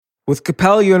With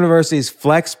Capella University's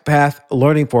FlexPath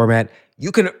learning format, you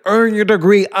can earn your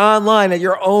degree online at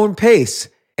your own pace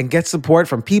and get support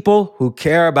from people who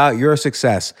care about your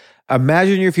success.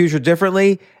 Imagine your future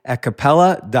differently at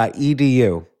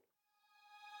capella.edu.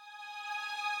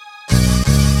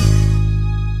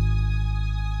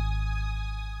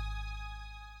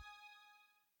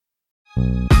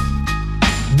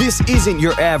 This isn't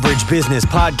your average business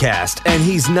podcast, and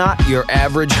he's not your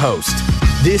average host.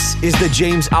 This is the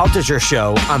James Altucher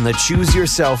Show on the Choose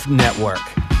Yourself Network.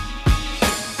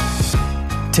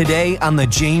 Today on the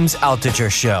James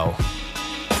Altucher Show.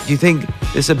 Do you think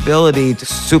this ability to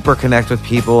super connect with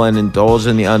people and indulge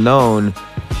in the unknown,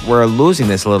 we're losing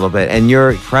this a little bit? And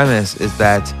your premise is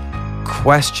that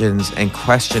questions and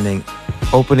questioning,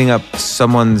 opening up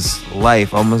someone's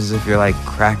life, almost as if you're like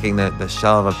cracking the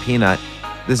shell of a peanut,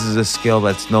 this is a skill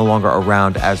that's no longer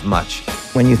around as much.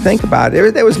 When you think about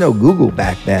it, there was no Google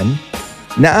back then.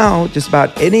 Now, just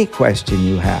about any question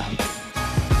you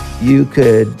have, you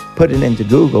could put it into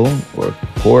Google or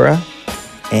Quora,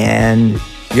 and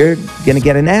you're going to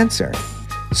get an answer.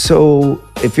 So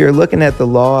if you're looking at the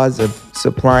laws of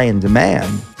supply and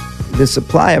demand, the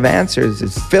supply of answers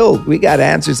is filled. We got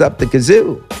answers up the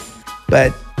kazoo.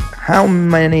 But how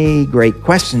many great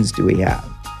questions do we have?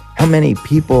 How many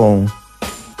people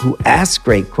who ask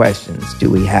great questions do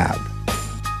we have?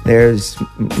 There's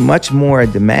much more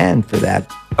demand for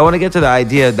that. I want to get to the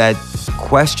idea that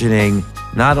questioning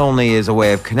not only is a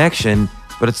way of connection,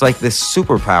 but it's like this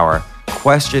superpower.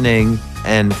 Questioning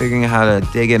and figuring out how to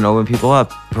dig in and open people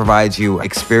up provides you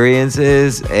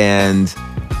experiences and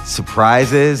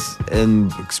surprises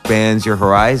and expands your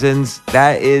horizons.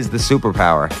 That is the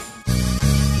superpower.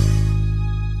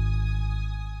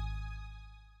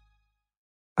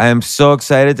 I am so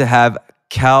excited to have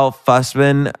Cal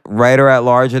Fussman, writer at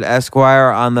large at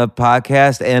Esquire, on the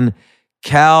podcast. And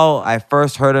Cal, I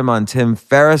first heard him on Tim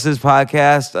Ferriss's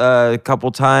podcast a couple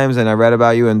times, and I read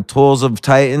about you in Tools of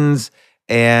Titans.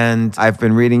 And I've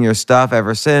been reading your stuff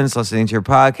ever since, listening to your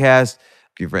podcast.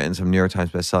 You've written some New York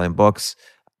Times bestselling books.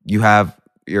 You have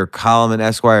your column in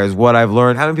Esquire is What I've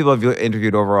Learned. How many people have you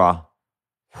interviewed overall?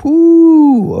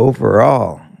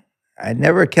 Overall. I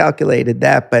never calculated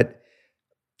that, but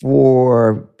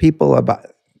for people about,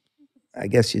 I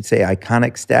guess you'd say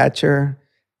iconic stature,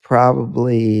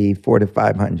 probably 400 to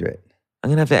 500. I'm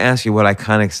going to have to ask you what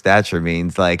iconic stature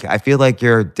means. Like, I feel like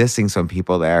you're dissing some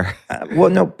people there.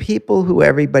 Well, no, people who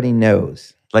everybody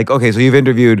knows. Like, okay, so you've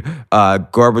interviewed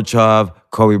Gorbachev,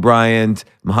 Kobe Bryant,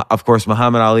 of course,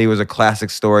 Muhammad Ali was a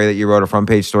classic story that you wrote, a front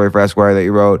page story for Esquire that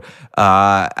you wrote.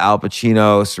 Al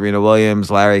Pacino, Serena Williams,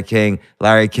 Larry King.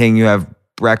 Larry King, you have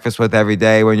breakfast with every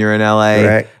day when you're in LA.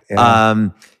 Correct. Yeah.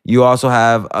 You also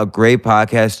have a great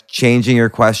podcast, Changing Your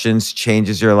Questions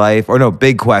Changes Your Life. Or no,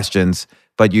 Big Questions,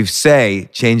 but you say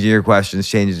Changing Your Questions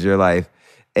Changes Your Life.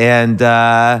 And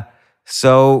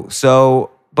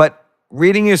but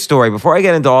reading your story, before I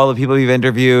get into all the people you've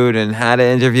interviewed and how to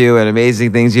interview and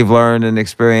amazing things you've learned and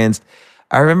experienced,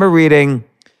 I remember reading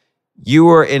you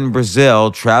were in Brazil,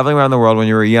 traveling around the world when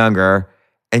you were younger,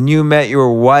 and you met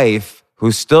your wife,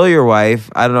 who's still your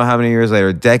wife, I don't know how many years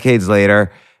later, decades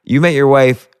later. You met your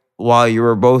wife while you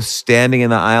were both standing in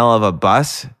the aisle of a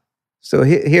bus? So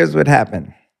here's what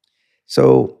happened.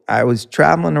 So I was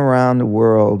traveling around the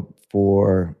world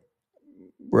for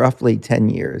roughly 10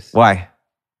 years. Why?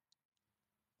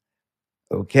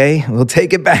 Okay, we'll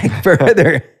take it back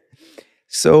further.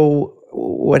 So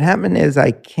what happened is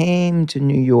I came to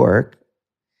New York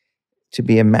to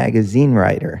be a magazine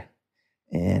writer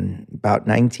in about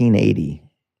 1980.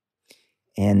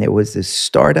 And there was this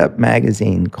startup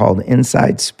magazine called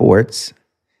Inside Sports,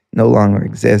 no longer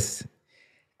exists,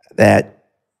 that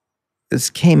this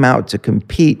came out to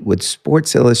compete with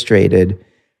Sports Illustrated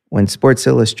when Sports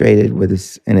Illustrated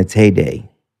was in its heyday.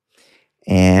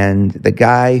 And the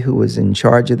guy who was in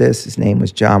charge of this, his name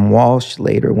was John Walsh,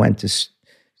 later went to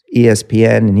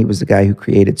ESPN, and he was the guy who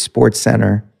created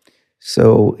SportsCenter.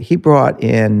 So he brought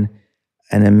in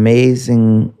an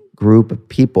amazing group of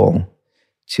people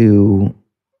to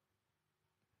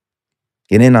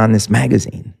get in on this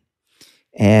magazine.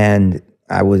 And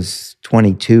I was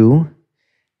 22,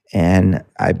 and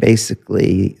I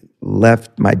basically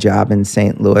left my job in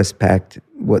St. Louis, packed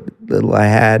what little I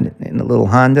had in a little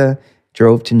Honda,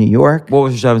 drove to New York. What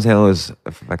was your job in St. Louis?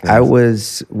 I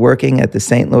was working at the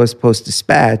St. Louis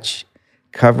Post-Dispatch,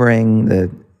 being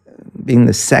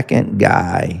the second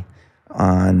guy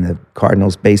on the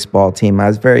Cardinals baseball team. I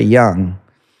was very young.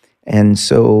 And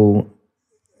so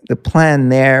the plan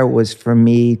there was for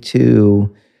me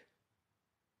to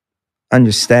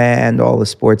understand all the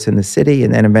sports in the city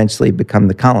and then eventually become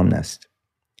the columnist.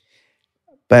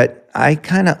 But I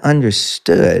kind of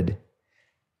understood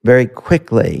very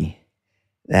quickly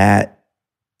that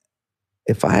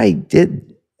if I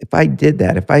did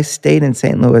that, if I stayed in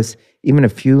St. Louis even a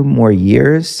few more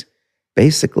years,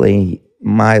 basically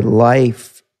my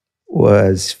life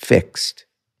was fixed.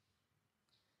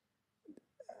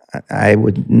 I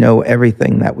would know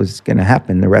everything that was going to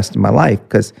happen the rest of my life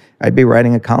because I'd be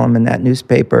writing a column in that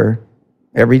newspaper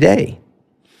every day.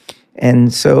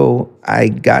 And so I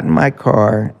got in my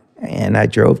car and I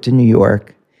drove to New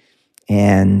York,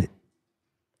 and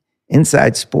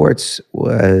Inside Sports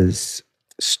was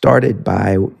started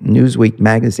by Newsweek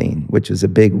magazine, which was a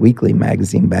big weekly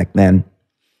magazine back then.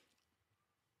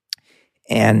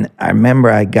 And I remember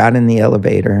I got in the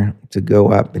elevator to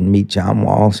go up and meet John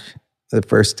Walsh for the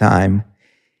first time.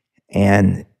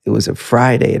 And it was a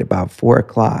Friday at about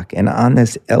 4:00. And on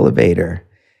this elevator,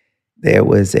 there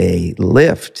was a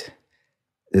lift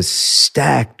that's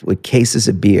stacked with cases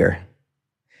of beer.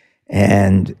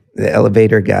 And the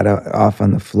elevator got off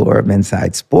on the floor of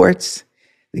Inside Sports.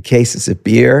 The cases of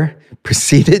beer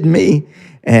preceded me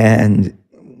and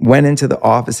went into the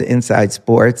office of Inside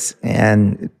Sports,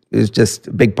 and it was just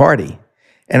a big party.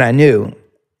 And I knew,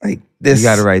 like, this, You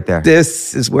got it right there.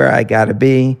 This is where I got to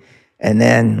be. And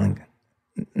then, like,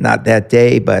 not that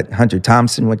day, but Hunter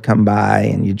Thompson would come by,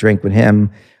 and you drink with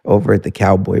him over at the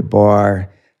Cowboy Bar.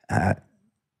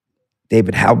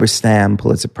 David Halberstam,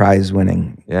 Pulitzer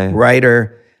Prize-winning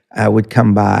writer, would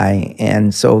come by.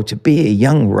 And so to be a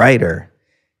young writer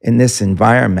in this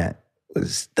environment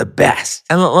was the best.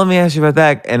 And let me ask you about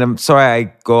that. And I'm sorry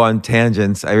I go on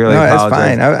tangents. I really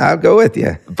apologize. That's fine. I'll go with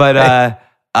you. But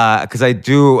because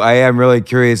I am really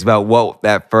curious about what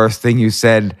that first thing you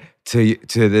said to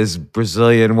this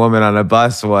Brazilian woman on a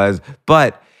bus was.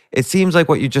 But it seems like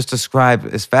what you just described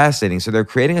is fascinating. So they're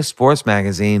creating a sports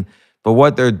magazine, but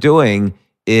what they're doing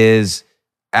is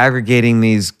aggregating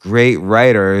these great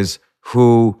writers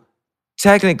who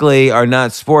technically are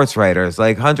not sports writers.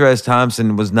 Like Hunter S.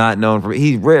 Thompson was not known for,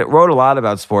 he wrote a lot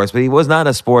about sports, but he was not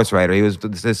a sports writer. He was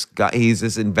this guy, he's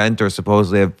this inventor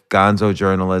supposedly of gonzo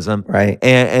journalism. Right.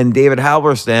 And David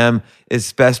Halberstam,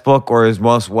 his best book or his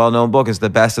most well-known book is The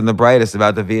Best and the Brightest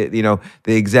about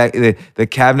the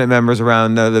cabinet members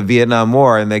around the Vietnam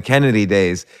War and the Kennedy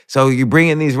days. So you bring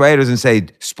in these writers and say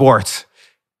sports.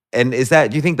 And do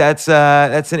you think that's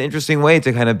an interesting way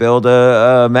to kind of build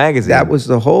a magazine? That was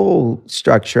the whole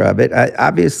structure of it.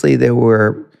 Obviously, there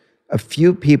were a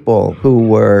few people who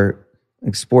were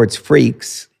like sports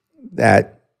freaks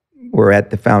that were at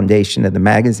the foundation of the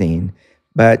magazine.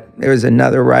 But there was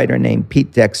another writer named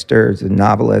Pete Dexter, who's a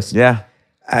novelist. Yeah.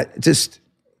 Just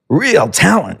real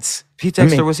talents. Pete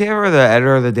Dexter, was he ever the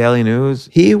editor of the Daily News?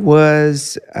 He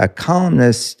was a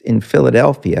columnist in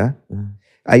Philadelphia.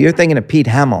 You're thinking of Pete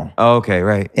Hamill. Oh, okay,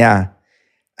 right. Yeah.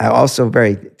 Also a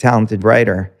very talented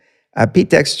writer. Pete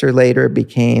Dexter later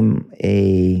became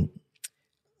a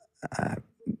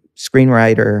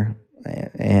screenwriter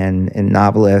and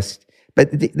novelist.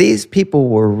 But these people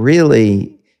were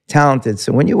really talented.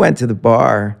 So when you went to the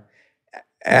bar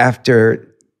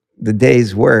after the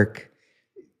day's work,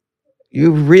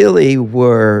 you really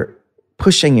were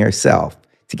pushing yourself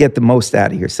to get the most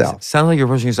out of yourself. Sounds like you're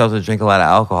pushing yourself to drink a lot of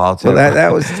alcohol too. Well,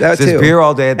 that was that too. Just beer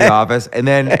all day at the office, and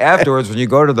then afterwards, when you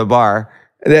go to the bar,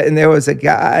 and there was a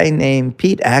guy named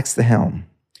Pete Axtehelm,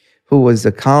 who was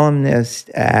a columnist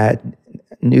at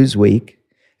Newsweek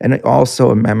and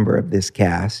also a member of this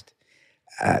cast.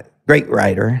 Great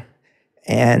writer,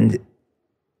 and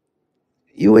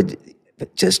you would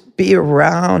just be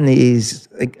around these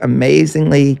like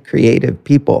amazingly creative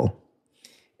people,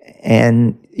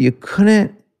 and you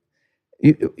couldn't.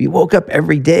 You woke up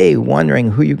every day wondering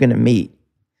who you're going to meet,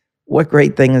 what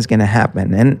great thing is going to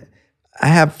happen. And I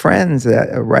have friends,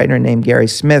 a writer named Gary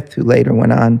Smith, who later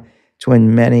went on to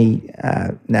win many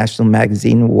national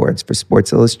magazine awards for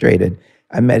Sports Illustrated.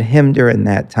 I met him during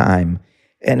that time,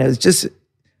 and it was just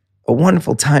a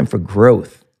wonderful time for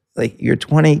growth. Like, you're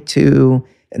 22,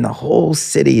 and the whole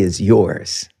city is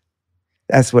yours.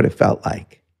 That's what it felt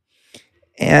like.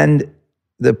 And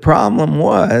the problem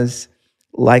was,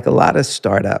 like a lot of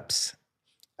startups,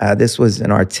 this was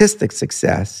an artistic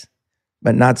success,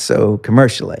 but not so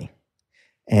commercially.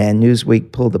 And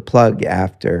Newsweek pulled the plug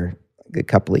after a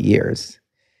couple of years.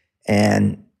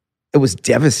 And it was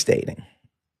devastating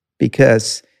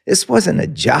because this wasn't a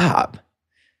job.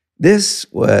 This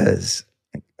was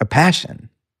a passion.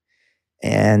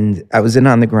 And I was in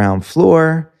on the ground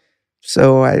floor,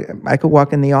 so I could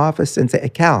walk in the office and say, hey,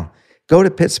 Cal, go to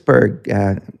Pittsburgh,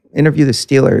 interview the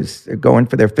Steelers. They're going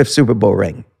for their 5th Super Bowl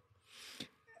ring.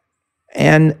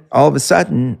 And all of a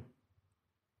sudden,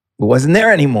 it wasn't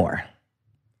there anymore.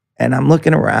 And I'm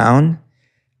looking around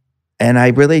and I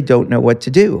really don't know what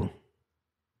to do.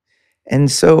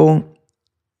 And so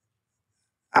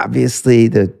obviously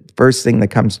the first thing that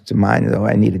comes to mind is,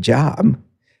 I need a job.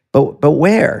 But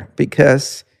where?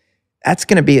 Because that's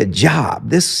going to be a job.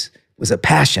 This was a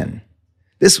passion.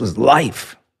 This was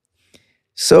life.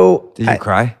 So Did you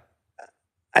cry?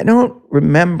 I don't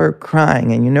remember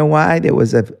crying. And you know why? There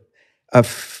was a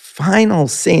final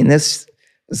scene. This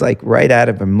was like right out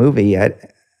of a movie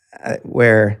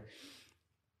where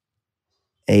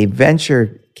a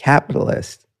venture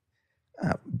capitalist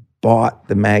bought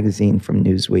the magazine from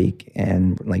Newsweek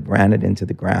and like ran it into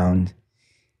the ground.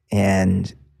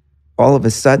 And all of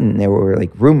a sudden there were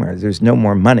like rumors, there's no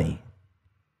more money.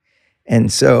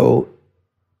 And so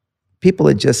people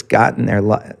had just gotten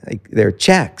their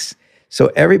checks.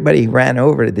 So everybody ran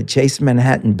over to the Chase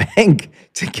Manhattan Bank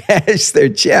to cash their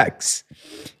checks.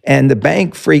 And the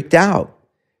bank freaked out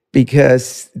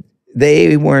because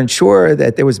they weren't sure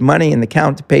that there was money in the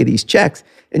account to pay these checks.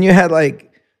 And you had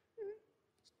like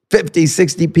 50,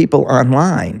 60 people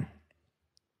online.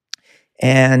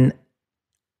 And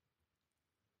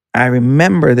I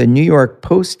remember the New York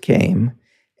Post came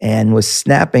and was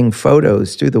snapping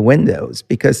photos through the windows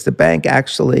because the bank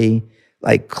actually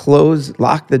like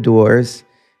locked the doors.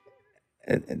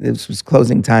 This was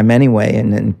closing time anyway,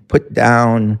 and then put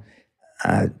down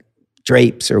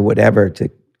drapes or whatever to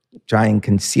try and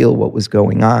conceal what was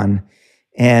going on.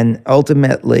 And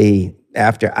ultimately,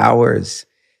 after hours,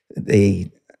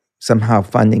 somehow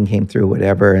funding came through,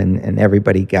 whatever, and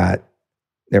everybody got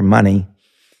their money.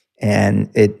 And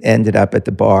it ended up at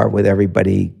the bar with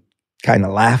everybody kind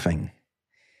of laughing.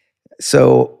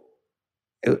 So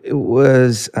it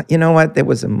was, you know what? There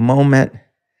was a moment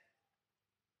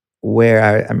where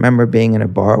I remember being in a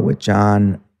bar with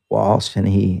John Walsh, and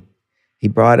he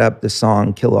brought up the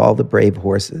song "Kill All the Brave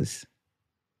Horses."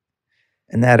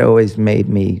 And that always made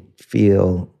me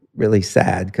feel really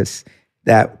sad because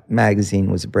that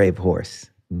magazine was a brave horse.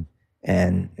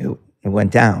 And it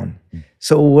went down.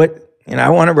 So I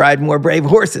want to ride more brave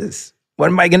horses. What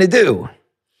am I going to do?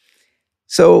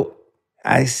 So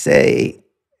I say,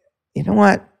 you know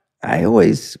what? I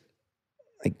always,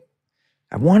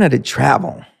 I wanted to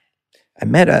travel. I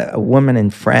met a woman in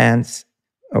France,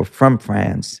 or from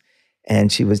France,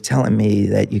 and she was telling me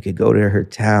that you could go to her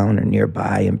town or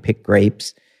nearby and pick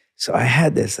grapes. So I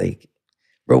had this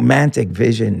romantic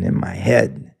vision in my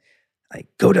head,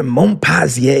 go to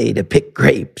Montpensier to pick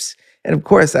grapes. And of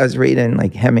course, I was reading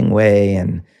Hemingway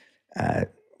and a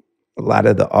lot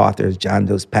of the authors, John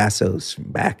Dos Passos,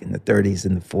 from back in the 30s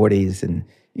and the 40s, and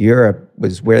Europe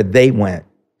was where they went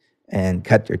and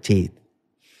cut their teeth.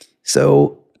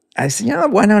 So I said,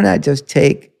 why don't I just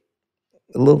take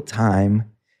a little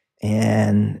time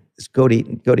and just go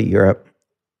to Europe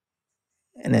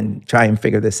and then try and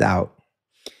figure this out.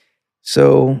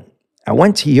 So I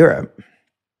went to Europe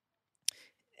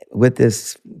with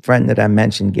this friend that I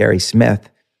mentioned, Gary Smith,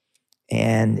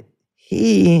 and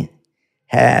he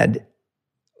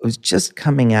was just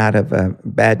coming out of a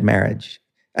bad marriage.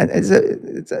 I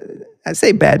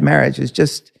say bad marriage, it's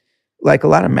just like a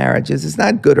lot of marriages. It's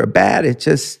not good or bad, it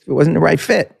wasn't the right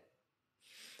fit.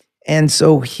 And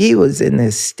so he was in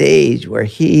this stage where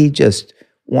he just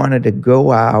wanted to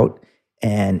go out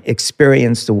and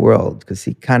experience the world because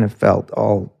he kind of felt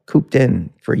all cooped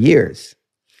in for years.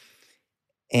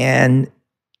 And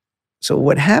so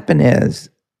what happened is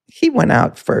he went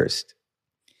out first,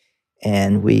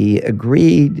 and we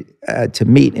agreed to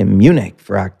meet in Munich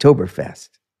for Oktoberfest.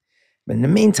 But in the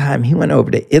meantime, he went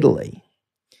over to Italy.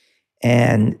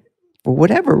 And for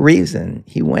whatever reason,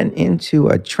 he went into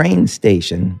a train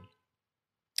station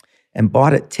and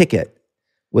bought a ticket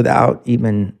without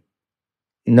even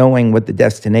knowing what the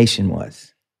destination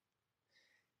was.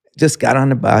 Just got on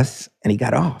the bus and he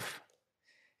got off.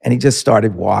 And he just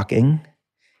started walking.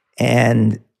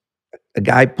 And a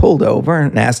guy pulled over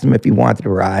and asked him if he wanted to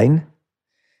ride.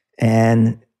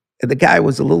 And the guy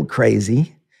was a little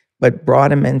crazy, but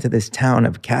brought him into this town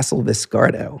of Castel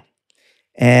Viscardo.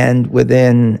 And it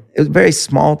was a very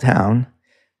small town,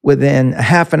 within a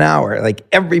half an hour,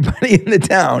 everybody in the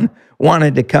town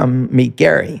wanted to come meet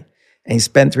Gary. And he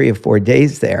spent 3 or 4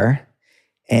 days there,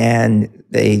 and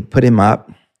they put him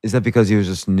up. Is that because he was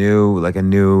just new, like a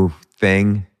new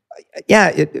thing?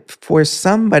 Yeah, for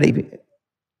somebody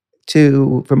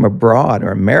from abroad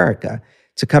or America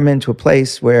to come into a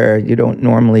place where you don't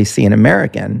normally see an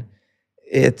American,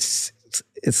 it's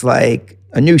like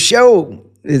a new show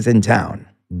is in town.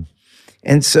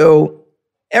 And so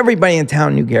everybody in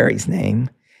town knew Gary's name.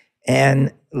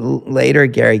 And later,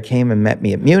 Gary came and met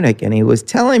me at Munich, and he was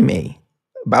telling me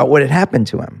about what had happened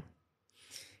to him.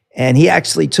 And he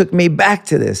actually took me back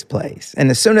to this place. And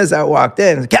as soon as I walked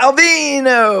in,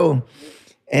 Calvino!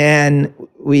 And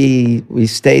we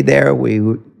stayed there.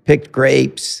 We picked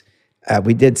grapes.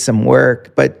 We did some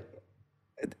work, but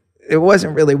it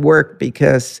wasn't really work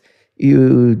because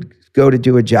you go to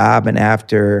do a job and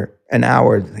after an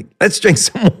hour, like, let's drink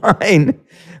some wine.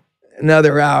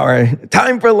 Another hour,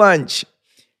 time for lunch.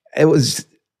 It was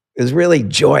really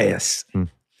joyous.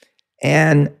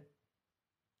 And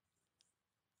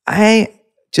I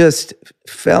just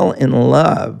fell in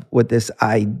love with this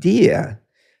idea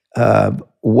of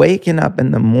waking up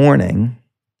in the morning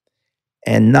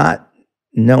and not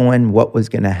knowing what was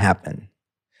going to happen.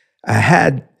 I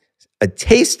had a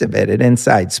taste of it at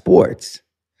Inside Sports,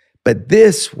 but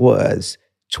this was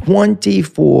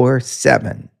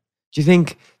 24/7. Do you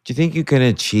think you can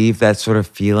achieve that sort of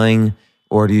feeling,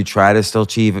 or do you try to still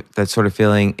achieve that sort of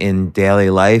feeling in daily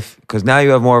life? Because now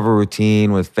you have more of a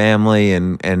routine with family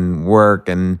and work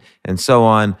and so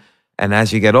on. And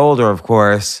as you get older, of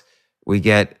course, we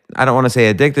get, I don't want to say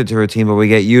addicted to routine, but we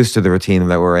get used to the routine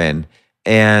that we're in.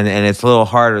 And it's a little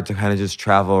harder to kind of just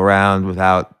travel around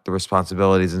without the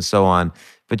responsibilities and so on.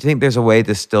 But do you think there's a way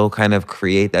to still kind of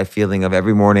create that feeling of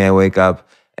every morning I wake up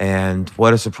and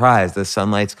what a surprise, the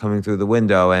sunlight's coming through the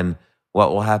window and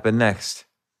what will happen next?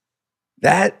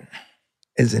 That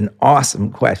is an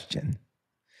awesome question.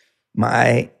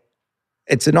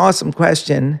 It's an awesome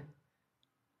question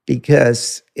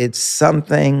because it's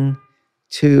something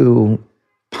to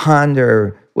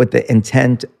ponder with the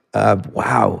intent of,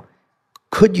 wow,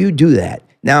 could you do that?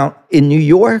 Now, in New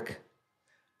York,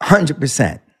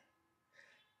 100%.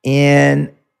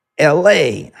 In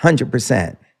LA,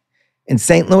 100%. In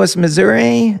St. Louis,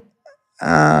 Missouri,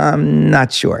 I'm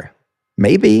not sure.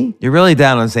 Maybe. You're really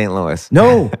down on St. Louis.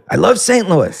 No, I love St.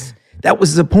 Louis. That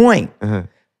was the point. Uh-huh.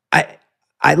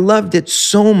 I loved it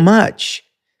so much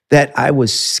that I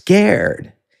was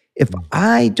scared. If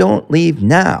I don't leave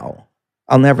now,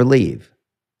 I'll never leave.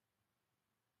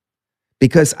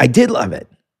 Because I did love it.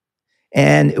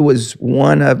 And it was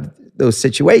one of those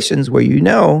situations where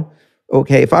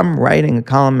okay, if I'm writing a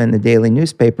column in the daily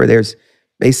newspaper, there's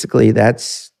basically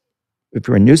if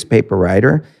you're a newspaper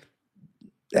writer,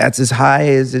 that's as high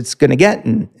as it's going to get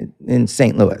in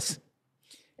St. Louis.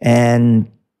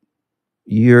 And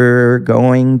you're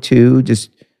going to just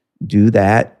do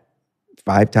that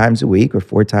 5 times a week or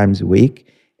 4 times a week,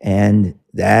 and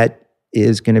that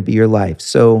is going to be your life.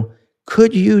 So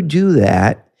could you do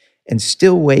that and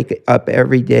still wake up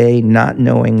every day not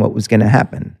knowing what was going to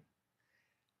happen?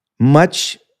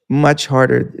 Much, much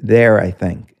harder there, I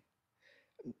think.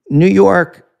 New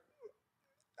York,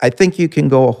 I think you can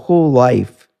go a whole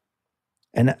life,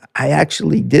 and I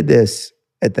actually did this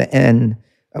at the end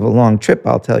of a long trip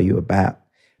I'll tell you about,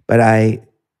 but I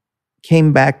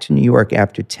came back to New York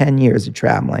after 10 years of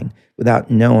traveling without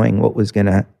knowing what was going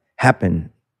to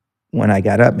happen when I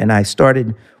got up, and I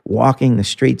started walking the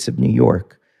streets of New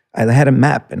York. I had a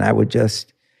map, and I would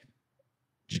just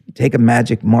take a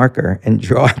magic marker and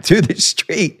draw it through the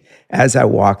street as I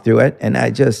walked through it, and I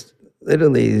just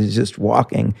literally was just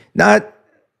walking, not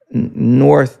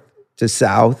north to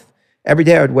south. Every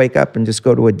day I would wake up and just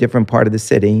go to a different part of the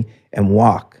city and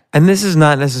walk. And this is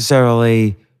not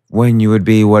necessarily when you would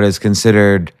be what is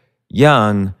considered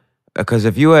young, because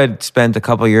if you had spent a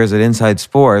couple of years at Inside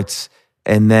Sports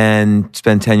and then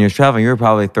spent 10 years traveling, you were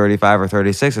probably 35 or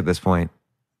 36 at this point.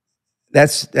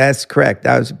 That's correct.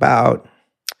 I was about,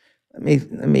 let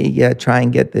me try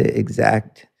and get the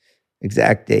exact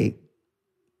date.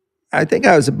 I think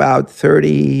I was about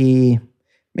 30,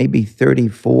 maybe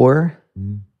 34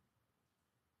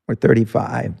 or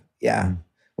 35. Yeah,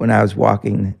 when I was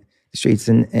walking the streets.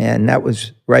 And that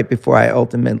was right before I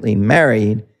ultimately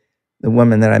married the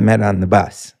woman that I met on the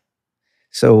bus.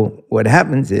 So what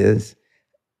happens is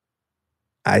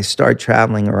I start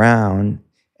traveling around,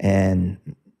 and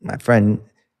my friend,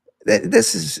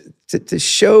 this is to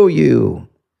show you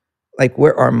like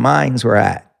where our minds were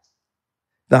at,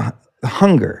 the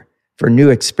hunger for new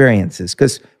experiences,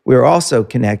 because we're also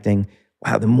connecting,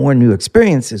 wow, the more new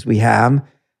experiences we have,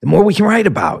 the more we can write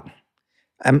about.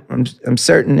 I'm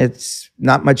certain it's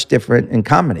not much different in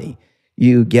comedy.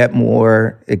 You get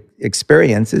more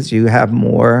experiences, you have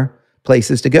more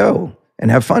places to go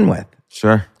and have fun with.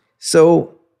 Sure.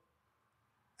 So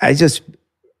I just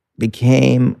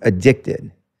became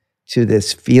addicted to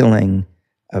this feeling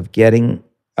of getting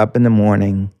up in the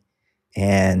morning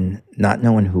and not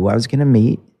knowing who I was going to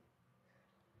meet,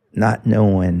 not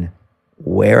knowing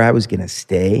where I was going to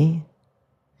stay.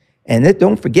 And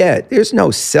don't forget, there's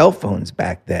no cell phones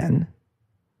back then.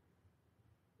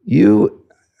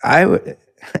 I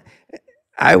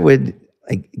would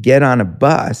like get on a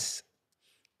bus,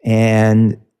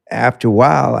 and after a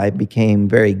while, I became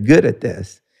very good at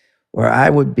this, where I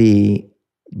would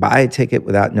buy a ticket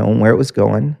without knowing where it was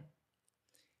going.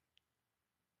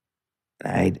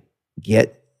 And I'd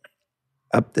get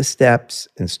up the steps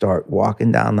and start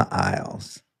walking down the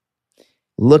aisles,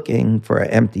 looking for an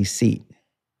empty seat.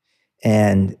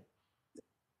 And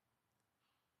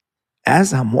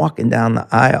as I'm walking down the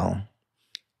aisle,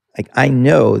 like I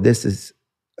know this is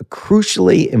a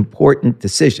crucially important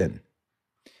decision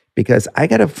because I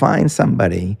got to find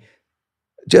somebody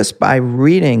just by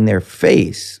reading their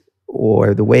face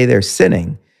or the way they're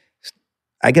sitting.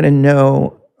 I got to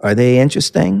know, are they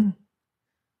interesting?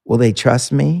 Will they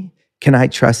trust me? Can I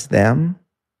trust them?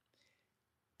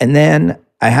 And then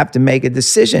I have to make a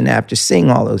decision after seeing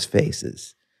all those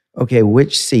faces. Okay,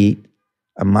 which seat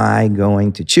am I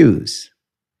going to choose?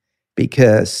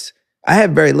 Because I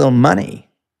have very little money.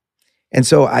 And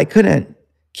so I couldn't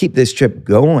keep this trip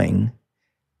going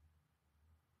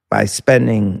by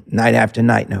spending night after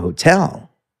night in a hotel.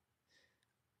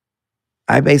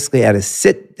 I basically had to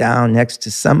sit down next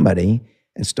to somebody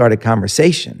and start a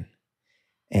conversation,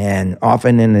 and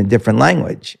often in a different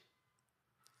language.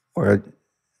 Or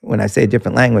when I say a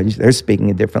different language, they're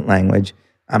speaking a different language.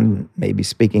 I'm maybe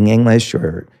speaking English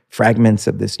or fragments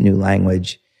of this new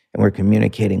language, and we're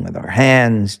communicating with our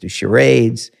hands, do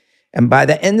charades. And by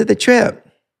the end of the trip,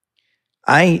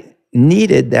 I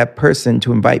needed that person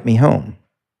to invite me home,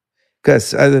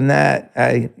 because other than that,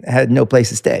 I had no place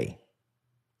to stay.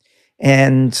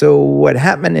 And so what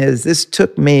happened is this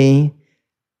took me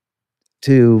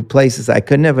to places I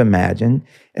couldn't have imagined.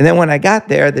 And then when I got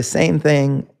there, the same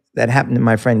thing that happened to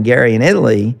my friend Gary in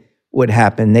Italy would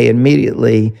happen. They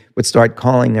immediately would start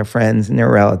calling their friends and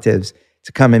their relatives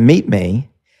to come and meet me,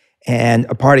 and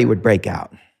a party would break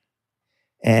out.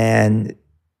 And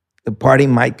the party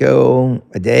might go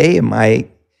a day, it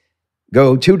might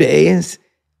go 2 days.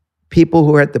 People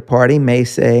who are at the party may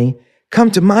say,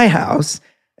 come to my house,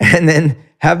 and then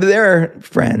have their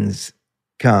friends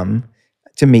come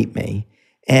to meet me.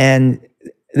 And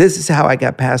this is how I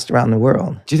got passed around the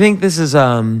world. Do you think this is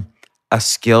a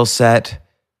skill set,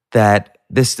 that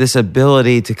this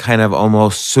ability to kind of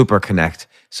almost super connect?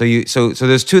 So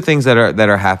there's two things that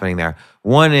are happening there.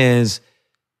 One is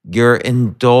you're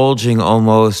indulging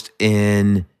almost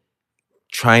in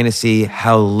trying to see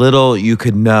how little you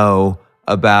could know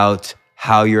about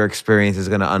how your experience is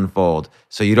going to unfold.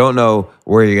 So you don't know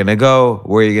where you're going to go,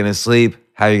 where you're going to sleep,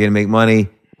 how you're going to make money,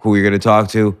 who you're going to talk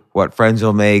to, what friends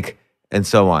you'll make, and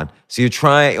so on. So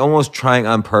you're almost trying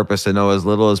on purpose to know as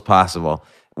little as possible.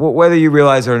 Whether you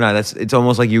realize it or not, it's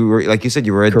almost like like you said,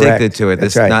 you were addicted Correct. to it.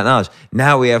 This That's right. not knowledge.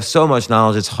 Now we have so much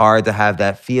knowledge, it's hard to have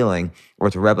that feeling or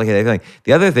to replicate that feeling.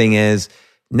 The other thing is,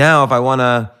 now if I want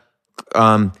to,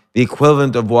 the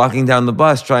equivalent of walking down the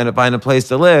bus trying to find a place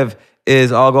to live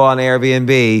is I'll go on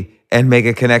Airbnb and make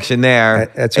a connection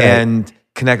there. That's right. And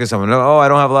connect with someone. Oh, I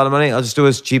don't have a lot of money. I'll just do it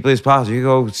as cheaply as possible. You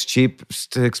go as cheap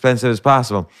to expensive as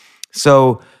possible.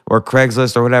 So, or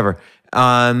Craigslist or whatever.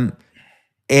 And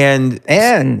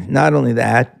not only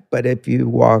that, but if you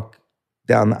walk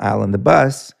down the aisle in the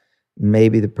bus,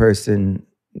 maybe the person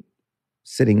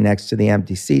sitting next to the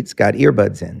empty seats got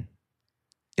earbuds in.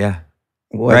 Yeah.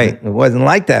 It wasn't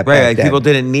like that back right. Like then.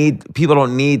 people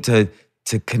don't need to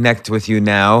connect with you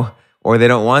now, or they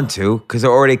don't want to, because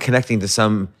they're already connecting to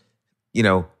some,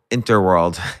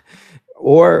 interworld.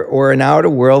 Or an outer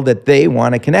world that they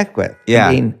want to connect with. Yeah.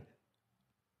 I mean,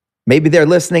 maybe they're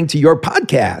listening to your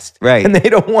podcast, right? And they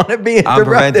don't want to be interrupted. I'm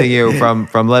preventing you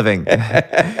from living.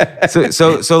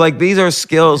 so like these are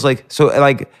skills.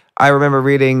 Like I remember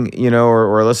reading,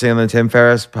 or listening on the Tim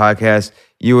Ferriss podcast.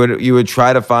 You would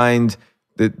try to find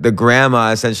the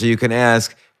grandma. Essentially, you can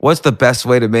ask, "What's the best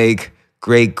way to make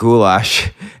great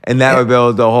goulash?" And that would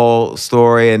build the whole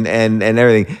story and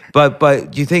everything. But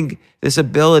do you think this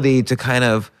ability to kind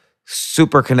of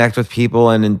super connect with people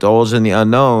and indulge in the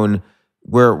unknown,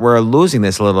 we're losing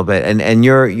this a little bit? And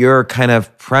your kind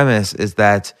of premise is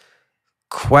that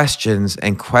questions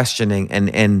and questioning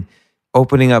and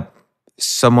opening up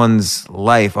someone's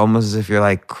life, almost as if you're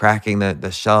like cracking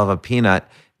the shell of a peanut.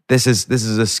 This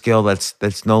is a skill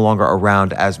that's no longer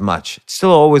around as much. It's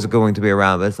still always going to be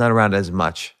around, but it's not around as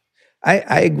much.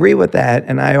 I agree with that.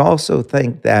 And I also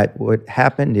think that what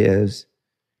happened is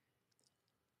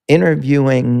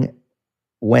interviewing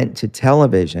went to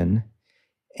television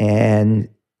and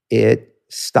it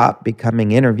stopped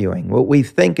becoming interviewing. What we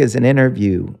think is an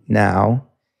interview now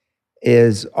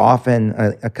is often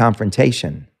a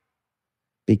confrontation,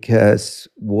 because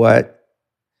what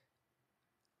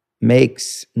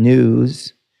makes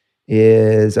news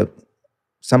is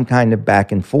some kind of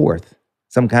back and forth,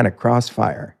 some kind of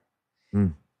crossfire.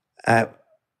 Mm.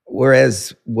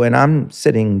 Whereas when I'm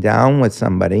sitting down with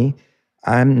somebody,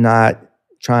 I'm not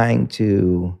trying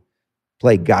to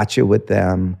play gotcha with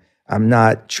them. I'm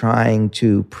not trying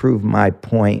to prove my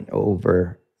point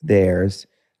over theirs.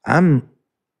 I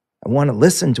want to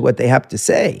listen to what they have to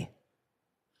say.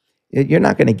 You're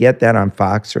not going to get that on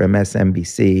Fox or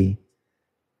MSNBC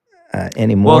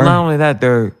anymore. Well, not only that,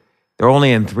 they're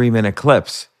only in 3-minute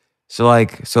clips. So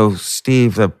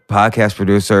Steve, the podcast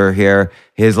producer here,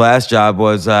 his last job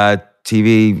was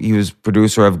TV. He was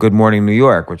producer of Good Morning New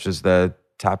York, which is the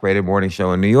top-rated morning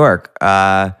show in New York.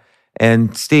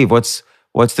 And Steve, what's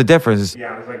the difference?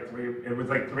 Yeah, it was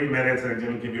like 3 minutes, and it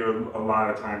didn't give you a lot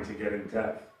of time to get in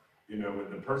depth,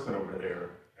 with the person over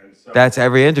there. And so That's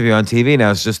every interview on TV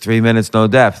now. It's just 3 minutes, no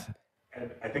depth. And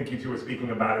I think you two were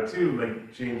speaking about it too.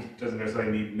 Like, James doesn't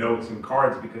necessarily need notes and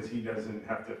cards because he doesn't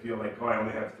have to feel like, I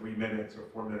only have 3 minutes or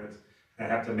 4 minutes. I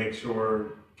have to make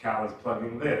sure Cal is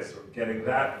plugging this or getting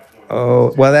that.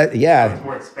 Oh, well, It's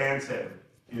more expansive,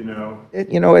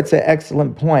 It's an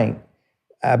excellent point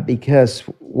because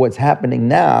what's happening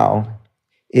now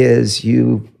is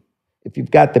if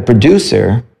you've got the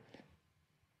producer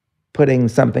putting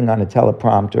something on a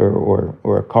teleprompter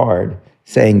or a card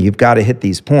saying you've got to hit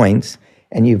these points,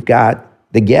 and you've got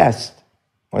the guest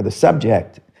or the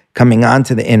subject coming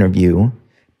onto the interview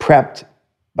prepped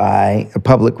by a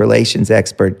public relations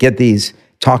expert, get these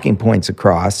talking points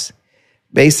across.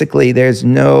 Basically, there's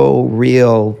no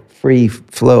real free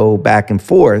flow back and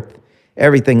forth.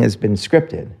 Everything has been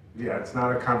scripted. Yeah, it's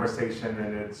not a conversation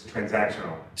and it's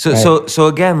transactional. So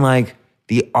again, like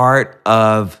the art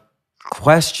of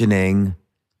questioning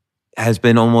has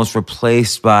been almost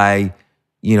replaced by,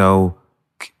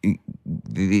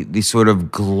 the sort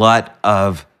of glut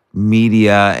of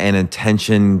media and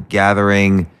attention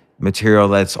gathering material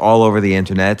that's all over the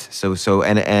internet. So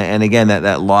and again,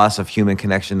 that loss of human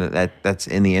connection that's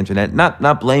in the internet.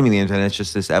 Not blaming the internet. It's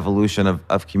just this evolution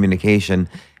of communication.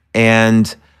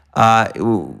 And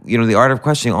the art of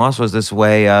questioning also is this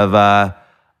way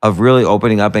of really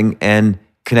opening up and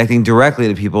connecting directly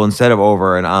to people instead of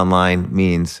over an online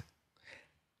means.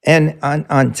 And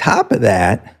on top of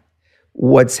that,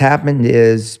 what's happened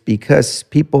is because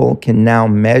people can now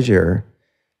measure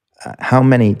how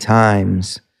many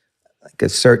times like a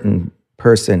certain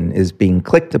person is being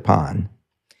clicked upon,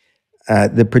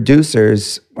 the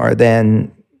producers are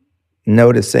then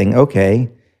noticing, okay,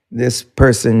 this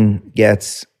person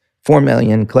gets 4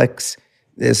 million clicks,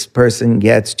 this person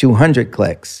gets 200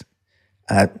 clicks.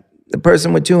 The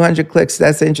person with 200 clicks,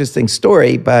 that's an interesting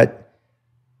story, but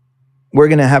we're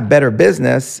going to have better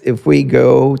business if we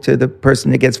go to the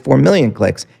person that gets 4 million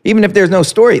clicks, even if there's no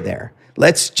story there.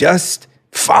 Let's just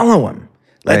follow him.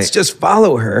 Let's just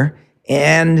follow her,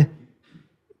 and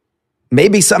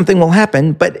maybe something will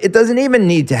happen, but it doesn't even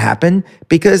need to happen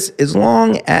because as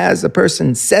long as a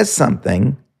person says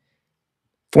something,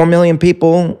 4 million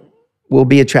people will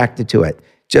be attracted to it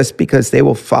just because they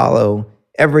will follow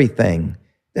everything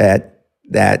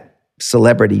that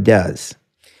celebrity does.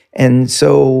 And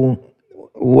so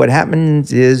what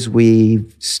happens is we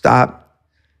stop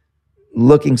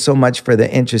looking so much for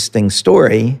the interesting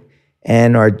story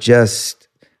and are just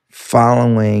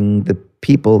following the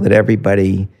people that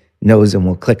everybody knows and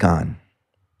will click on.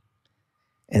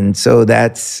 And so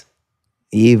it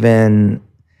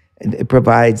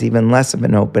provides even less of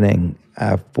an opening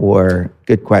for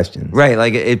good questions. Right,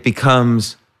 like it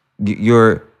becomes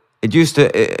your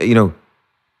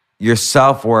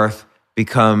self-worth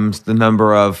becomes the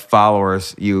number of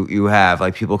followers you have.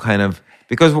 Like people kind of,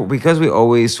 because we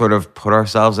always sort of put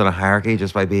ourselves in a hierarchy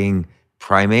just by being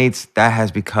primates, that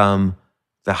has become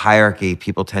the hierarchy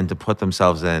people tend to put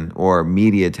themselves in, or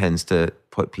media tends to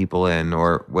put people in,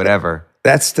 or whatever.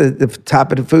 That's the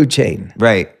top of the food chain.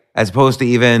 Right. As opposed to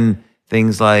even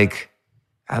things like,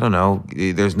 I don't know,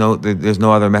 there's no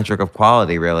other metric of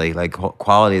quality really. Like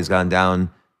quality has gone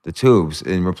down the tubes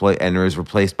and is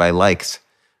replaced by likes.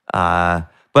 But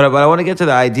I want to get to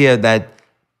the idea that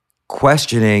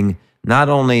questioning not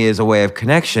only is a way of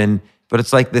connection, but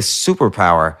it's like this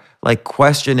superpower. Like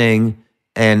questioning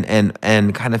and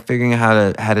kind of figuring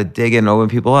out how to dig in and open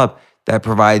people up, that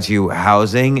provides you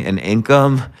housing and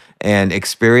income and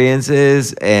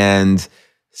experiences and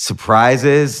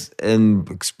surprises and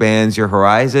expands your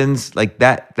horizons. Like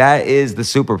that is the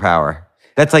superpower.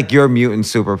 That's like your mutant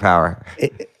superpower.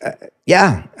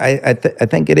 Yeah, I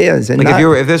think it is. And like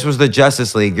if this was the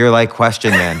Justice League, you're like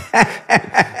Question Man.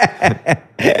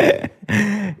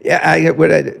 Yeah,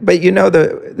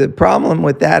 but the problem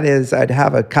with that is I'd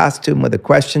have a costume with a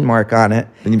question mark on it.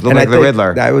 And you look like the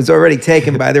Riddler. I was already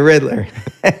taken by the Riddler.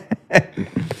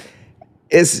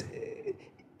 It's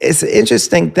an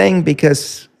interesting thing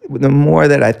because the more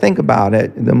that I think about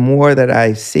it, the more that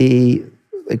I see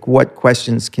like what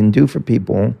questions can do for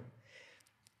people.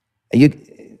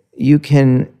 You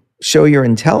can show your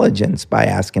intelligence by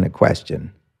asking a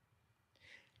question.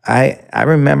 I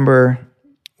remember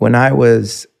when I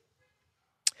was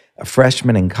a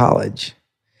freshman in college,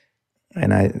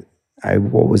 and I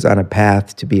was on a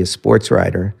path to be a sports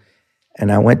writer,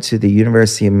 and I went to the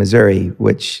University of Missouri,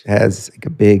 which has like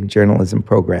a big journalism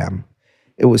program.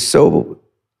 It was so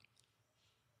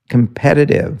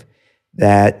competitive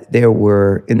that there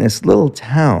were, in this little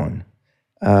town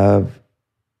of,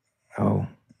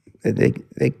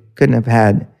 they couldn't have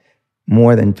had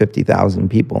more than 50,000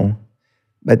 people,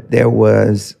 but there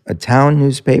was a town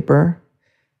newspaper,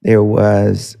 there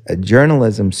was a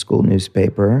journalism school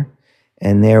newspaper,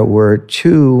 and there were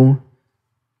 2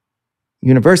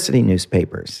 university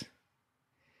newspapers.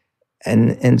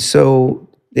 And so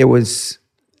there was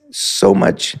so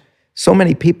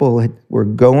many people were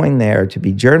going there to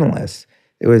be journalists.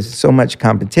 There was so much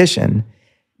competition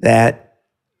that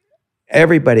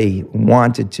everybody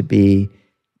wanted to be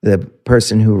the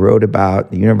person who wrote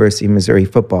about the University of Missouri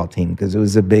football team because it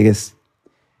was the biggest,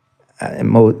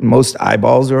 most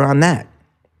eyeballs were on that.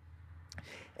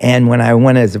 And when I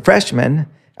went as a freshman,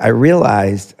 I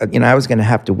realized, I was going to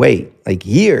have to wait like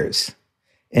years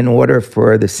in order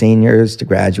for the seniors to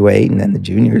graduate and then the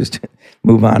juniors to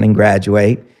move on and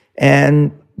graduate.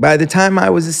 And by the time I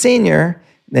was a senior,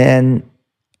 then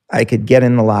I could get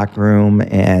in the locker room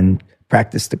and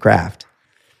practice the craft.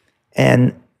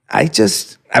 And I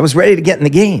was ready to get in the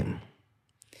game.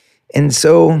 And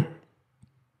so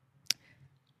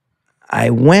I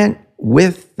went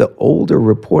with the older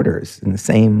reporters in the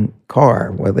same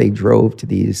car while they drove to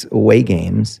these away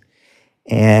games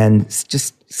and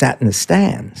just sat in the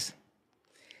stands.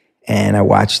 And I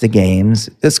watched the games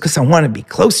just because I wanted to be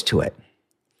close to it.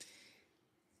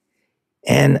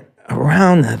 And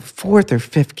around the 4th or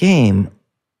 5th game,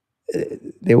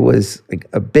 there was like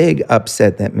a big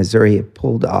upset that Missouri had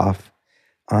pulled off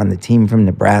on the team from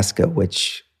Nebraska,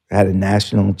 which had a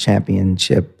national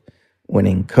championship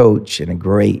winning coach and a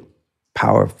great,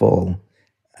 powerful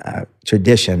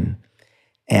tradition.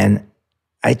 And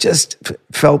I just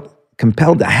felt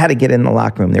compelled. I had to get in the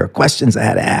locker room. There were questions I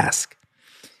had to ask.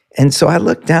 And so I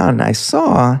looked down and I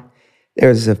saw there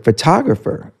was a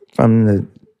photographer from the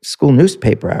school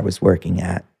newspaper I was working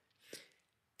at.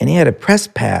 And he had a press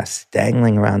pass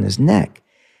dangling around his neck.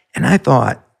 And I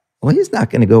thought, well, he's not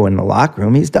going to go in the locker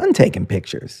room. He's done taking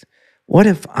pictures. What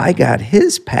if I got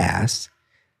his pass?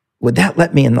 Would that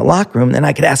let me in the locker room? Then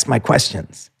I could ask my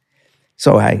questions.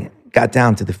 So I got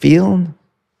down to the field.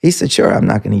 He said, sure, I'm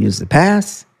not going to use the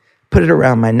pass. Put it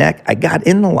around my neck. I got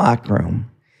in the locker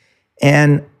room.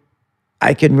 And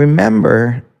I can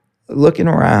remember looking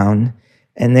around,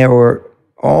 and there were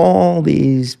all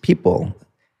these people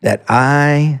that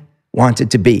I wanted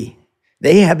to be.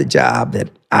 They had the job that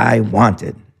I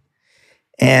wanted.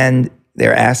 And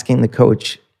they're asking the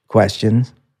coach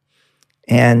questions.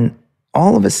 And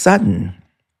all of a sudden,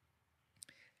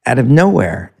 out of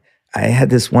nowhere, I had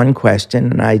this one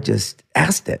question and I just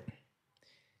asked it.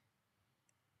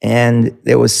 And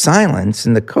there was silence,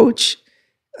 and the coach,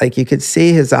 like you could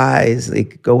see his eyes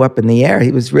like go up in the air.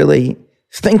 He was really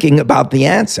thinking about the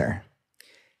answer.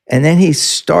 And then he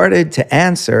started to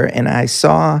answer, and I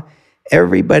saw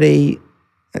everybody,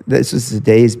 this was the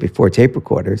days before tape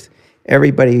recorders,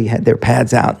 everybody had their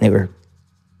pads out and they were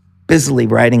busily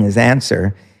writing his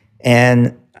answer.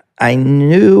 And I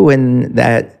knew in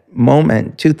that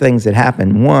moment 2 things had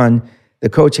happened. One, the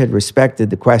coach had respected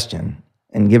the question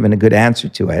and given a good answer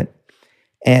to it.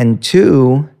 And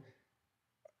 2,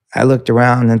 I looked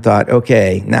around and thought,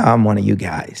 okay, now I'm one of you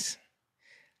guys.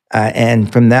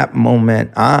 And from that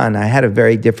moment on, I had a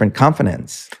very different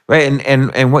confidence. Right,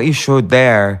 and what you showed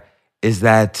there is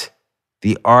that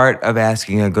the art of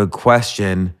asking a good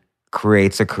question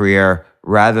creates a career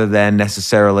rather than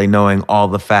necessarily knowing all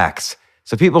the facts.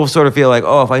 So people sort of feel like,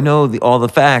 oh, if I know all the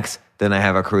facts, then I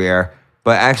have a career.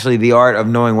 But actually the art of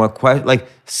knowing what like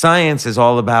science is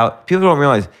all about, people don't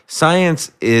realize,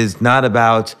 science is not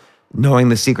about knowing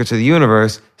the secrets of the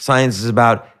universe. Science is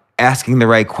about asking the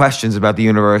right questions about the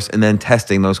universe and then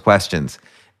testing those questions.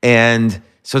 And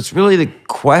so it's really the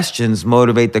questions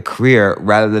motivate the career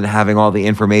rather than having all the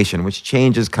information, which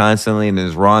changes constantly and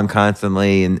is wrong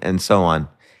constantly and so on.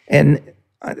 And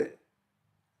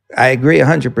I agree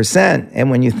 100%. And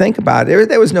when you think about it,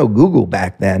 there was no Google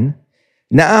back then.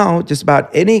 Now, just about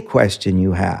any question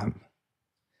you have,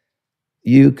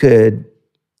 you could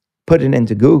put it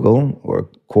into Google or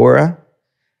Quora,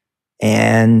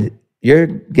 and you're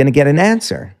going to get an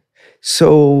answer.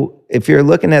 So if you're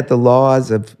looking at the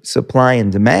laws of supply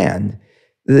and demand,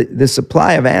 the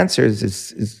supply of answers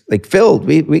is like filled.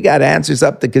 We got answers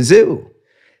up the kazoo.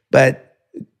 But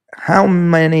how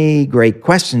many great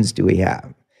questions do we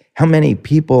have? How many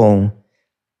people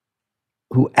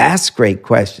who ask great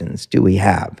questions do we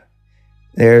have?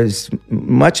 There's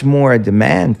much more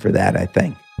demand for that, I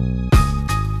think.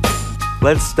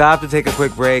 Let's stop to take a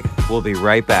quick break. We'll be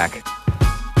right back.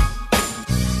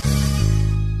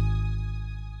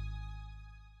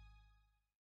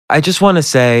 I just want to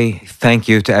say thank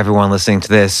you to everyone listening to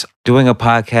this. Doing a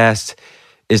podcast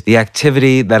is the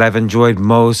activity that I've enjoyed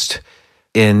most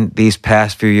in these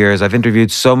past few years. I've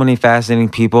interviewed so many fascinating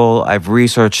people. I've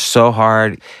researched so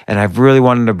hard, and I've really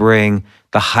wanted to bring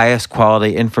the highest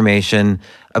quality information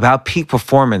about peak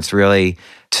performance, really,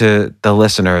 to the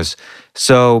listeners.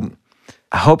 So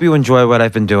I hope you enjoy what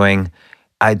I've been doing.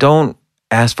 I don't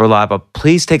ask for a lot, but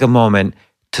please take a moment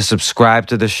to subscribe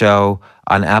to the show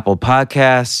on Apple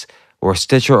Podcasts or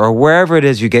Stitcher or wherever it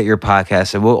is you get your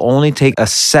podcasts. It will only take a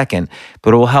second,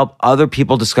 but it will help other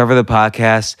people discover the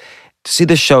podcast. To see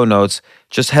the show notes,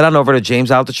 just head on over to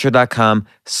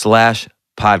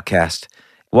jamesaltucher.com/podcast.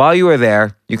 While you are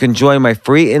there, you can join my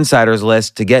free insiders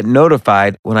list to get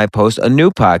notified when I post a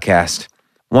new podcast.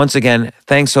 Once again,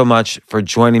 thanks so much for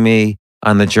joining me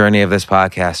on the journey of this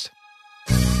podcast.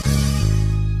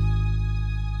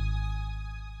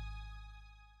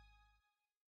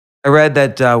 I read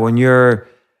that when you're,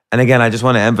 and again, I just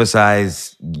want to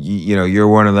emphasize, you're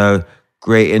one of the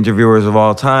great interviewers of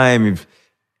all time. You've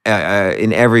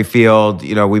in every field,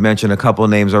 we mentioned a couple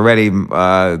of names already: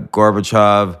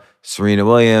 Gorbachev, Serena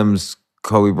Williams,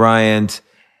 Kobe Bryant,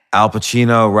 Al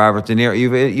Pacino, Robert De Niro.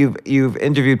 You've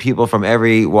interviewed people from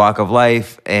every walk of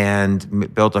life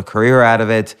and built a career out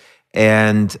of it.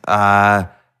 And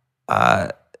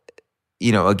again,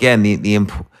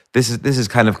 this has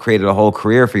kind of created a whole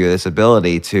career for you. This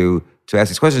ability to ask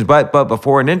these questions. But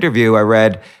before an interview, I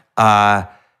read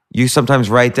you sometimes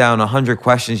write down 100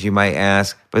 questions you might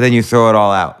ask, but then you throw it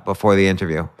all out before the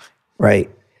interview.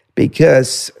 Right.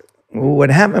 Because what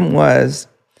happened was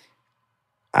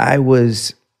I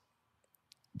was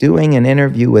doing an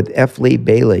interview with F. Lee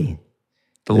Bailey,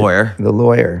 the lawyer. The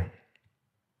lawyer.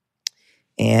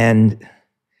 And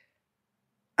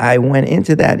I went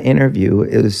into that interview.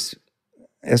 It was,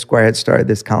 Esquire had started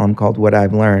this column called What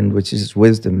I've Learned, which is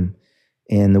wisdom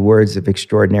in the words of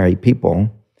extraordinary people.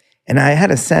 And I had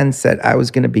a sense that I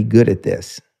was going to be good at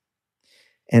this.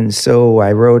 And so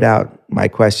I wrote out my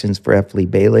questions for F. Lee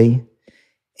Bailey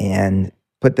and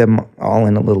put them all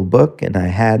in a little book. And I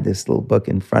had this little book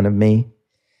in front of me.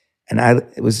 And I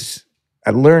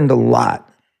learned a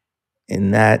lot in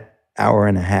that hour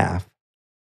and a half.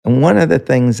 And one of the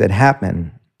things that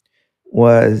happened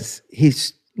was he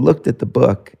looked at the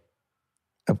book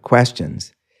of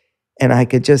questions, and I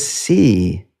could just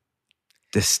see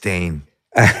disdain.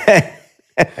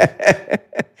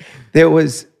 There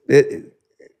was,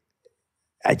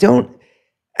 I don't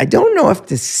know if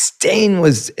disdain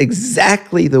was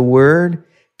exactly the word,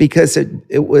 because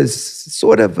it was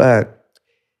sort of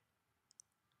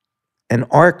an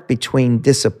arc between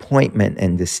disappointment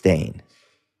and disdain.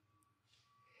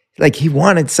 Like he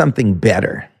wanted something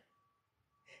better.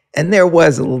 And there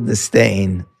was a little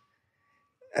disdain.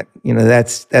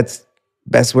 That's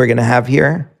best we're going to have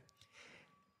here.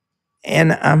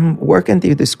 And I'm working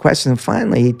through this question.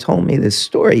 Finally, he told me this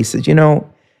story. He said,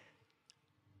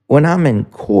 when I'm in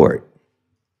court,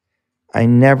 I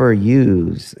never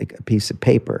use like a piece of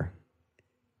paper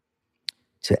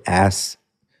to ask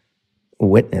a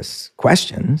witness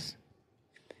questions.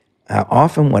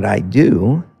 Often what I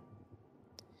do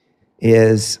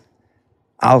is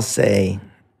I'll say,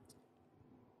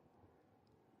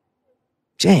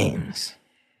 James,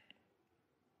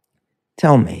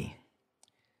 tell me,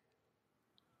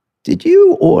 did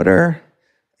you order,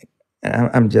 and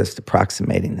I'm just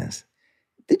approximating this,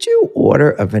 did you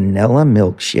order a vanilla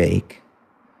milkshake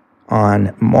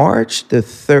on March the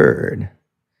 3rd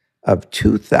of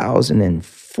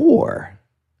 2004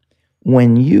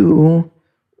 when you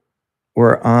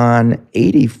were on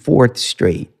 84th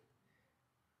Street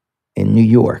in New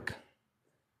York?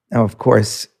 Now, of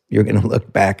course, you're going to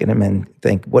look back at him and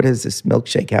think, what does this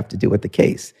milkshake have to do with the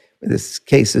case? This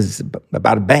case is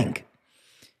about a bank.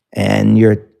 And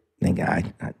you're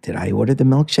thinking, did I order the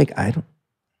milkshake? I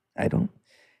don't.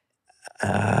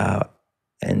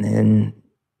 And then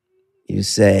you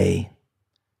say,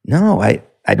 no, I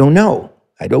don't know.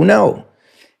 I don't know.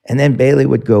 And then Bailey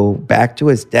would go back to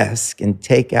his desk and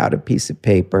take out a piece of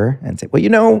paper and say,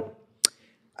 well,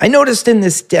 I noticed in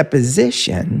this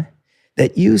deposition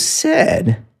that you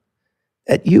said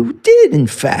that you did, in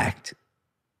fact,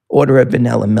 order a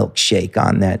vanilla milkshake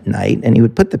on that night. And he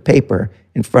would put the paper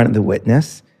in front of the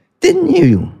witness. Didn't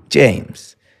you,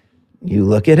 James? You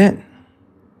look at it.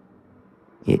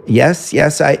 Yes,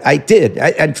 I did.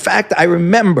 In fact, I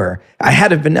remember I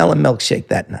had a vanilla milkshake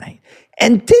that night.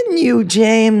 And didn't you,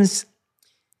 James,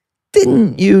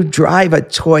 didn't you drive a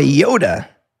Toyota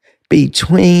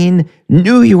between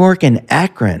New York and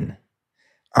Akron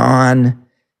on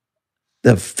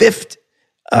the 5th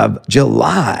of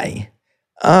July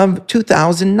of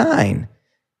 2009?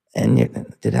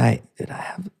 And did I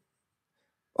have?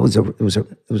 It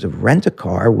was a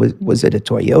rent-a-car. Was it a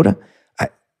Toyota?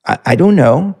 I don't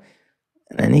know.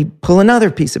 And then he'd pull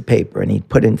another piece of paper and he'd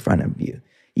put in front of you.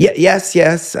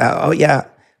 Yes. Oh yeah,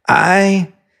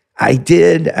 I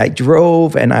did. I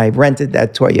drove and I rented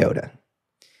that Toyota.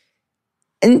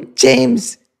 And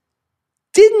James,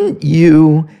 didn't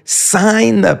you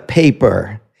sign the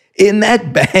paper in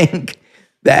that bank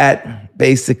that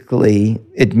basically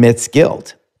admits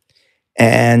guilt?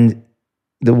 And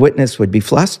the witness would be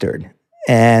flustered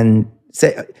and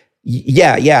say,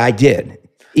 yeah, I did.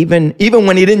 Even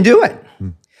when he didn't do it.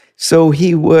 So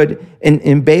he would,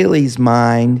 in Bailey's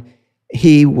mind,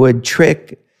 he would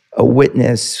trick a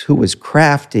witness who was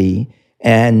crafty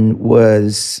and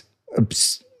was,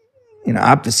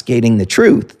 obfuscating the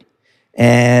truth,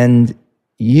 and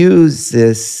use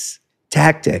this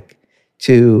tactic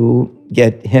to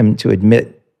get him to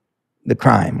admit the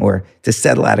crime or to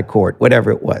settle out of court,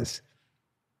 whatever it was.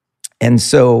 And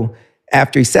so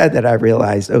after he said that, I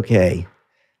realized, okay,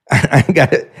 I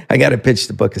got to pitch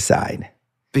the book aside.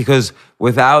 Because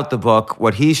without the book,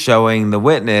 what he's showing the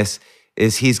witness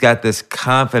is he's got this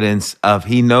confidence of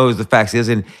he knows the facts.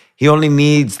 He only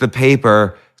needs the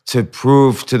paper to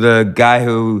prove to the guy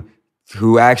who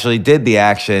actually did the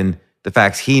action the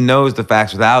facts. He knows the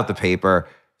facts without the paper.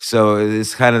 So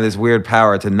it's kind of this weird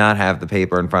power to not have the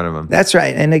paper in front of him. That's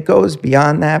right. And it goes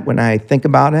beyond that when I think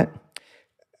about it.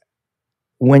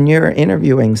 When you're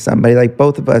interviewing somebody, like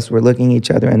both of us, we're looking each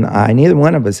other in the eye. Neither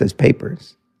one of us has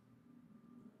papers.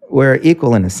 We're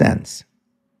equal in a sense.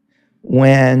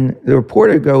 When the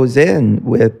reporter goes in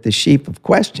with the sheaf of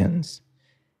questions,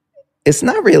 it's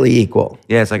not really equal.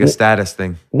 Yeah, it's like a status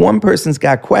thing. One person's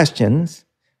got questions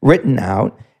written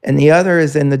out, and the other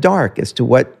is in the dark as to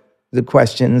what the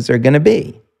questions are going to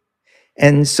be.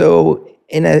 And so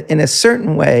in a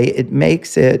certain way, it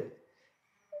makes it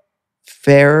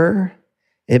fairer.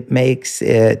 It makes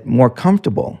it more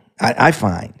comfortable, I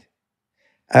find,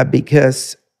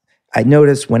 because I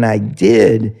noticed when I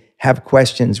did have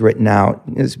questions written out,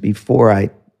 this was before I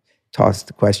tossed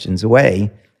the questions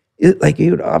away, like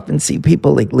you would often see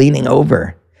people like leaning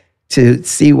over to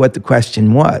see what the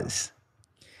question was.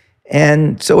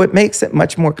 And so it makes it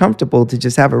much more comfortable to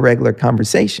just have a regular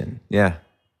conversation. Yeah.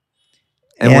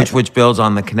 And which builds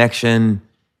on the connection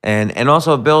and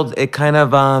also it kind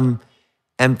of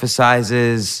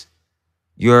emphasizes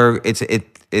it's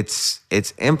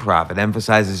improv. It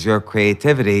emphasizes your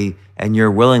creativity and your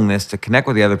willingness to connect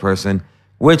with the other person,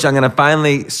 which I'm going to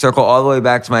finally circle all the way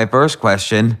back to my first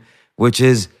question, which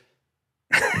is,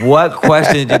 what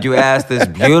question did you ask this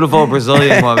beautiful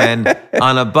Brazilian woman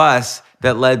on a bus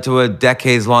that led to a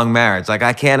decades-long marriage? Like,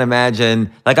 I can't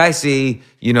imagine, like I see,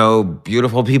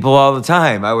 beautiful people all the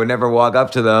time. I would never walk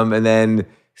up to them and then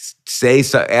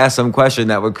ask some question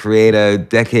that would create a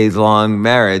decades-long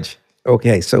marriage.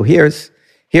 Okay, so here's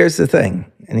the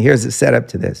thing, and here's the setup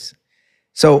to this.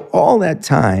 So all that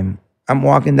time, I'm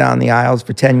walking down the aisles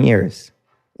for 10 years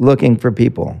looking for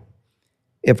people.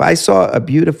 If I saw a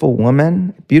beautiful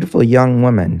young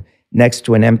woman next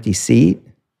to an empty seat,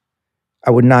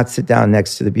 I would not sit down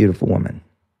next to the beautiful woman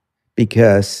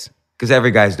because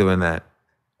every guy's doing that.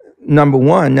 Number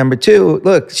one. Number two,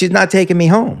 look, she's not taking me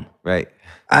home. Right.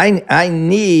 I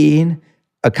need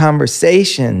a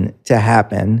conversation to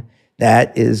happen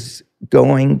that is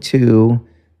going to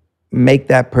make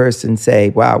that person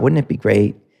say, wow, wouldn't it be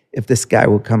great if this guy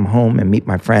would come home and meet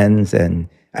my friends and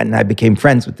I became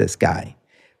friends with this guy.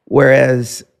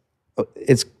 Whereas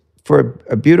it's for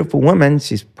a beautiful woman,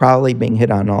 she's probably being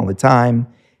hit on all the time.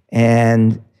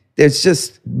 And there's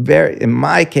just in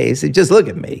my case, just look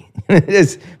at me.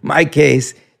 My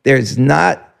case, there's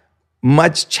not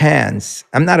much chance.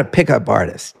 I'm not a pickup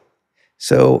artist.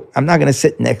 So I'm not going to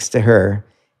sit next to her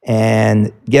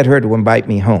and get her to invite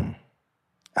me home.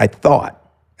 I thought.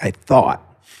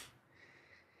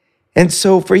 And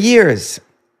so for years,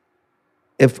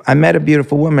 if I met a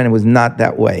beautiful woman, it was not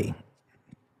that way.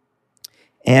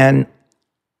 And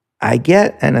I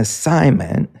get an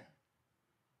assignment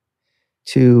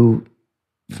to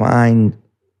find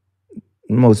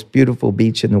the most beautiful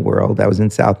beach in the world. I was in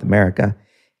South America,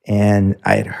 and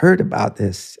I had heard about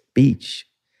this beach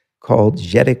called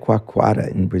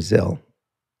Jericoacoara in Brazil.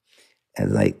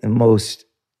 And like the most,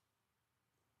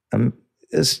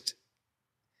 just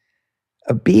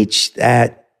a beach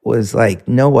that was like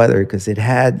no other, because it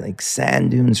had like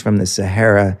sand dunes from the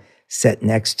Sahara set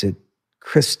next to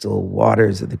crystal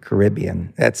waters of the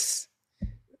Caribbean. That's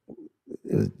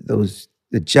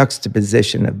the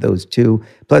juxtaposition of those two.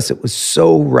 Plus, it was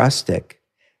so rustic.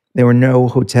 There were no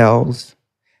hotels.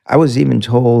 I was even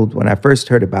told when I first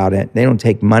heard about it, they don't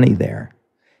take money there.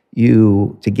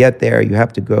 To get there, you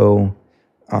have to go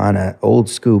on an old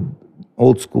school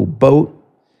boat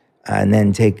and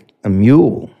then take a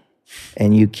mule.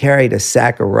 And you carried a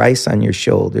sack of rice on your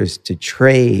shoulders to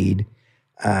trade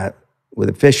with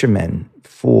a fisherman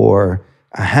for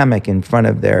a hammock in front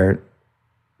of their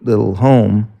little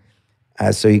home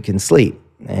so you can sleep.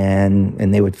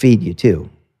 And they would feed you too.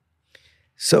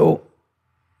 So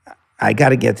I got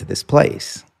to get to this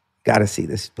place. Got to see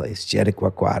this place,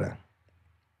 Jericoacoara.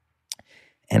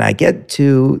 And I get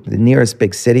to the nearest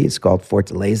big city. It's called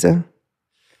Fortaleza.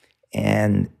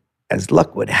 And as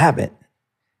luck would have it,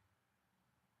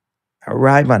 I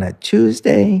arrive on a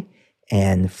Tuesday,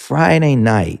 and Friday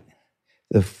night,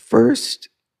 the first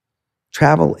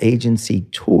travel agency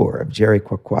tour of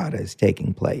Jericoacoara is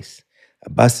taking place. A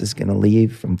bus is going to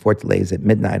leave from Fortaleza at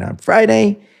midnight on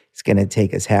Friday. It's going to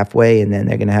take us halfway, and then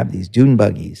they're going to have these dune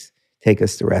buggies take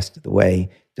us the rest of the way.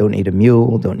 Don't need a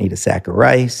mule, don't need a sack of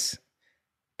rice.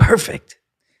 Perfect.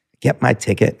 I get my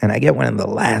ticket, and I get one of the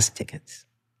last tickets.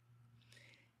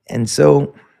 And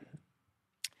so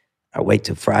I wait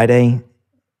till Friday.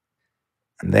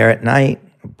 I'm there at night,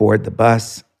 aboard the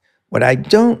bus. What I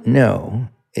don't know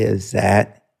is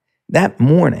that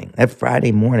morning, that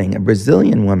Friday morning, a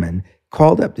Brazilian woman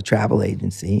called up the travel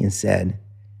agency and said,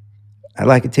 "I'd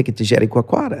like a ticket to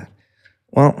Jericoacoara."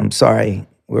 "Well, I'm sorry,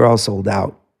 we're all sold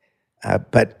out,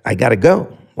 but I got to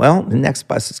go." "Well, the next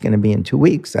bus is going to be in 2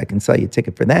 weeks. I can sell you a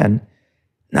ticket for then."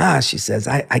 "Nah," she says,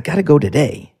 I got to go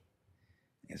today.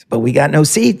 "But we got no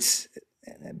seats.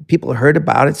 People heard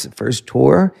about it. It's the first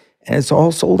tour, and it's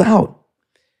all sold out."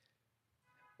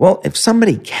 "Well, if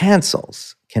somebody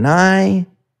cancels, can I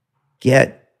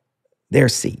get their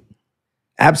seat?"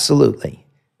 "Absolutely.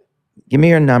 Give me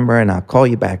your number, and I'll call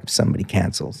you back if somebody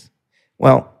cancels."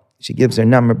 Well, she gives her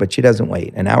number, but she doesn't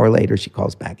wait. An hour later, she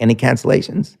calls back. "Any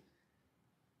cancellations?"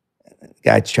 The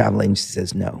guy at the travel agency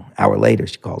says no. Hour later,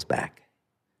 she calls back.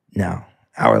 No.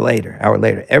 Hour later.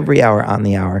 Every hour on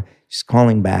the hour, she's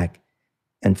calling back.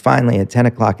 And finally, at 10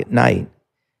 o'clock at night,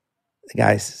 the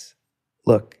guy says,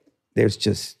 "Look, there's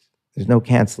no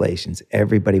cancellations.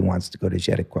 Everybody wants to go to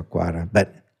Jericoacoara,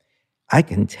 but I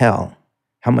can tell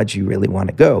how much you really want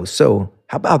to go. So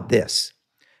how about this?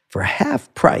 For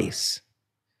half price,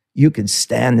 you could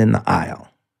stand in the aisle."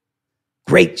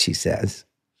 "Great," she says.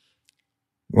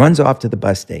 Runs off to the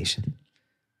bus station.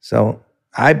 So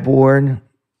I board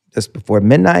just before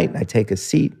midnight. I take a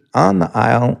seat on the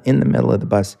aisle in the middle of the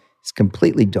bus. It's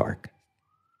completely dark.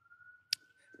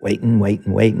 Waiting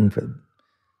for the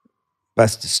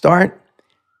bus to start.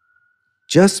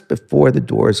 Just before the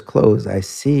doors close, I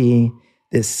see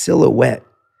this silhouette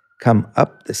come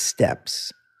up the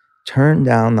steps, turn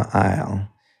down the aisle,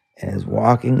 and is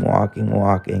walking,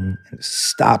 and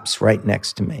stops right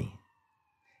next to me.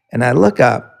 And I look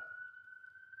up,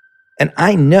 and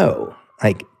I know,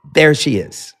 like, there she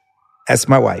is. That's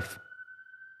my wife.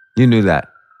 You knew that.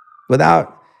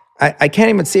 I can't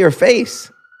even see her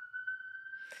face.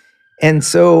 And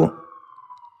so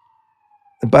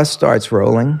the bus starts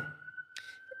rolling.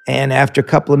 And after a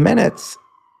couple of minutes,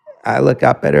 I look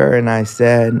up at her and I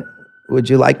said, "Would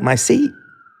you like my seat?"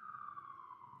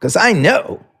 Because I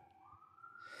know.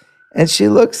 And she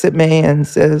looks at me and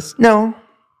says, "No,"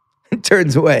 and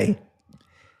turns away.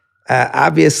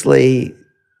 Obviously,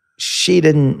 she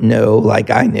didn't know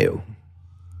like I knew.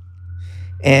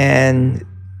 And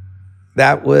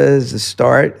that was the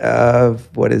start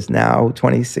of what is now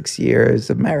 26 years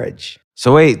of marriage.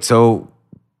 So wait,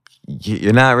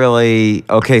 you're not really,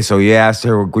 okay, so you asked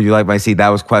her, "Would you like my seat?" That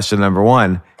was question number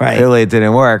one. Right. Clearly it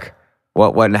didn't work.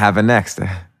 What happened next?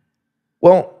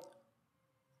 Well,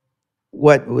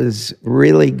 what was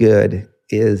really good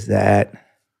is that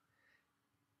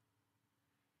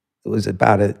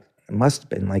it must have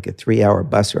been like a 3-hour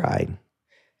bus ride.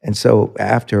 And so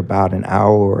after about an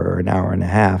hour or an hour and a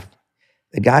half,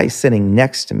 the guy sitting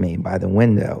next to me by the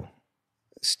window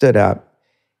stood up,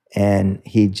 and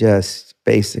he just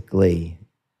basically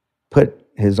put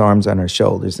his arms on her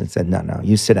shoulders and said, no,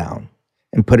 you sit down,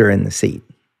 and put her in the seat.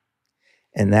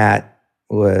 And that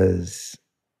was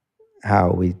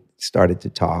how we started to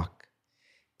talk.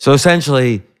 So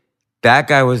essentially, that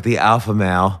guy was the alpha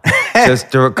male,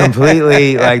 just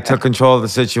completely like took control of the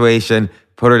situation,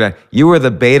 put her down. You were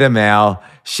the beta male.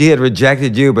 She had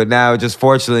rejected you, but now just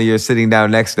fortunately you're sitting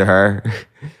down next to her.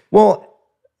 Well,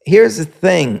 here's the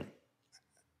thing.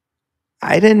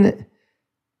 I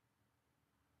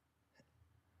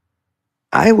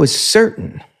was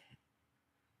certain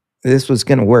this was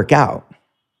going to work out,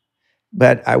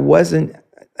 but I wasn't,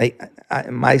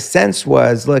 my sense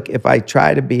was, look, if I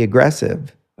try to be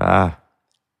aggressive,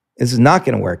 this is not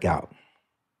going to work out.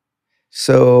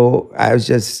 So I was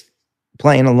just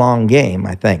playing a long game,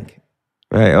 I think.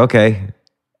 Right, okay.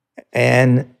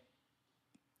 And,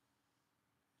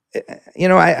 you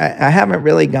know, I haven't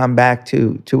really gone back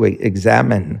to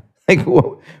examine like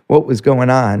what was going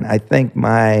on. I think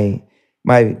my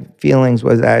feelings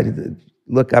was I'd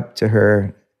look up to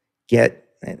her,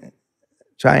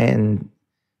 try and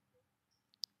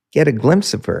get a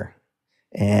glimpse of her.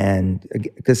 And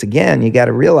because again, you got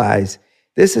to realize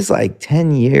this is like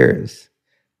 10 years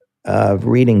of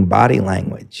reading body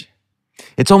language.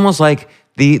 It's almost like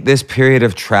this period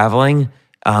of traveling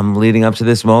leading up to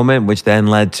this moment, which then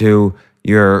led to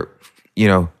your,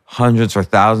 hundreds or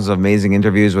thousands of amazing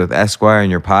interviews with Esquire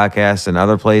and your podcast and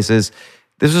other places.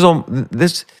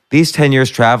 These 10 years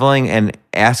traveling and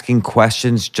asking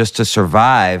questions just to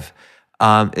survive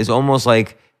is almost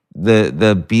like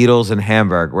the Beatles in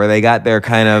Hamburg, where they got their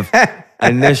kind of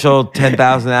initial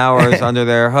 10,000 hours under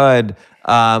their hood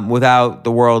without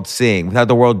the world seeing, without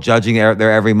the world judging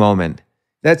their every moment.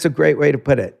 That's a great way to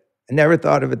put it. I never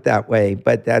thought of it that way,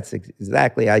 but that's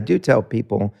exactly. I do tell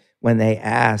people when they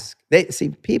ask,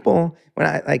 people when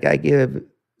I give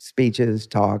speeches,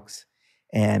 talks,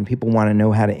 and people want to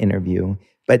know how to interview,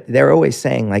 but they're always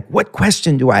saying like, "What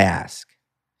question do I ask?"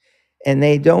 And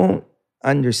they don't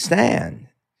understand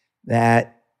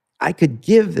that I could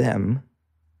give them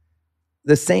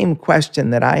the same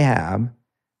question that I have,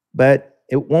 but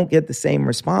it won't get the same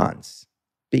response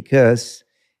because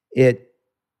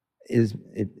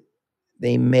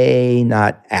they may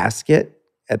not ask it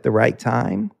at the right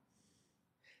time.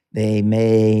 They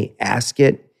may ask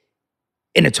it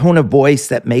in a tone of voice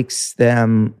that makes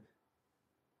them,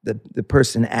 the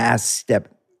person asked,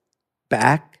 step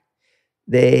back.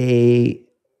 They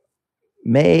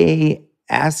may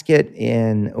ask it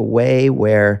in a way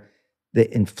where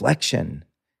the inflection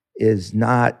is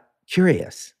not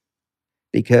curious.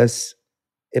 Because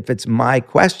if it's my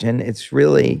question, it's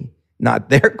really not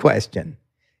their question.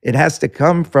 It has to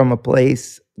come from a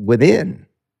place within.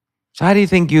 So how do you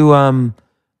think you,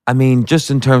 just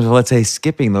in terms of, let's say,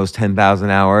 skipping those 10,000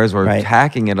 hours or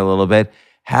hacking it a little bit,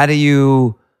 how do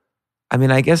you,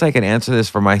 I guess I can answer this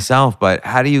for myself, but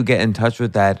how do you get in touch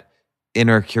with that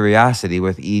inner curiosity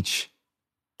with each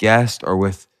guest or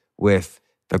with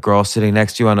the girl sitting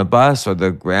next to you on a bus or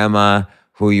the grandma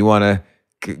who you want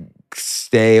to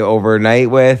stay overnight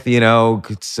with,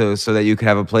 so that you could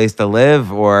have a place to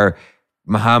live, or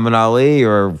Muhammad Ali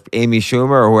or Amy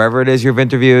Schumer or whoever it is you've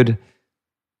interviewed?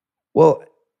 Well,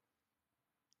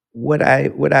 what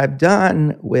I've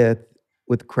done with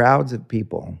crowds of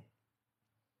people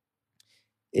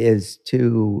is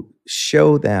to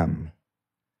show them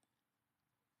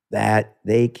that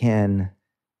they can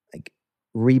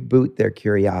reboot their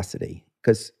curiosity,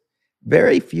 because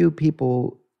very few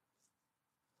people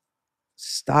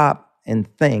stop and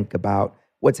think about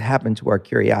what's happened to our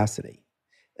curiosity.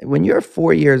 When you're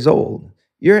 4 years old,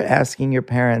 you're asking your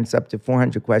parents up to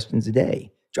 400 questions a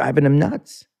day, driving them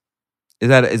nuts. Is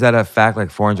that a fact, like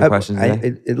 400 questions a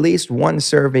day? At least one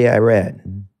survey I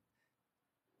read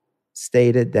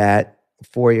stated that a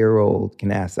 4-year-old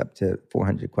can ask up to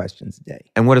 400 questions a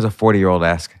day. And what does a 40-year-old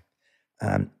ask?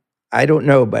 I don't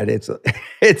know, but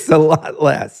it's a lot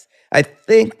less. I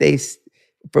think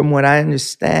from what I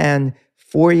understand,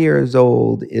 4 years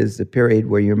old is the period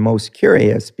where you're most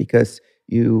curious because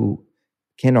you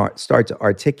can start to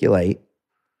articulate,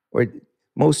 or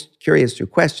most curious through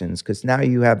questions, because now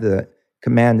you have the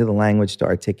command of the language to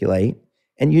articulate,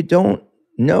 and you don't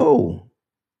know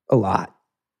a lot.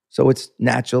 So it's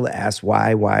natural to ask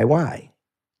why.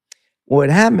 What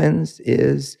happens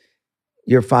is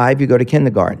you're 5, you go to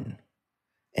kindergarten,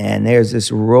 and there's this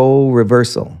role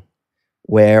reversal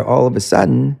where all of a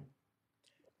sudden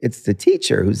it's the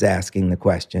teacher who's asking the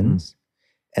questions.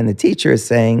 And the teacher is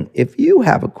saying, if you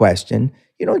have a question,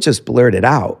 you don't just blurt it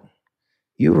out.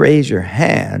 You raise your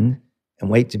hand and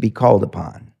wait to be called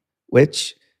upon,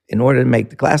 which in order to make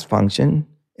the class function,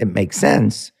 it makes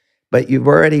sense. But you've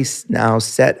already now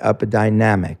set up a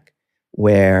dynamic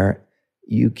where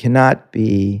you cannot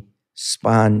be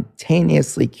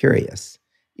spontaneously curious.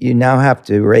 You now have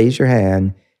to raise your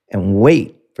hand and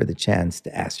wait for the chance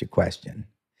to ask your question.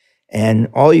 And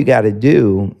all you got to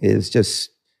do is just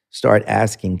start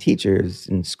asking teachers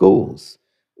in schools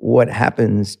what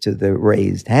happens to the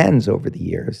raised hands over the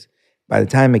years. By the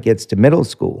time it gets to middle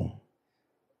school,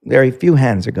 very few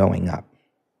hands are going up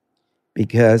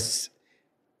because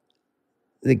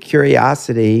the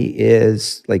curiosity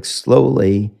is like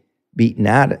slowly beaten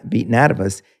out of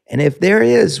us. And if there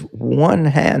is one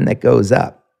hand that goes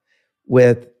up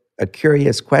with a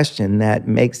curious question that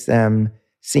makes them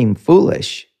seem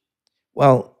foolish,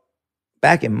 well,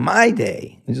 back in my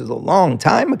day, which was a long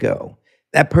time ago,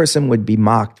 that person would be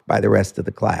mocked by the rest of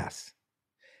the class.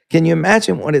 Can you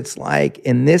imagine what it's like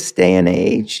in this day and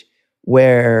age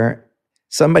where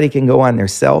somebody can go on their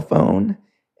cell phone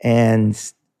and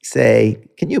say,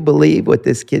 can you believe what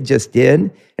this kid just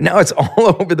did? And now it's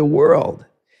all over the world.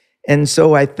 And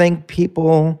so I think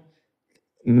people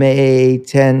may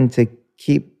tend to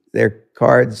keep their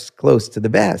cards close to the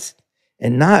vest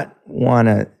and not want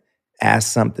to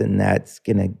ask something that's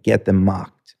going to get them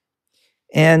mocked.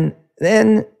 And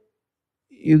then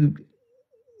you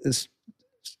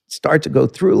start to go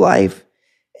through life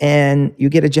and you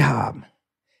get a job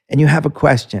and you have a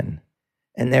question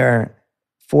and there are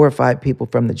 4 or 5 people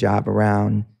from the job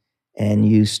around and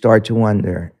you start to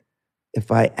wonder,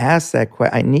 if I ask that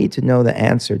question, I need to know the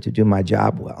answer to do my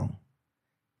job well.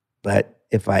 But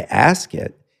if I ask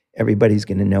it, everybody's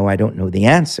going to know I don't know the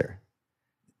answer.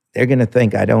 They're going to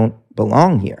think I don't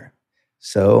belong here.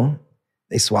 So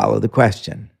they swallow the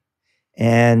question.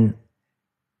 And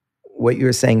what you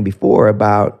were saying before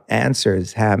about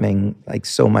answers having like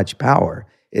so much power,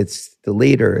 it's the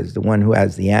leader is the one who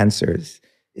has the answers,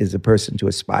 is the person to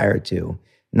aspire to,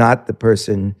 not the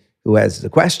person who has the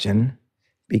question,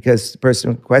 because the person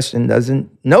with the question doesn't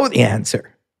know the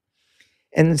answer.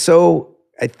 And so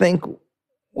I think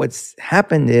what's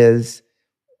happened is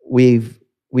we've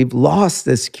lost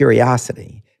this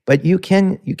curiosity, but you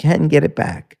can get it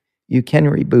back. You can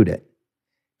reboot it,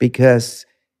 because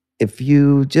if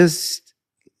you just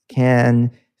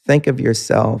can think of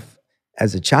yourself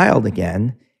as a child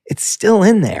again, it's still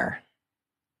in there.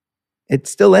 It's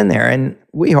still in there, and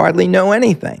we hardly know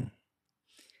anything.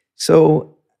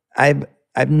 So I've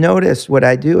noticed what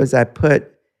I do is I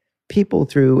put people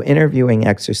through interviewing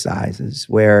exercises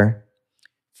where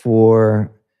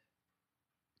for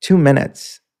 2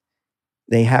 minutes,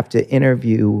 they have to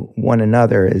interview one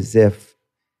another as if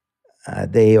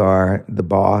they are the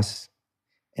boss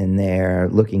and they're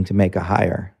looking to make a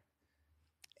hire.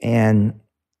 And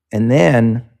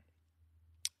then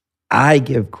I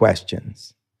give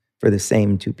questions for the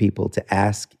same 2 people to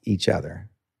ask each other.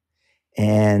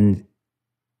 And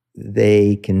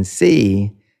they can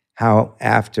see how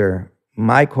after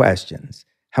my questions,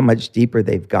 how much deeper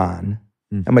they've gone,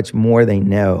 how much more they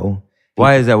know.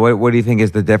 Why is that? What do you think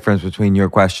is the difference between your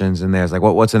questions and theirs? Like,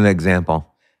 what's an example?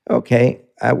 Okay,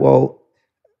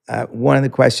 one of the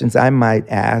questions I might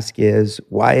ask is,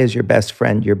 why is your best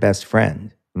friend your best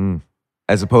friend?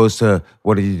 As opposed to,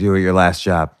 what did you do at your last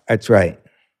job? That's right.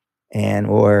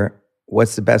 Or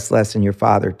what's the best lesson your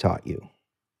father taught you?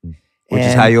 Which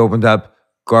is how you opened up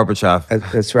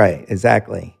Gorbachev. That's right,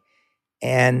 exactly.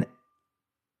 And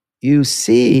you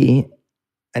see,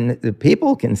 and the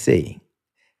people can see,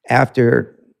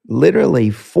 after literally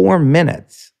 4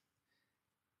 minutes,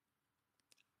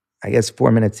 I guess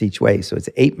 4 minutes each way, so it's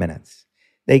 8 minutes,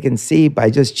 they can see by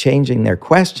just changing their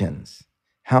questions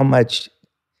how much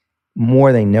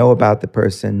more they know about the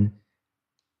person,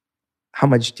 how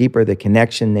much deeper the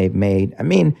connection they've made. I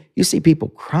mean, you see people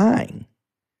crying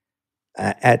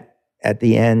at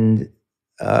the end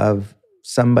of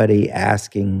somebody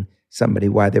asking somebody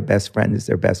why their best friend is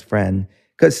their best friend,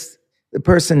 because the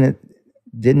person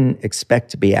didn't expect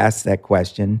to be asked that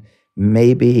question.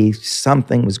 Maybe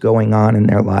something was going on in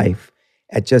their life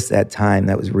at just that time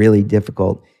that was really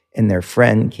difficult, and their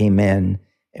friend came in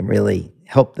and really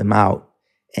helped them out.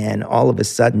 And all of a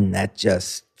sudden, that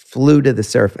just flew to the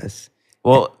surface.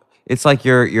 Well, it's like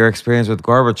your experience with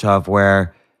Gorbachev,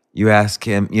 where you ask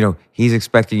him, he's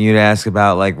expecting you to ask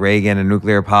about like Reagan and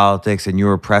nuclear politics, and you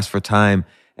were pressed for time,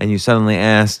 and you suddenly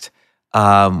asked,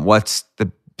 what's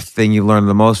the thing you learned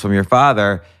the most from your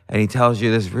father? And he tells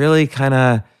you this really kind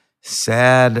of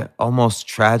sad, almost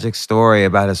tragic story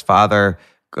about his father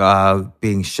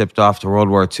being shipped off to World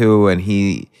War II, and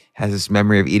he has this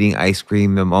memory of eating ice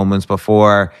cream the moments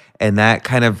before, and that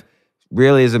kind of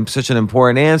really is such an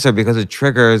important answer because it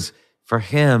triggers for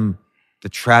him the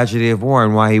tragedy of war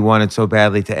and why he wanted so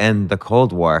badly to end the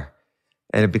Cold War.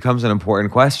 And it becomes an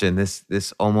important question,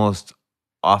 this almost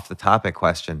off the topic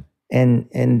question.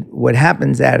 And what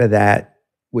happens out of that,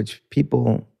 which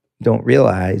people don't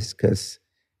realize, because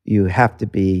you have to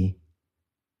be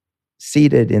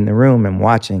seated in the room and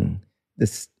watching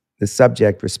the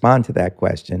subject respond to that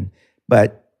question.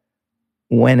 But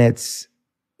when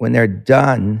they're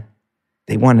done,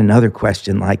 they want another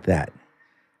question like that,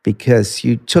 because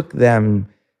you took them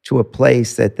to a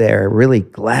place that they're really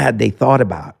glad they thought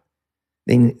about.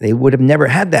 They would have never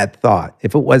had that thought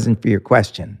if it wasn't for your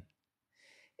question.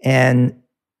 And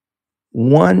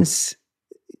once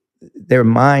their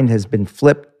mind has been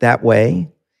flipped that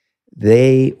way,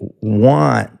 they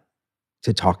want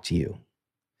to talk to you.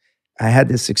 I had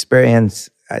this experience,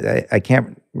 I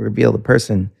can't reveal the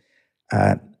person,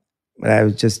 but I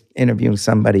was just interviewing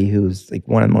somebody who's like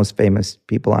one of the most famous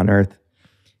people on earth.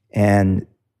 And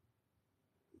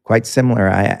quite similar,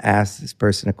 I asked this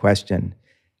person a question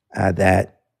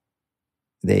that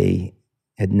they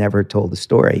had never told the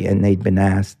story, and they'd been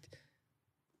asked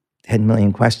 10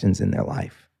 million questions in their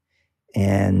life.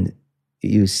 And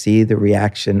you see the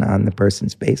reaction on the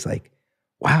person's face, like,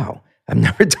 wow, I've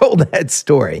never told that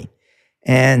story.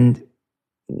 And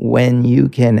when you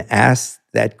can ask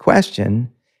that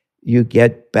question, you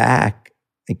get back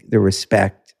the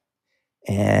respect,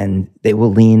 and they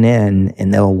will lean in,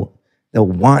 and they'll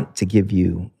want to give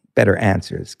you better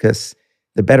answers, because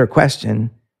the better question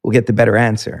will get the better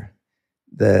answer.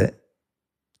 The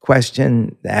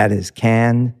question that is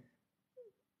canned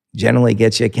generally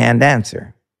gets you a canned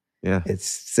answer. Yeah. It's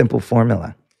simple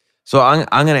formula. So I'm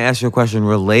going to ask you a question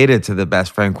related to the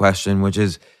best friend question, which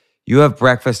is, you have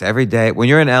breakfast every day. When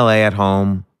you're in LA at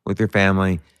home with your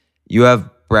family, you have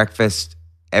breakfast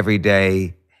every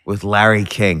day with Larry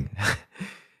King.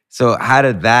 So how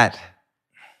did that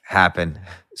happen?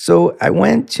 So I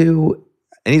went to...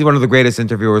 And he's one of the greatest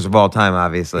interviewers of all time,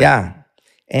 obviously. Yeah.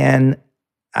 And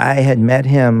I had met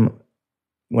him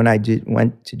when I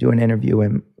went to do an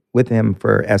interview with him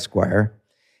for Esquire.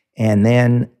 And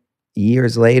then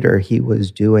years later, he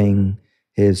was doing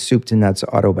his Soup to Nuts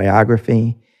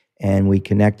autobiography, and we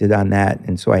connected on that.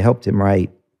 And so I helped him write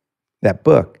that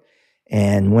book.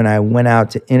 And when I went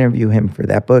out to interview him for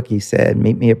that book, he said,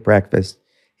 meet me at breakfast.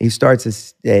 He starts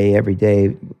his day every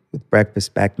day with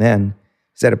breakfast back then.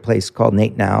 He's at a place called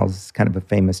Nate Now's. It's kind of a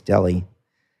famous deli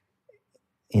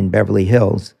in Beverly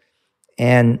Hills.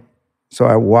 And so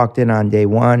I walked in on day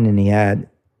one, and he had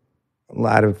a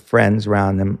lot of friends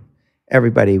around him.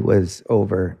 Everybody was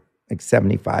over like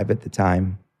 75 at the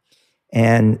time.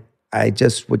 And I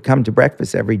just would come to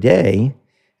breakfast every day.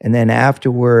 And then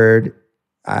afterward,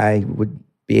 I would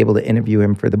be able to interview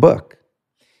him for the book.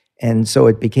 And so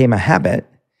it became a habit.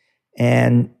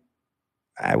 And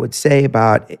I would say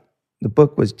the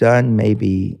book was done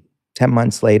maybe 10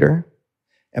 months later.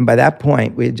 And by that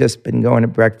point, we had just been going to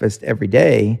breakfast every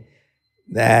day,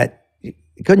 that it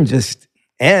couldn't just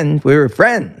end. We were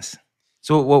friends.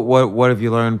 So what have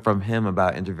you learned from him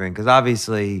about interviewing? Because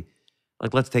obviously,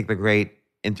 like, let's take the great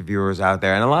interviewers out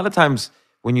there. And a lot of times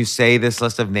when you say this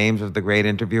list of names of the great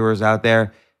interviewers out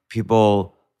there,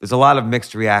 there's a lot of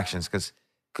mixed reactions,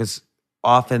 because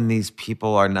often these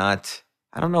people are not,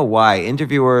 I don't know why,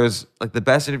 interviewers, like the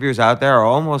best interviewers out there are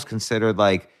almost considered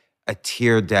like a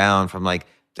tier down from like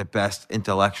the best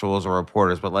intellectuals or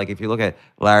reporters. But like if you look at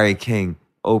Larry King,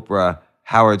 Oprah,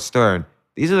 Howard Stern,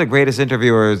 these are the greatest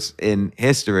interviewers in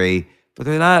history, but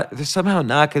they're somehow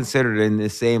not considered in the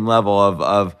same level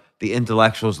of the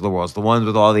intellectuals of the world, the ones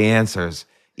with all the answers,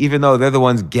 even though they're the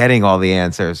ones getting all the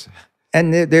answers.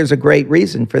 And there's a great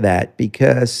reason for that,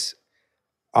 because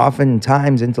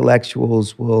oftentimes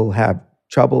intellectuals will have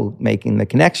trouble making the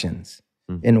connections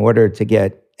in order to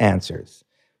get answers,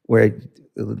 where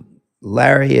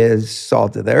Larry is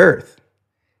salt of the earth.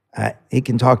 He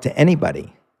can talk to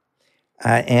anybody.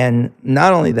 And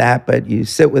not only that, but you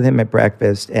sit with him at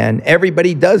breakfast, and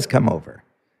everybody does come over,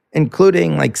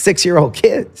 including like 6-year-old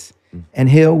kids, and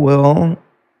he will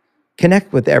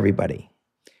connect with everybody.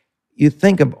 You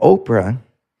think of Oprah,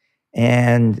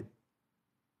 and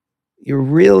you're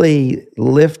really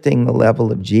lifting the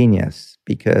level of genius,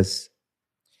 because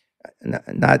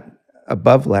not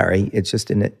above Larry, it's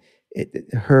just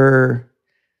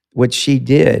what she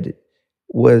did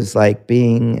was like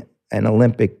being an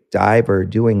Olympic diver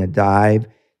doing a dive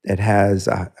that has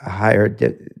a higher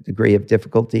degree of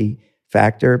difficulty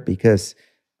factor, because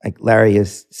like Larry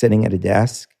is sitting at a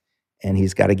desk and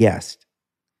he's got a guest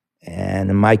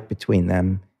and a mic between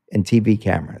them and TV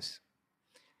cameras.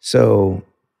 So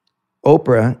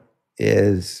Oprah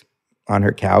is on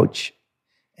her couch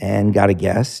and got a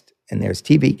guest, and there's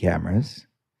TV cameras,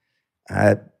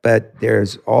 but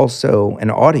there's also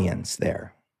an audience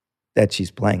there that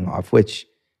she's playing off, which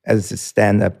as a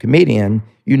stand-up comedian,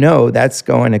 that's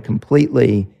going to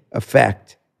completely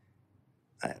affect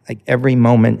like every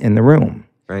moment in the room.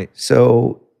 Right.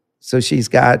 So she's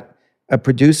got a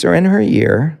producer in her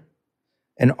ear,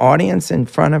 an audience in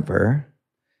front of her,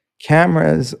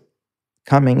 cameras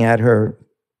coming at her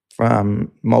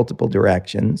from multiple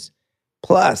directions,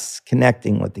 plus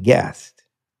connecting with the guest.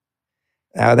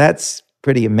 Now that's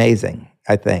pretty amazing,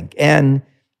 I think. And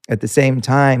at the same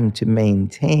time, to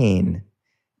maintain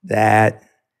that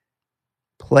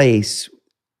place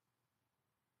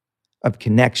of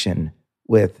connection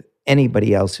with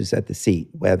anybody else who's at the seat,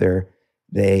 whether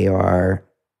they are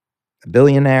a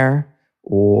billionaire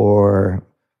or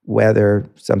whether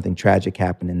something tragic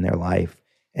happened in their life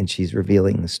and she's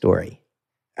revealing the story.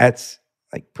 That's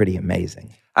like pretty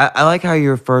amazing. I like how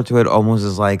you refer to it almost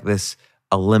as like this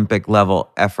Olympic level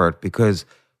effort, because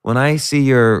when I see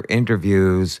your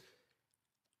interviews,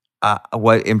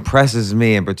 what impresses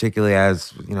me, and particularly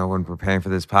as when preparing for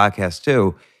this podcast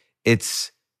too,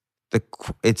 it's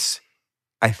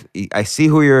I see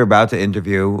who you're about to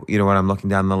interview, when I'm looking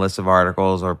down the list of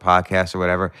articles or podcasts or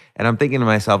whatever, and I'm thinking to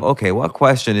myself, okay, what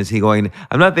question is he going to,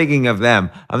 I'm not thinking of them.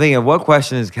 I'm thinking of what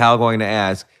question is Cal going to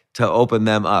ask to open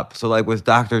them up. So like with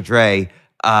Dr. Dre,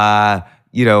 I'm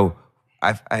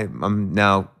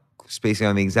now spacing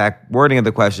on the exact wording of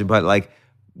the question, but like,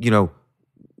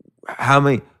 how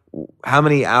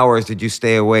many hours did you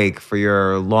stay awake for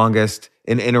your longest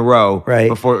in a row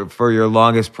Right. for your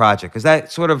longest project? Because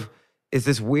that sort of is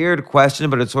this weird question,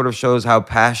 but it sort of shows how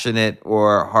passionate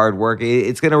or hard work.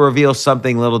 It's going to reveal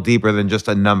something a little deeper than just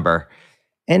a number.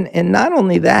 And not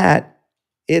only that,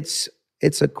 it's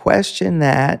a question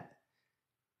that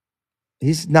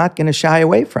he's not going to shy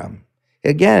away from.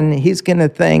 Again, he's going to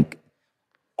think,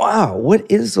 wow, what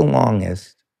is the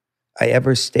longest I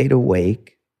ever stayed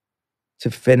awake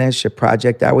to finish a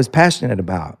project I was passionate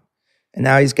about? And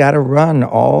now he's got to run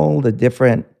all the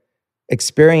different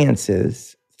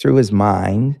experiences through his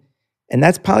mind. And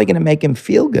that's probably going to make him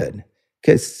feel good,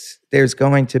 because there's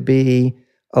going to be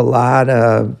a lot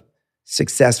of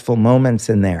successful moments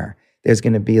in there. There's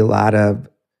going to be a lot of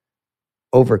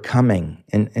overcoming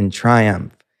and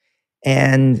triumph.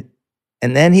 And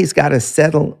then he's got to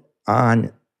settle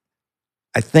on,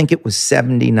 I think it was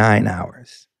 79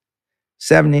 hours.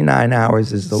 79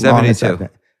 hours is the 72. longest I've been.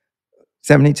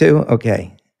 72?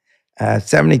 Okay.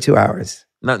 72 hours.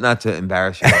 Not to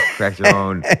embarrass you, correct your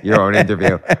own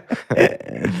interview.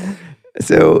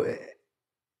 So,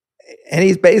 and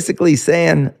he's basically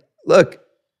saying, look,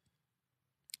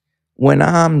 when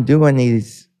I'm doing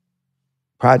these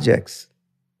projects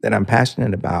that I'm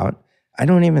passionate about, I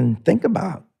don't even think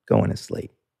about going to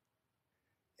sleep.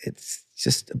 It's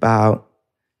just about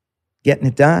getting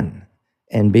it done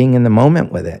and being in the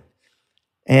moment with it.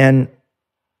 And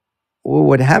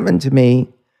what happened to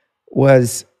me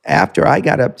was, after I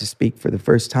got up to speak for the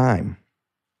first time,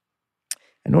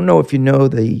 I don't know if you know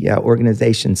the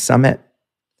organization Summit.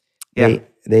 Yeah.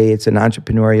 It's an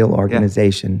entrepreneurial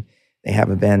organization. Yeah. They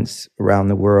have events around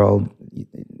the world.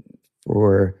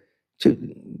 For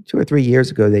two or 3 years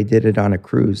ago, they did it on a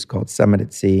cruise called Summit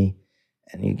at Sea,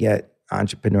 and you get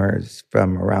entrepreneurs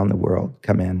from around the world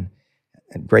come in,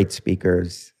 and great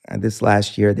speakers. This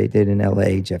last year, they did in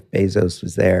LA. Jeff Bezos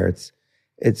was there.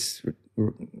 It's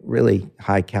really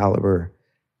high caliber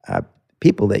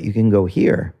people that you can go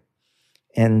hear.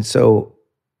 And so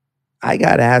I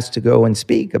got asked to go and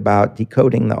speak about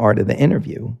decoding the art of the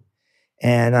interview.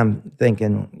 And I'm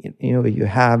thinking, you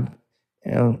have,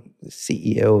 the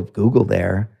CEO of Google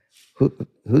there,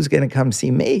 who's going to come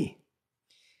see me?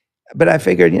 But I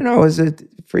figured, it was a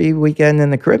free weekend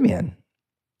in the Caribbean.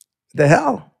 The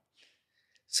hell?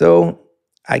 So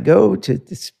I go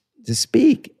to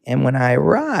speak, and when I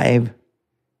arrive,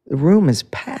 the room is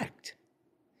packed.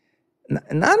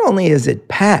 Not only is it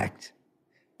packed,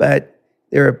 but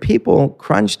there are people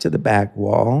crunched to the back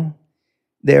wall.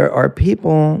 There are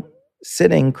people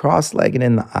sitting cross-legged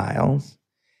in the aisles.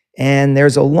 And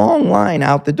there's a long line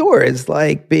out the door. It's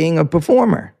like being a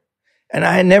performer. And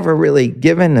I had never really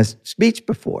given a speech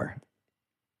before.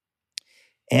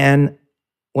 And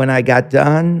when I got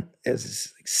done, it was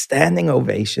a standing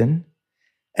ovation.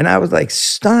 And I was like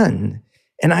stunned.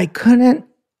 And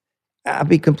I'll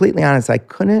be completely honest, I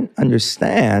couldn't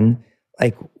understand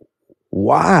like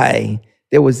why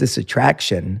there was this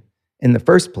attraction in the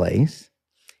first place.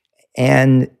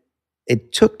 And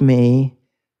it took me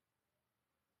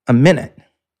a minute,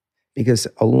 because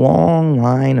a long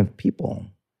line of people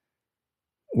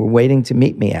were waiting to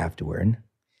meet me afterward.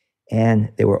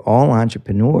 And they were all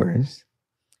entrepreneurs,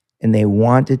 and they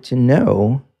wanted to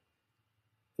know,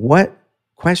 what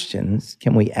questions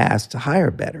can we ask to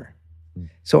hire better?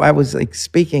 So I was like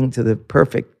speaking to the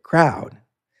perfect crowd,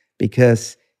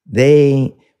 because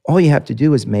all you have to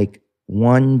do is make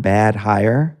one bad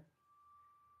hire,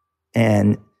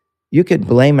 and you could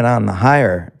blame it on the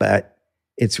hire, but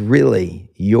it's really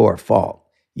your fault.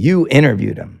 You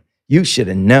interviewed him. You should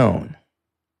have known.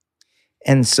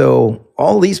 And so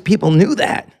all these people knew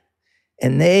that,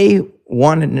 and they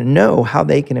wanted to know how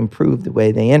they can improve the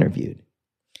way they interviewed.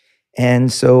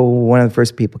 And so one of the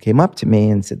first people came up to me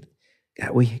and said,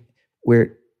 God,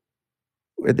 we're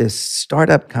this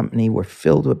startup company. We're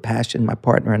filled with passion, my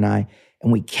partner and I,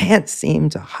 and we can't seem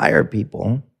to hire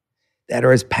people that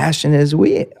are as passionate as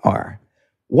we are.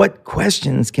 What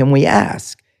questions can we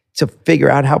ask to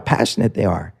figure out how passionate they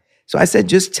are? So I said,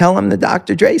 just tell them the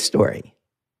Dr. Dre story.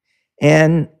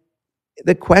 And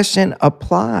the question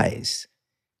applies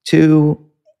to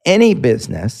any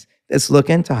business that's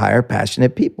looking to hire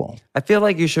passionate people. I feel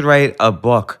like you should write a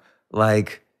book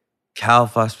like Cal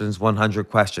Fussman's 100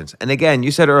 Questions. And again,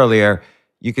 you said earlier,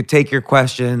 you could take your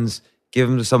questions, give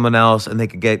them to someone else, and they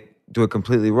could do it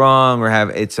completely wrong or have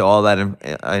it's all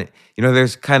that.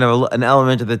 There's kind of an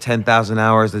element of the 10,000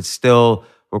 hours that still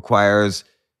requires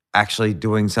actually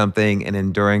doing something and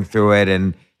enduring through it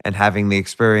and having the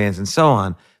experience and so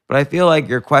on. But I feel like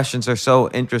your questions are so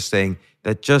interesting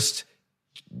that just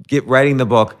writing the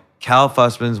book, Cal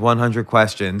Fussman's 100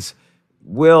 Questions,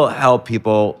 will help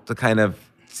people to kind of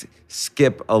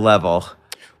skip a level.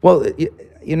 Well,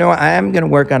 I am going to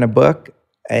work on a book,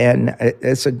 and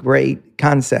it's a great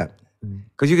concept.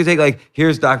 Because you could take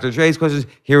here's Dr. Dre's questions,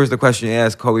 here was the question you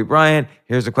asked Kobe Bryant,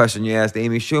 here's the question you asked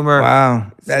Amy Schumer.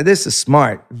 Wow, this is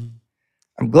smart.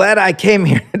 I'm glad I came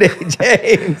here today,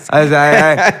 James.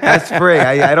 That's free.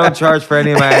 I don't charge for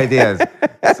any of my ideas.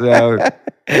 So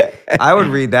I would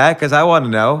read that because I want to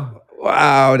know.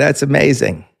 Wow, that's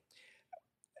amazing.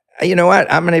 You know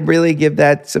what? I'm going to really give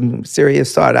that some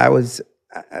serious thought. I was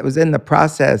in the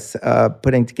process of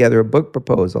putting together a book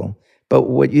proposal, but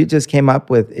what you just came up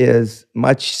with is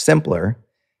much simpler.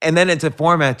 And then it's a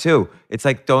format too. It's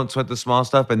like, don't sweat the small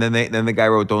stuff. And then the guy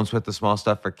wrote, don't sweat the small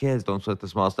stuff for kids. Don't sweat the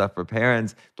small stuff for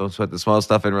parents. Don't sweat the small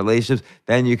stuff in relationships.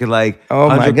 Then you could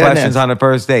 100 questions on a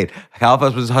first date. Cal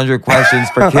Fussman's 100 questions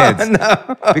for kids.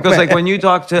 No, because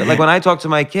when I talk to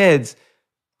my kids,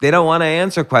 they don't want to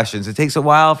answer questions. It takes a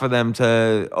while for them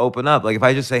to open up. If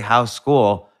I just say, how's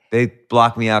school? They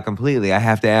block me out completely. I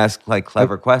have to ask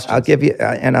clever questions. I'll give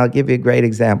you a great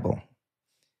example.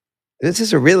 This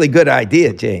is a really good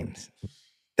idea, James.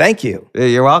 Thank you.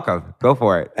 You're welcome. Go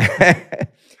for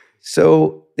it.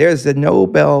 So there's a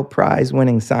Nobel Prize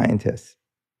winning scientist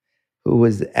who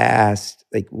was asked,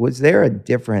 was there a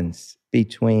difference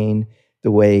between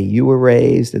the way you were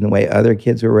raised and the way other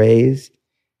kids were raised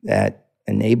that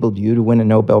enabled you to win a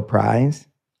Nobel Prize?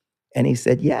 And he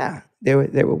said, yeah, there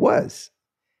was.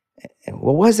 And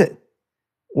what was it?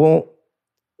 Well,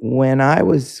 when I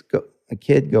was a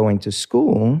kid going to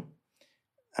school,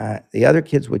 the other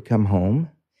kids would come home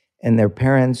and their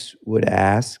parents would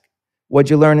ask,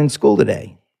 what'd you learn in school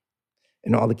today?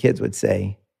 And all the kids would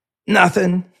say,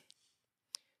 nothing.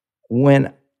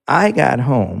 When I got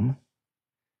home,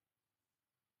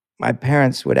 my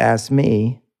parents would ask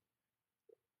me,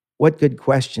 what good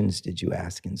questions did you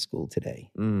ask in school today?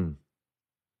 Mm.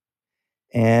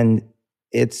 And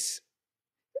it's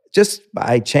just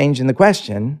by changing the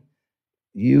question,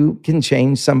 you can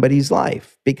change somebody's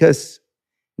life, because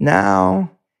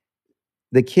now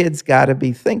the kids got to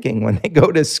be thinking when they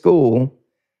go to school,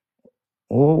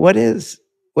 well, what is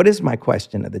my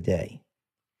question of the day?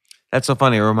 That's so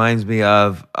funny. It reminds me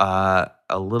of a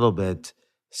little bit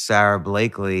Sarah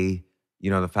Blakely,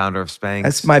 the founder of Spanx.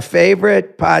 That's my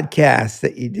favorite podcast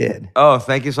that you did. Oh,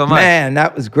 thank you so much. Man,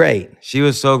 that was great. She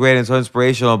was so great and so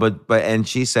inspirational. But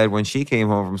she said when she came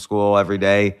home from school every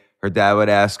day, her dad would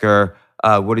ask her,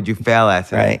 what did you fail at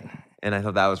today? Right. And I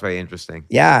thought that was very interesting.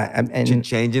 Yeah. And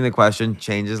changing the question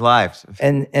changes lives.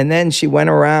 And then she went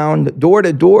around door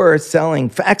to door selling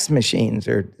fax machines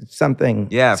or something.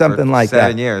 Yeah, something for like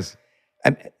 7 that. years.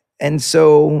 And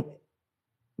so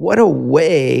what a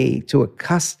way to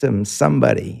accustom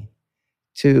somebody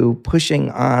to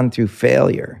pushing on through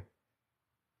failure.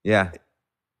 Yeah.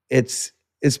 It's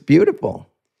beautiful.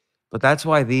 But that's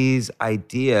why these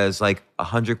ideas,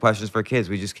 100 questions for kids,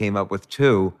 we just came up with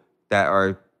 2 that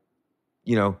are,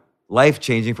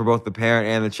 life-changing for both the parent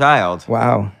and the child.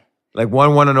 Wow.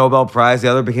 One won a Nobel Prize, the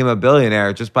other became a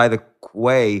billionaire just by the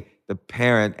way the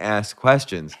parent asked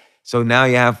questions. So now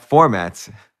you have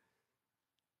formats.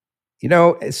 You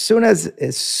know, as soon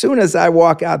as I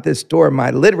walk out this door, my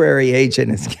literary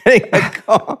agent is getting a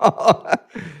call.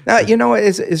 Now, you know,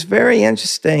 it's very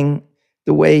interesting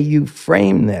the way you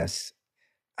frame this.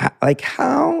 Like,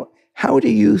 how do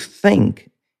you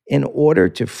think in order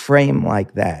to frame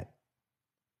like that?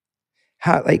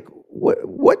 How, like,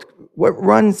 what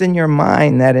runs in your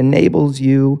mind that enables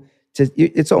you to?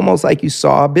 It's almost like you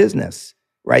saw a business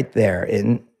right there,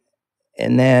 and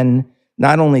then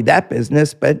not only that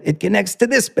business, but it connects to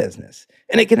this business,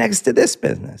 and it connects to this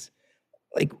business.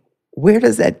 Like, where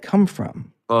does that come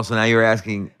from? Well, so now you're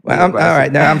asking. Well, all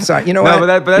right. No, I'm sorry. You know No,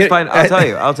 what? but that's fine.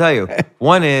 I'll tell you.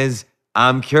 One is,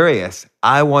 I'm curious.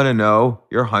 I want to know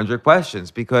your 100 questions,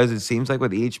 because it seems like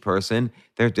with each person,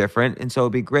 they're different. And so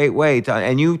it'd be a great way to,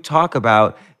 and you talk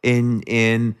about in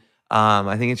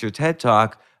I think it's your TED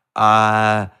Talk,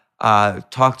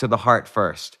 talk to the heart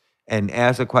first and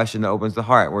ask a question that opens the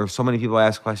heart, where so many people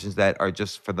ask questions that are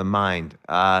just for the mind.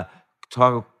 It's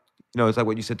like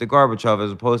what you said to Gorbachev,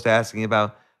 as opposed to asking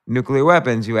about nuclear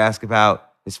weapons, you ask about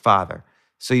his father.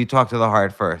 So you talk to the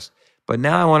heart first. But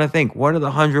now I want to think, what are the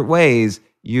 100 ways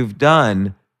you've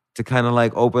done to kind of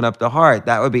like open up the heart?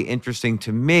 That would be interesting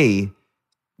to me,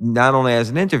 not only as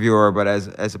an interviewer, but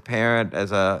as a parent,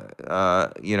 as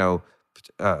a,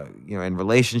 in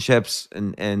relationships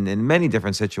and in many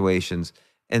different situations.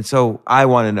 And so I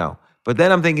want to know. But then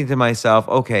I'm thinking to myself,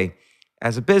 okay,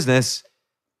 as a business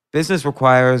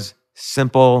requires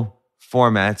simple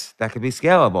formats that can be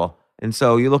scalable. And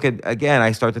so you look at, again,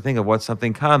 I start to think of what's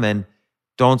something common.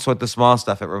 Don't Sweat the Small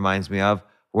Stuff, it reminds me of,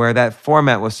 where that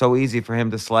format was so easy for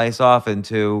him to slice off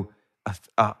into,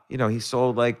 he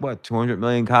sold 200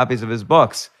 million copies of his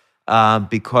books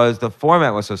because the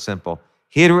format was so simple.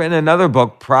 He had written another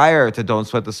book prior to Don't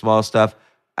Sweat the Small Stuff.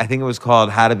 I think it was called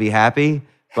How to Be Happy.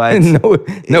 But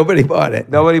nobody bought it.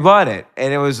 Nobody bought it.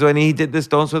 And it was when he did this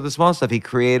Don't Sweat the Small Stuff, he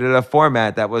created a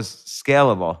format that was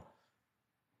scalable.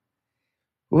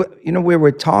 Well, we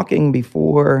were talking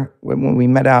before when we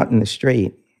met out in the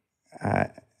street,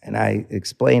 and I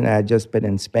explained that I'd just been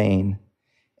in Spain,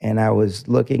 and I was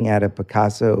looking at a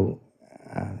Picasso,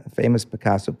 a famous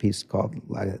Picasso piece called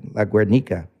La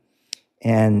Guernica.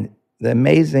 And the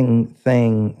amazing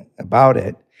thing about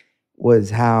it was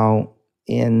how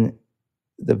in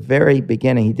the very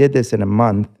beginning, he did this in a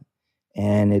month,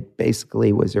 and it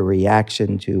basically was a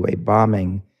reaction to a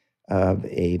bombing of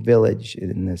a village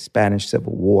in the Spanish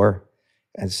Civil War.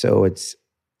 And so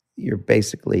you're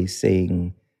basically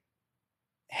seeing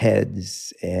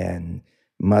heads and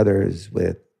mothers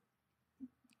with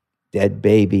dead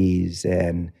babies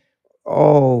and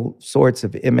all sorts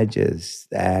of images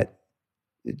that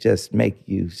just make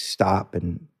you stop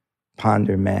and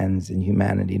ponder man's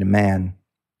inhumanity to man.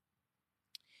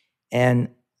 And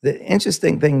the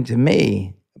interesting thing to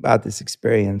me about this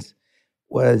experience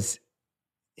was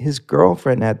his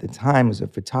girlfriend at the time was a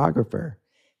photographer,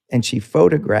 and she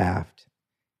photographed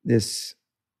this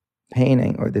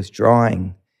painting or this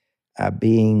drawing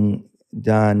being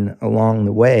done along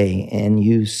the way. And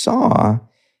you saw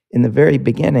in the very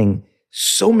beginning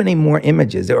so many more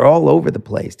images. They were all over the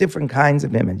place, different kinds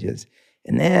of images.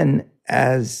 And then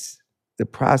as the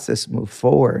process moved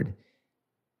forward,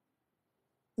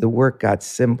 the work got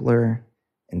simpler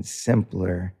and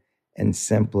simpler and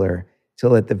simpler,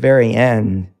 till at the very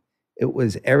end, it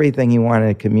was everything you wanted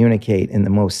to communicate in the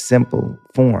most simple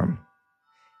form.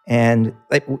 And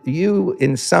like you,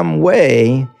 in some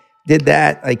way, did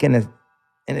that like in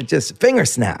a just finger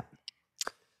snap.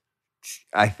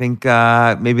 I think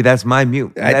maybe that's my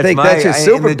mute. I think that's your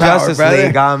superpower, in the Justice brother.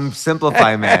 League, I'm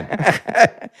Simplify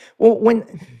Man. Well,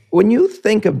 when you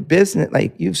think of business,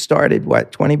 like you've started,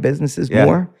 20 businesses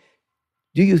more?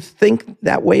 Do you think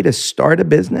that way to start a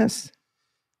business?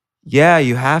 Yeah,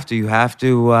 you have to. You have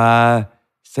to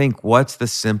think, what's the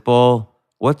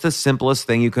simplest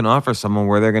thing you can offer someone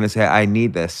where they're going to say, I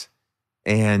need this.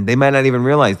 And they might not even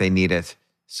realize they need it.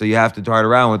 So you have to dart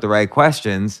around with the right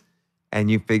questions,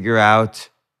 and you figure out,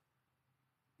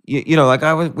 we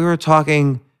were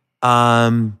talking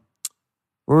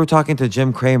to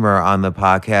Jim Cramer on the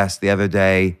podcast the other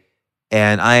day,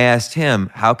 and I asked him,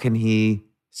 how can he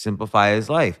simplify his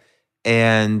life?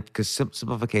 And because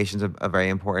simplification is a very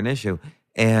important issue.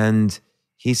 And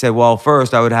he said, well,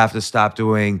 first I would have to stop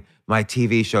doing my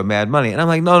TV show, Mad Money. And I'm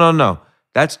like, no.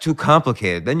 That's too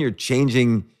complicated. Then you're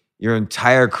changing your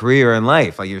entire career in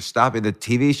life. Like you're stopping the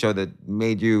TV show that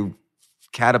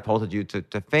catapulted you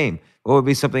to fame. What would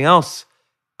be something else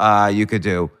you could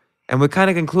do? And we kind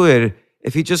of concluded,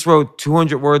 if he just wrote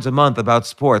 200 words a month about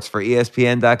sports for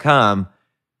ESPN.com,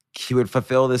 he would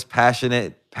fulfill this passion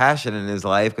in his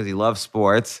life because he loves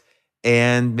sports,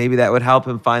 And maybe that would help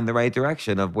him find the right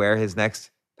direction of where his next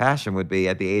passion would be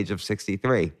at the age of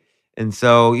 63. And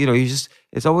so,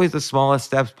 it's always the smallest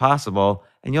steps possible.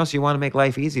 And you want to make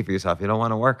life easy for yourself. You don't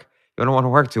want to work. You don't want to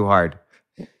work too hard.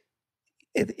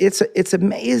 It's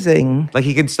amazing. Like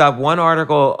he can stop one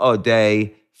article a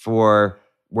day for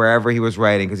wherever he was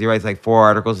writing, because he writes like 4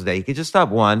 articles a day. He could just stop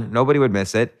one. Nobody would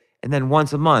miss it. And then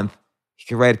once a month, he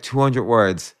could write 200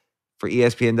 words for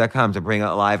ESPN.com to bring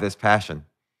alive this passion.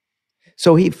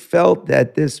 So he felt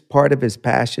that this part of his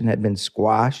passion had been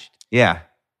squashed. Yeah.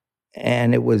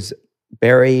 And it was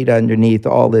buried underneath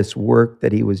all this work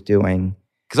that he was doing.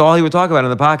 Because all he would talk about in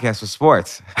the podcast was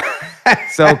sports.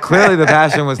 So clearly the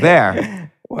passion was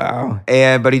there. Wow.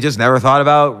 But he just never thought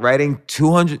about writing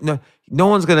 200. No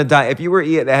one's going to die. If you were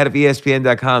the head of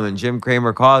ESPN.com and Jim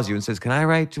Cramer calls you and says, "Can I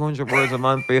write 200 words a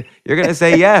month for you?" You're going to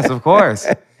say yes, of course.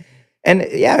 And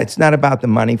yeah, it's not about the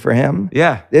money for him.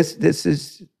 Yeah. This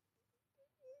is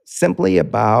simply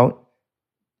about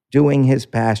doing his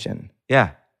passion.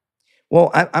 Yeah.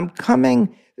 Well, I'm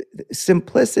coming,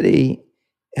 simplicity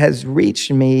has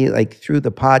reached me like through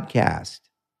the podcast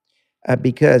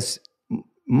because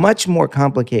much more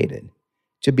complicated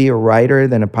to be a writer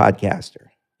than a podcaster.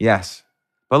 Yes.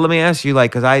 But let me ask you,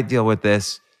 because I deal with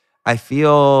this, I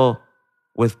feel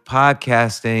with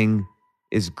podcasting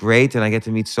is great, and I get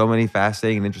to meet so many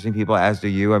fascinating and interesting people, as do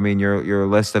you. I mean, your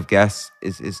list of guests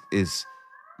is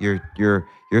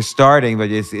you're starting,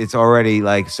 but it's already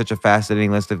like such a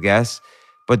fascinating list of guests.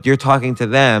 But you're talking to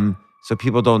them, so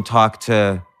people don't talk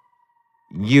to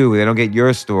you. They don't get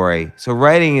your story. So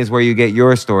writing is where you get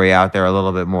your story out there a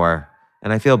little bit more.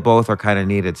 And I feel both are kind of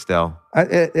needed still.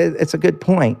 It's a good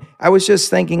point. I was just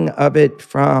thinking of it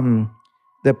from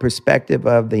the perspective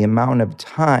of the amount of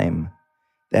time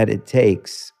that it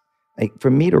takes. Like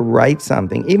for me to write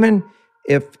something, even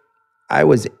if I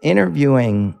was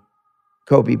interviewing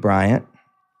Kobe Bryant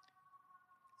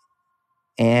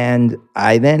and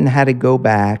I then had to go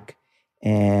back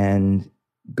and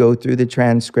go through the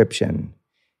transcription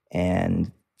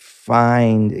and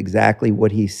find exactly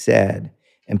what he said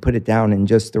and put it down in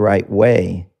just the right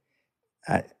way.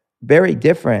 Very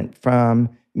different from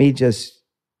me just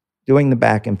doing the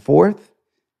back and forth.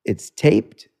 It's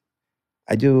taped.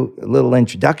 I do a little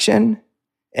introduction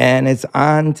and it's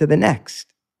on to the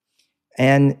next.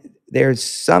 And there's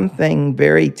something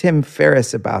very Tim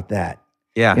Ferriss about that.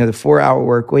 Yeah. The 4-hour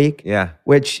work week. Yeah.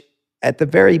 Which at the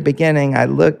very beginning, I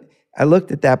looked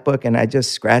at that book and I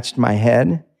just scratched my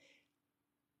head.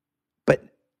 But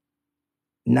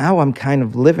now I'm kind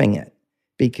of living it,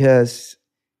 because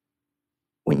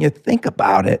when you think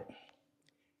about it,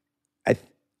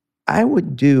 I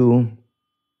would do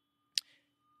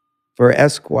for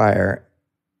Esquire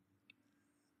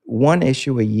 1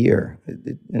 issue a year.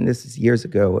 And this is years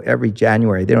ago, every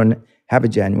January. They don't have a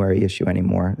January issue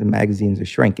anymore. The magazines are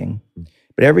shrinking.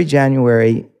 But every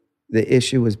January, the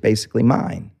issue was basically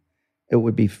mine. It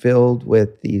would be filled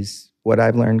with these What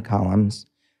I've Learned columns,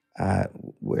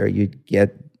 where you'd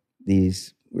get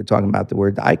these, we're talking about the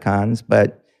word icons,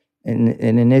 but in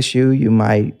an issue, you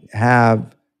might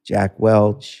have Jack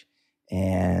Welch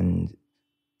and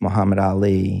Muhammad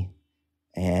Ali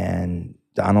and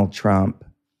Donald Trump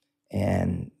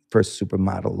and first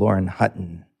supermodel Lauren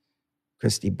Hutton,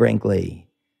 Christy Brinkley.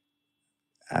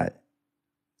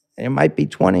 There might be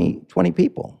 20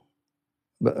 people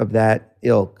of that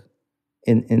ilk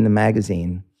in the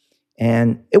magazine.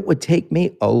 And it would take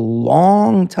me a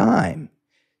long time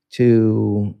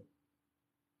to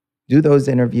do those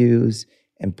interviews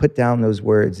and put down those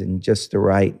words in just the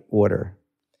right order.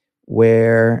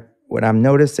 Where what I'm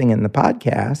noticing in the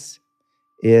podcast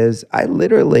is I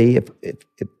literally, if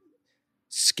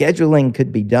scheduling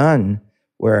could be done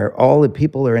where all the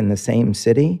people are in the same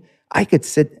city, I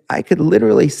could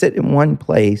literally sit in one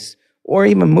place or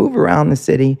even move around the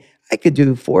city. I could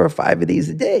do 4 or 5 of these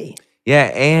a day.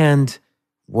 Yeah, and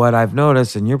what I've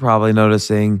noticed, and you're probably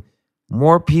noticing,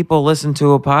 more people listen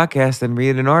to a podcast than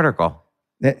read an article.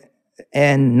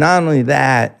 And not only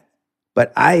that,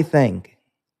 but I think,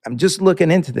 I'm just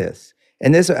looking into this,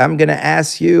 and I'm going to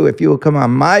ask you if you will come on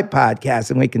my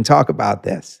podcast and we can talk about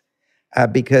this,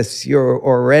 because you're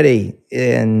already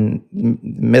in the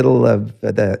middle of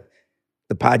the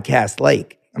podcast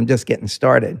lake. I'm just getting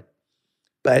started.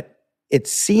 But it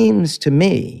seems to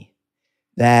me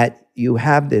that you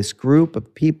have this group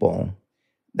of people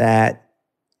that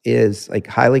is like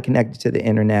highly connected to the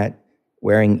internet,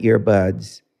 wearing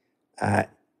earbuds,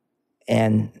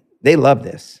 and they love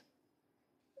this.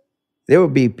 There will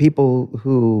be people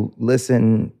who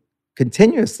listen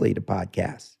continuously to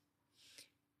podcasts.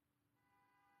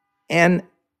 And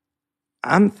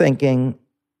I'm thinking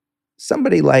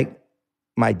somebody like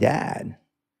my dad,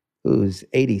 who's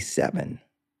 87,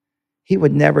 he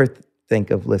would never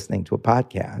think of listening to a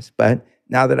podcast. But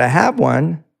now that I have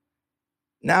one,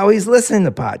 now he's listening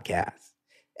to podcasts.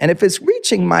 And if it's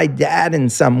reaching my dad in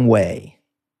some way,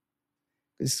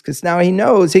 because now he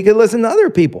knows he could listen to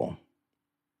other people,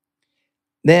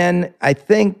 then I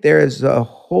think there's a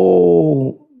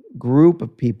whole group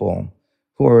of people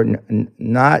who are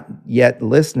not yet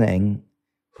listening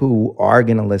who are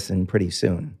going to listen pretty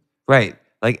soon. Right.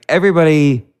 Like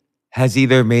everybody has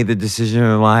either made the decision in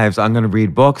their lives, I'm going to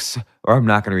read books or I'm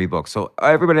not going to read books. So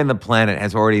everybody on the planet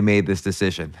has already made this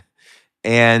decision.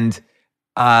 And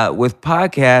with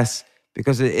podcasts,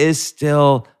 because it is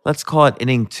still, let's call it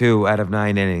inning 2 out of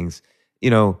 9 innings,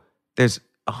 there's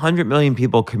 100 million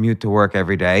people commute to work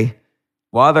every day.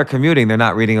 While they're commuting, they're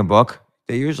not reading a book.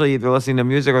 They usually either listening to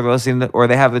music or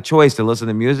they have the choice to listen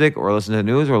to music or listen to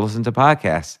news or listen to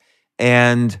podcasts.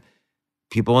 And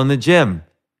people in the gym,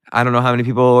 I don't know how many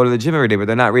people go to the gym every day, but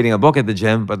they're not reading a book at the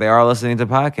gym, but they are listening to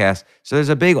podcasts. So there's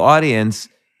a big audience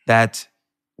that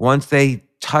once they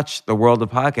touch the world of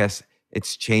podcasts,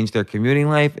 it's changed their commuting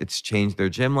life, it's changed their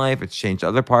gym life, it's changed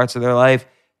other parts of their life.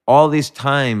 All these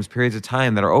periods of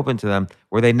time that are open to them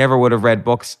where they never would have read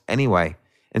books anyway.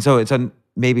 And so it's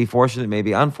maybe fortunate,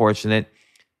 maybe unfortunate,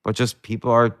 but just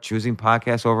people are choosing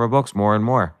podcasts over books more and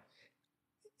more.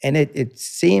 And it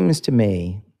seems to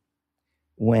me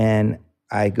when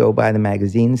I go by the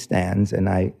magazine stands and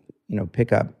I,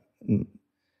 pick up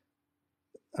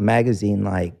a magazine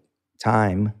like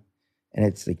Time, and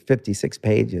it's like 56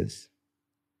 pages.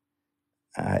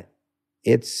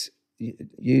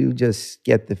 You just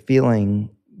get the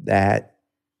feeling that,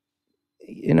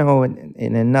 in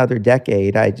another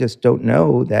decade, I just don't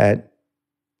know that,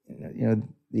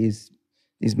 these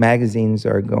magazines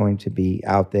are going to be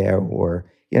out there, or,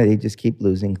 they just keep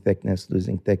losing thickness.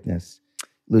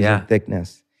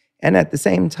 And at the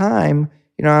same time,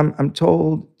 I'm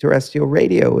told terrestrial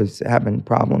radio is having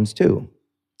problems too.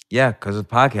 Yeah, because of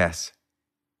podcasts.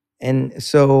 And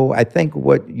so I think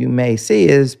what you may see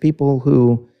is people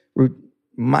who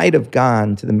might have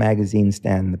gone to the magazine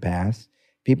stand in the past,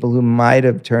 people who might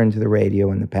have turned to the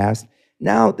radio in the past,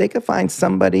 now they can find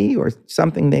somebody or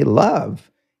something they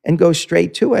love and go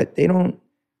straight to it. They don't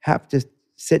have to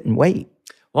sit and wait.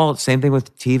 Well, same thing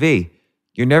with TV.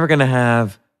 You're never going to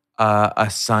have a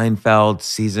Seinfeld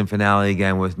season finale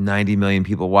again with 90 million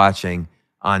people watching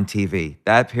on TV.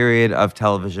 That period of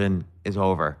television is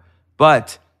over.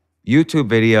 But YouTube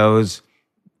videos,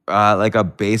 like a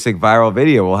basic viral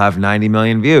video, will have 90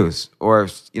 million views. Or,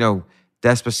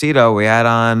 Despacito, we had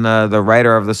on the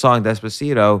writer of the song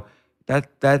Despacito,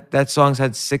 that song's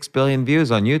had 6 billion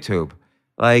views on YouTube.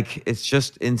 Like, it's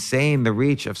just insane, the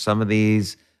reach of some of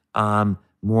these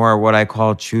more what I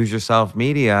call choose yourself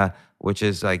media, which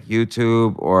is like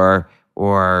YouTube or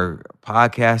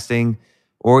podcasting,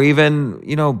 or even,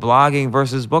 blogging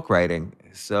versus book writing.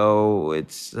 So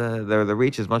it's the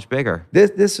reach is much bigger.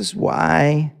 This is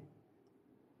why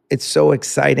it's so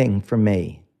exciting for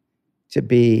me to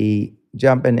be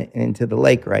jumping into the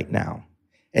lake right now.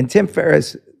 And Tim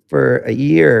Ferriss, for a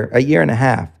year and a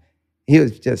half, he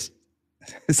was just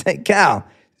saying, Cal,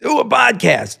 do a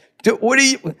podcast.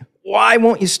 Why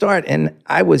won't you start? And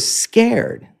I was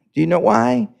scared. Do you know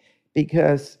why?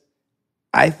 Because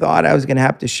I thought I was going to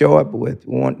have to show up with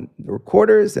the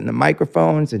recorders and the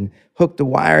microphones and hook the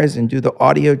wires and do the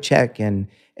audio check. And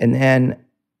then,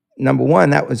 number one,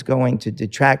 that was going to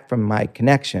detract from my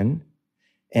connection.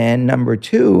 And number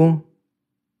two,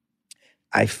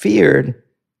 I feared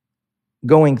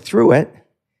going through it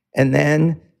and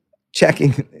then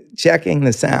checking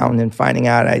the sound and finding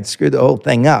out I'd screwed the whole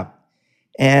thing up.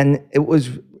 And it was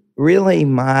really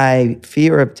my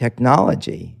fear of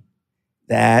technology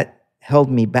that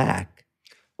held me back.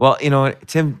 Well,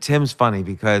 Tim's funny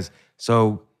because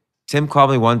Tim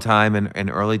called me one time in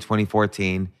early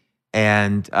 2014,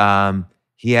 and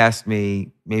he asked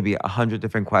me maybe 100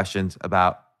 different questions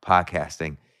about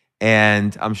podcasting.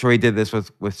 And I'm sure he did this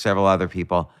with several other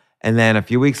people. And then a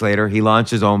few weeks later, he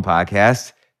launched his own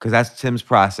podcast, because that's Tim's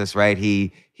process, right?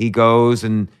 He goes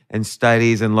and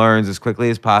studies and learns as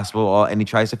quickly as possible, and he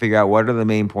tries to figure out what are the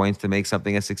main points to make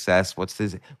something a success. What's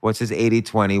his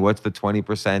 80-20? What's the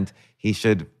 20% he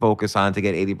should focus on to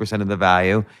get 80% of the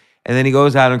value? And then he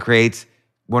goes out and creates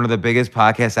one of the biggest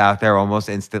podcasts out there almost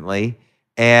instantly.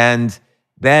 And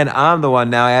then I'm the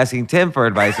one now asking Tim for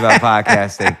advice about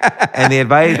podcasting. And the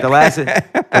last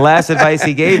advice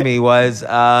he gave me was,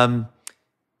 double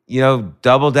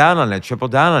down on it, triple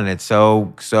down on it.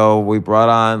 So we brought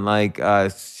on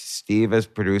Steve as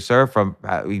producer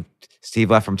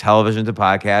Steve left from television to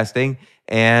podcasting,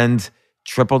 and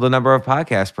triple the number of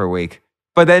podcasts per week.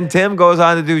 But then Tim goes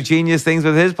on to do genius things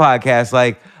with his podcast.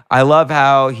 Like, I love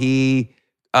how he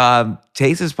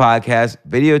takes his podcast,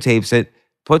 videotapes it,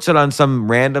 puts it on some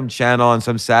random channel on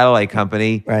some satellite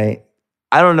company. Right.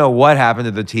 I don't know what happened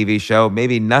to the TV show,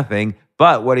 maybe nothing.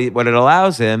 But what it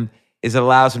allows him is it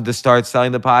allows him to start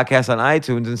selling the podcast on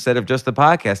iTunes instead of just the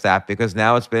podcast app, because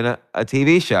now it's been a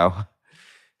TV show.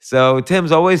 So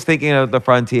Tim's always thinking of the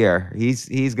frontier.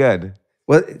 He's good.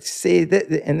 Well, see,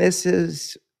 and this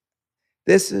is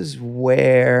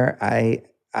where I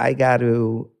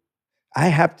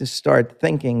have to start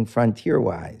thinking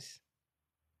frontier-wise.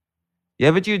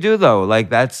 Yeah, but you do though. Like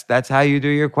that's how you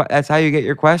do that's how you get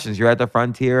your questions. You're at the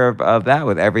frontier of that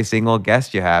with every single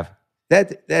guest you have.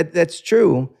 That's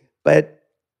true, but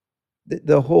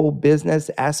the whole business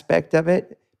aspect of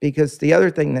it, because the other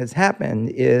thing that's happened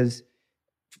is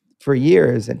for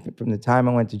years, and from the time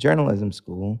I went to journalism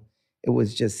school, it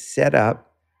was just set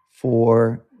up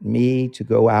for me to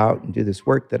go out and do this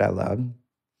work that I loved.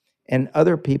 And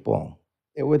other people,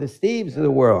 it were the Steves of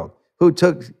the world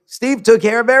Steve took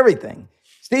care of everything.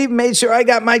 Steve made sure I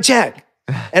got my check,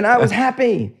 and I was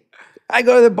happy. I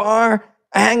go to the bar,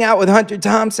 I hang out with Hunter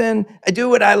Thompson, I do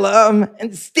what I love,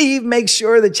 and Steve makes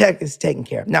sure the check is taken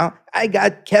care of. Now, I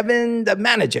got Kevin, the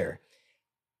manager.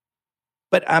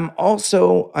 But I'm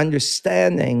also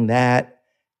understanding that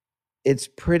it's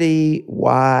pretty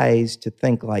wise to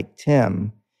think like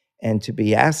Tim and to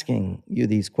be asking you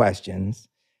these questions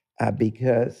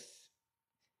because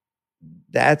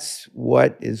that's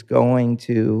what is going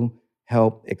to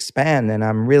help expand. And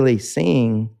I'm really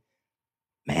seeing,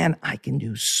 man, I can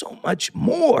do so much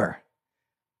more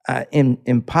in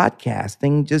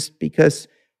podcasting just because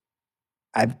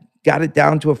I've got it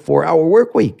down to a 4-hour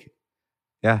work week.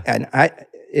 Yeah. And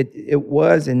it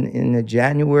was in the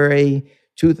January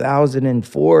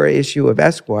 2004 issue of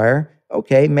Esquire.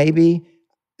 Okay, maybe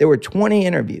there were 20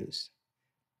 interviews.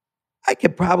 I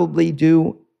could probably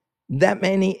do that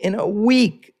many in a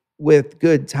week with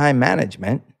good time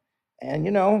management.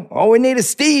 And all we need is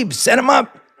Steve. Set him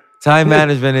up. Time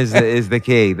management is the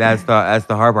key. That's the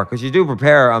hard part, because you do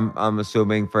prepare. I'm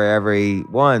assuming for every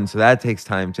one, so that takes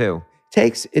time too.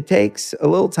 It takes a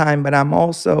little time, but I'm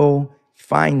also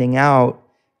finding out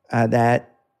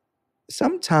that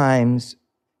sometimes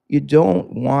you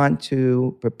don't want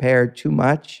to prepare too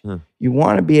much. You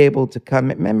want to be able to come.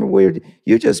 Remember,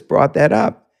 you just brought that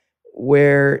up,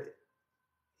 where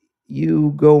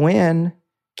you go in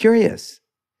curious.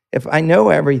 If I know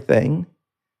everything,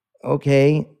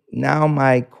 okay, now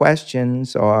my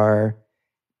questions are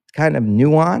kind of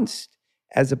nuanced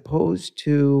as opposed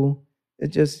to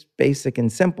just basic and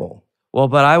simple. Well,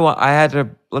 but I had to,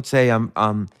 let's say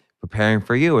I'm preparing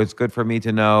for you. It's good for me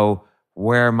to know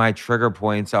where my trigger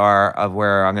points are of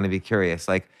where I'm going to be curious.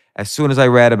 Like, as soon as I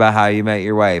read about how you met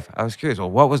your wife, I was curious. Well,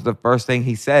 what was the first thing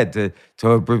he said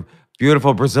to a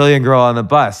beautiful Brazilian girl on the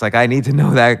bus? Like, I need to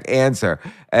know that answer.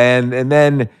 And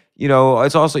then,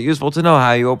 it's also useful to know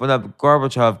how you opened up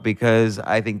Gorbachev, because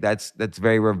I think that's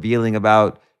very revealing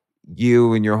about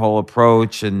you and your whole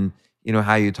approach, and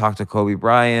how you talk to Kobe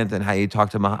Bryant and how you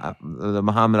talk to the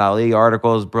Muhammad Ali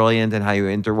article is brilliant, and how you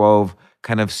interwove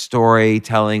kind of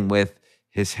storytelling with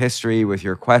his history, with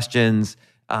your questions.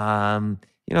 So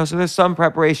there's some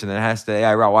preparation that has to,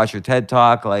 I watch your TED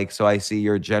Talk, so I see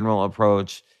your general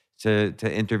approach to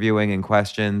interviewing and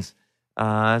questions.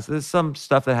 So there's some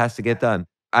stuff that has to get done.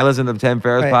 I listen to the Tim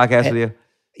Ferriss podcast with you.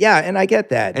 Yeah, and I get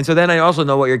that. And so then I also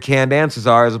know what your canned answers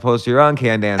are as opposed to your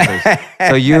uncanned answers.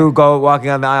 So you go walking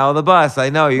on the aisle of the bus. I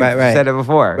know you've said it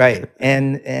before. Right.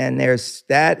 And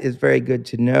that is very good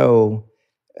to know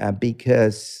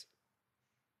because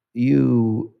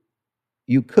you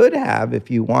could have,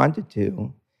 if you wanted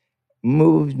to,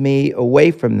 moved me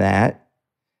away from that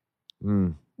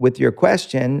with your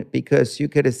question, because you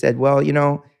could have said, well,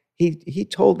 he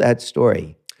told that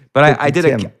story. But I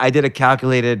did a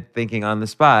calculated thinking on the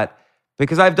spot,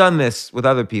 because I've done this with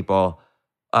other people.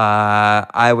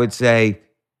 I would say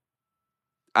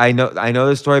I know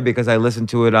the story because I listened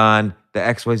to it on the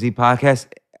XYZ podcast.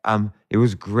 It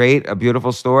was great, a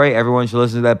beautiful story. Everyone should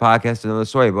listen to that podcast to know the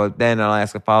story. But then I'll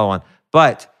ask a follow-on.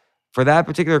 But for that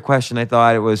particular question,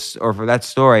 for that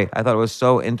story, I thought it was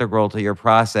so integral to your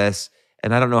process.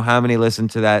 And I don't know how many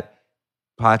listened to that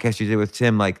podcast you did with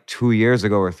Tim like 2 years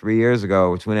ago or 3 years ago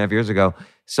or 2.5 years ago.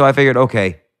 So I figured,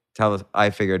 okay,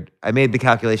 I made the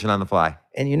calculation on the fly.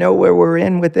 And you know where we're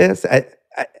in with this?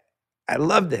 I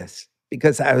love this,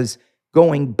 because I was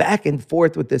going back and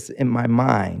forth with this in my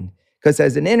mind. Because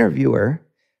as an interviewer,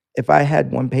 if I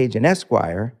had one page in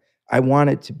Esquire, I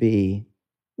want it to be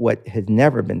what had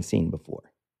never been seen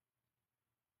before.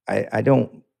 I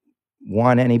don't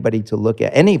want anybody to look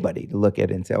at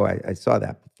it and say, oh, I saw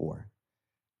that before.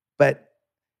 But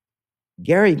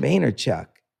Gary Vaynerchuk,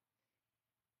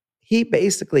 he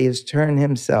basically has turned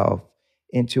himself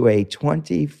into a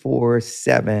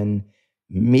 24/7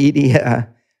 media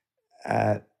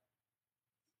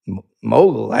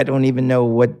mogul. I don't even know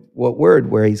what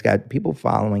word, where he's got people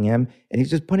following him and he's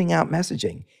just putting out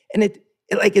messaging. And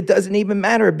it doesn't even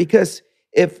matter, because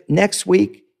if next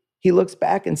week he looks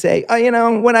back and say,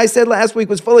 oh, what I said last week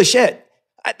was full of shit,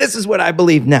 this is what I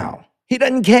believe now. He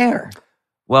doesn't care.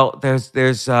 Well,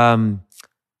 there's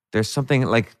something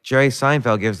like Jerry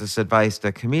Seinfeld gives this advice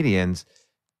to comedians: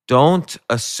 don't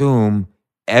assume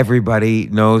everybody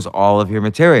knows all of your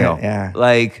material. Yeah.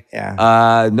 Like,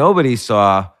 nobody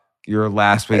saw your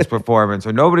last week's performance,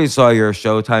 or nobody saw your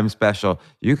Showtime special.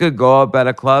 You could go up at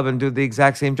a club and do the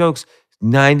exact same jokes.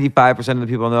 95% of the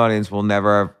people in the audience will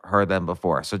never have heard them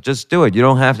before. So just do it. You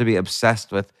don't have to be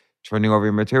obsessed with turning over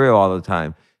your material all the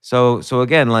time. So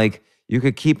again, like, you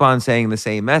could keep on saying the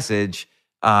same message.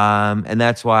 And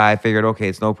that's why I figured, okay,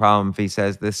 it's no problem if he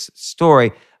says this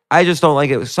story. I just don't like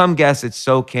it. Some guests, it's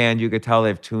so canned, you could tell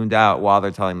they've tuned out while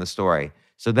they're telling the story.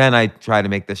 So then I try to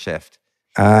make the shift.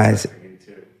 Right?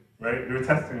 You're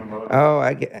testing them all. Oh,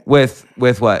 I get. With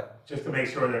what? Just to make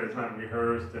sure that it's not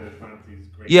rehearsed and it's not these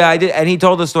great. Yeah, I did, and he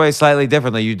told the story slightly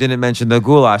differently. You didn't mention the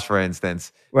goulash, for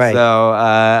instance. Right. So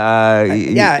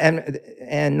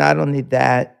and not only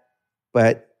that,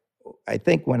 but I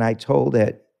think when I told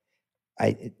it,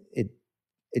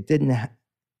 it didn't.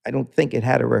 I don't think it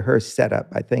had a rehearsed setup.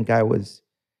 I think I was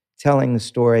telling the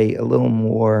story a little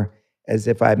more as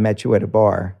if I met you at a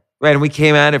bar. Right, and we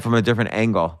came at it from a different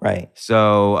angle. Right.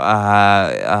 So,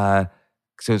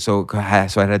 so it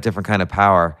had a different kind of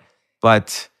power.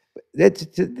 But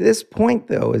To this point,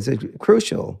 though, is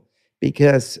crucial,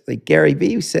 because, like Gary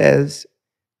Vee says,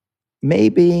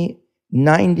 maybe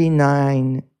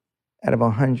 99 out of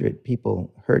 100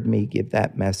 people heard me give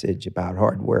that message about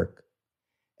hard work,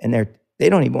 and they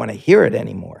don't even want to hear it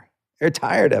anymore. They're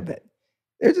tired of it.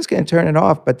 They're just going to turn it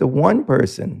off. But the one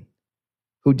person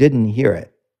who didn't hear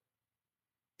it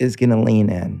is going to lean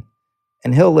in,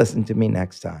 and he'll listen to me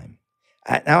next time.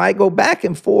 Now, I go back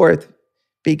and forth,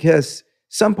 because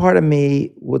some part of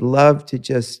me would love to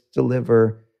just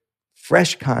deliver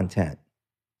fresh content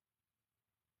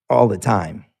all the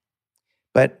time.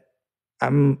 But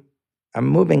I'm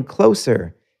moving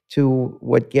closer to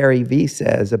what Gary Vee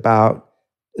says about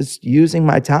just using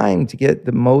my time to get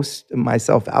the most of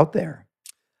myself out there.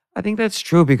 I think that's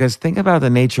true, because think about the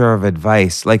nature of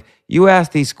advice. Like, you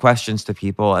ask these questions to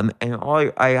people, and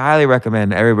I highly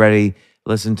recommend everybody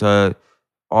listen to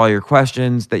all your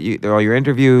questions, all your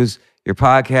interviews, your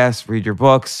podcasts, read your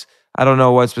books. I don't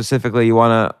know what specifically you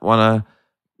wanna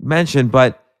mention,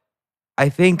 but I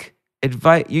think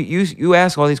advice, you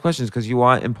ask all these questions because you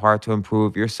want, in part, to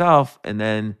improve yourself and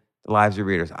then the lives of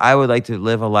readers. I would like to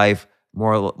live a life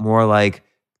more like,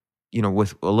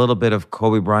 with a little bit of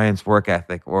Kobe Bryant's work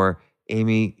ethic, or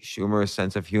Amy Schumer's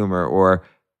sense of humor, or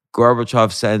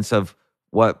Gorbachev's sense of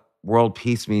what world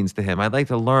peace means to him. I'd like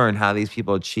to learn how these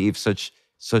people achieve such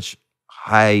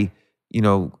high,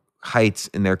 heights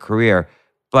in their career.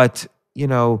 But,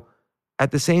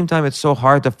 at the same time, it's so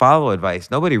hard to follow advice.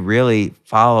 Nobody really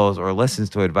follows or listens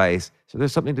to advice. So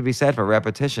there's something to be said for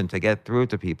repetition to get through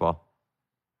to people.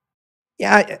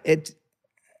 Yeah,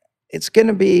 it's going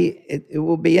to be, it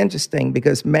will be interesting,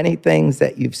 because many things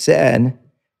that you've said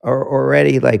are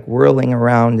already like whirling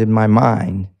around in my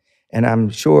mind. And I'm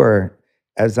sure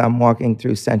as I'm walking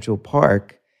through Central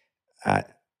Park, I'm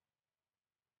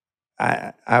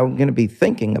going to be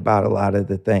thinking about a lot of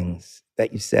the things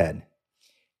that you said.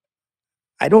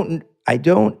 I don't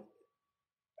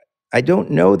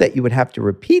know that you would have to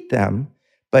repeat them,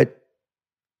 but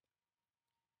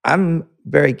I'm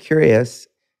very curious,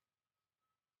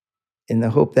 in the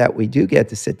hope that we do get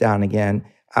to sit down again.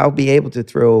 I'll be able to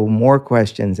throw more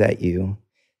questions at you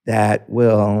that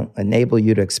will enable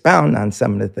you to expound on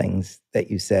some of the things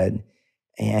that you said.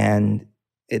 And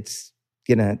it's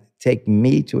going to take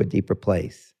me to a deeper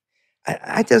place.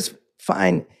 I just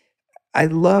find, I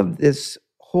love this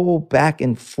whole back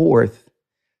and forth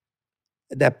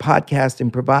that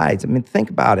podcasting provides. I mean, think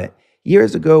about it.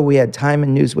 Years ago, we had Time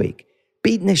and Newsweek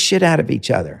beating the shit out of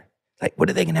each other. Like, what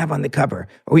are they going to have on the cover?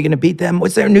 Are we going to beat them?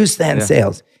 What's their newsstand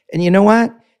sales? And you know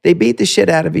what? They beat the shit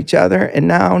out of each other, and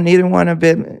now neither one of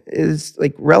them is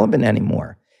like relevant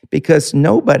anymore, because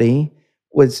nobody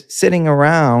was sitting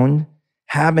around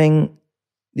having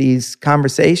these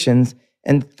conversations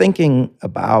and thinking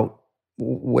about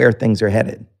where things are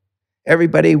headed.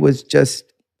 Everybody was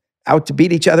just out to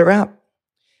beat each other up.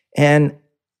 And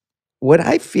what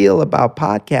I feel about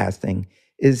podcasting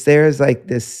is there's like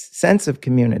this sense of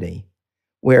community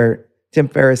where Tim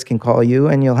Ferriss can call you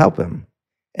and you'll help him.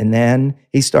 And then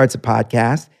he starts a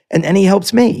podcast and then he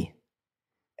helps me.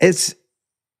 It's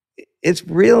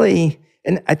really,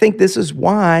 and I think this is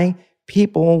why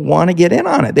people want to get in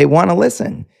on it. They want to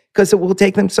listen because it will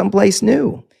take them someplace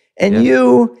new. And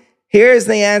here's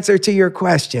the answer to your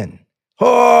question.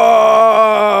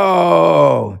 Oh,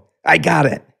 I got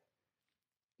it.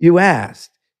 You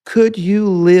asked, could you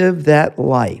live that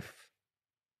life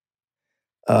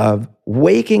of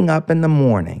waking up in the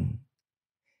morning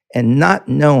and not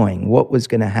knowing what was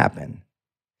going to happen?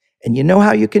 And you know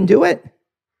how you can do it?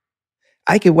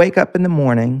 I could wake up in the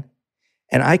morning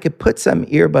and I could put some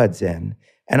earbuds in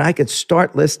and I could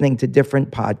start listening to different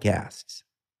podcasts.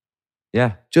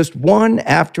 Yeah. Just one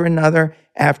after another,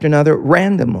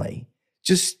 randomly,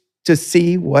 just to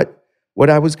see what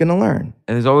I was going to learn.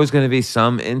 And there's always going to be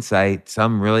some insight,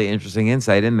 some really interesting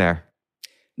insight in there.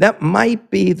 That might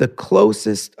be the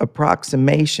closest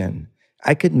approximation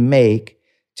I could make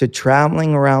to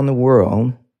traveling around the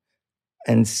world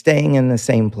and staying in the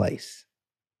same place.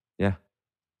 Yeah.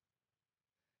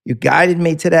 You guided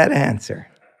me to that answer.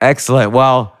 Excellent.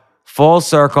 Well, full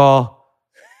circle.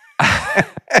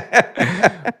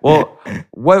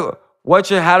 Well, what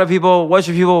should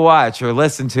people watch or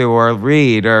listen to or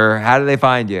read, or how do they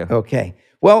find you? Okay.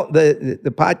 Well, the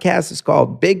podcast is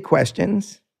called Big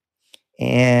Questions.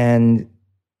 And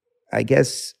I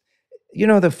guess,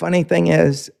 the funny thing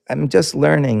is I'm just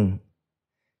learning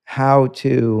how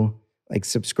to like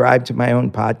subscribe to my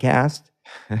own podcast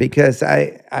because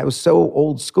I was so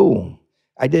old school.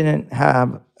 I didn't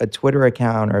have a Twitter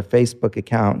account or a Facebook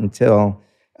account until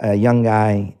a young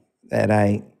guy that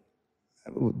I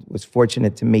was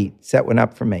fortunate to meet set one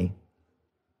up for me.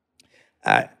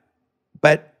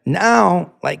 But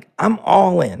now, like, I'm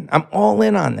all in. I'm all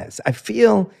in on this. I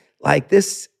feel like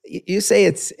this, you say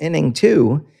it's inning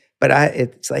 2, but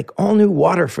it's like all new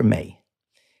water for me.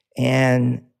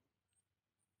 And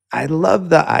I love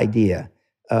the idea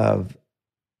of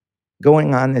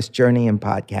going on this journey in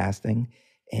podcasting,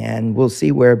 and we'll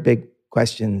see where Big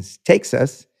Questions takes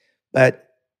us. But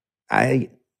I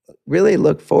really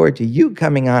look forward to you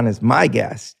coming on as my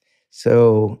guest.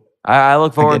 So I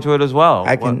look forward to it as well.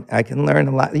 I can learn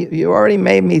a lot. You already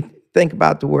made me think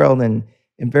about the world in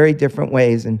very different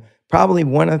ways. And probably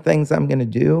one of the things I'm going to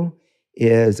do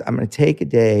is I'm going to take a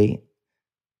day.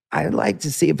 I'd like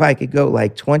to see if I could go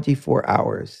like 24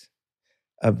 hours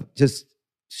of just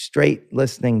straight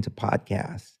listening to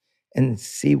podcasts and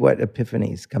see what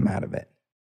epiphanies come out of it.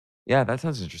 Yeah, that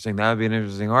sounds interesting. That would be an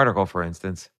interesting article, for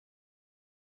instance.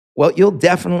 Well, you'll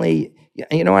definitely,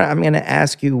 you know what? I'm going to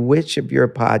ask you which of your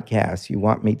podcasts you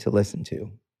want me to listen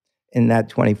to in that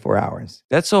 24 hours.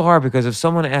 That's so hard because if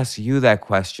someone asks you that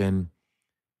question,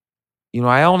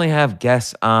 I only have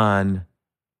guests on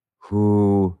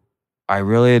who I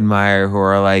really admire, who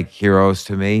are like heroes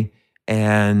to me.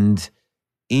 And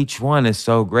each one is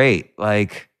so great.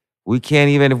 Like, we can't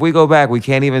even, if we go back, we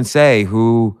can't even say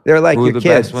who They're like who your the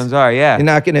kids. best ones are. Yeah. You're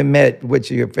not going to admit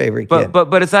which of your favorite kid.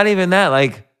 But it's not even that.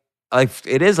 Like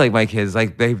it is like my kids.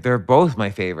 Like they're both my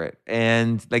favorite,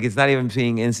 and like it's not even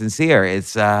being insincere.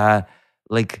 It's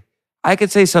like I could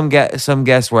say some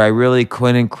guests where I really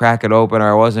couldn't crack it open,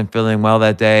 or I wasn't feeling well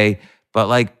that day. But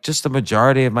like just the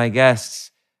majority of my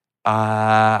guests,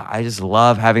 I just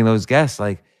love having those guests.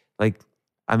 Like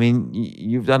I mean,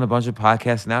 you've done a bunch of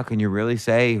podcasts now. Can you really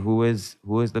say who is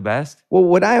the best?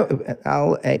 Well,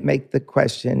 I'll make the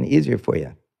question easier for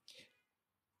you.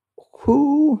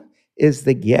 Who is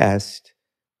the guest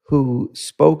who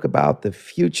spoke about the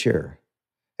future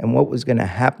and what was going to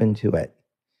happen to it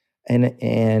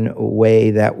in a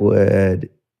way that would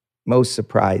most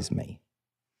surprise me?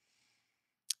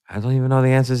 I don't even know the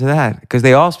answer to that because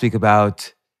they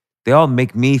all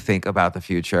make me think about the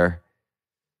future.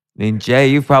 I mean, Jay,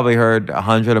 you've probably heard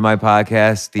 100 of my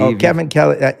podcasts. Steve, Kevin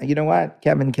Kelly. You know what?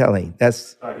 Kevin Kelly. He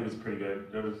was pretty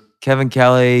good. Kevin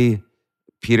Kelly,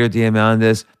 Peter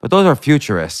Diamandis, but those are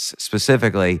futurists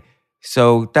specifically.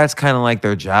 So that's kind of like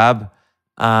their job.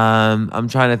 I'm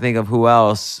trying to think of who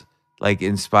else like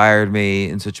inspired me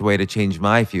in such a way to change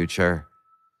my future.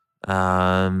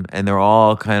 And they're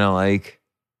all kind of like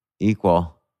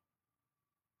equal.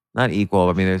 Not equal.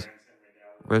 I mean, there's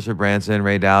Richard Branson,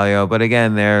 Ray Dalio, but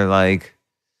again, they're like,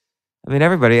 I mean,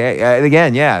 everybody.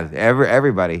 Again, yeah,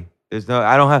 everybody. There's no.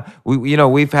 I don't have.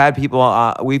 We've had people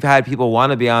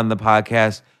want to be on the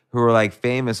podcast who are like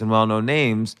famous and well-known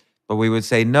names, but we would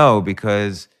say no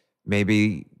because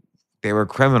maybe they were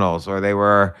criminals or they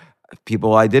were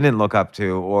people I didn't look up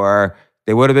to or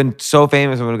they would have been so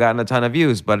famous and would have gotten a ton of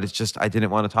views, but it's just I didn't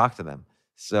want to talk to them.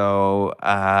 So,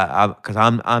 because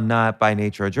I'm not by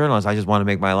nature a journalist, I just want to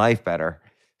make my life better.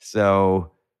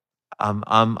 So, I'm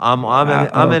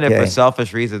in it for Okay.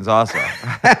 selfish reasons also.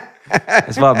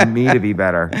 It's about me to be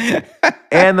better,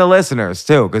 and the listeners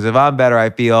too. Because if I'm better, I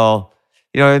feel,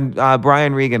 And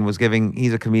Brian Regan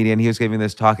he's a comedian. He was giving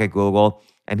this talk at Google,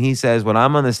 and he says, when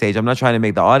I'm on the stage, I'm not trying to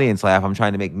make the audience laugh. I'm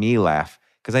trying to make me laugh.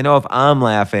 Because I know if I'm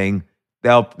laughing,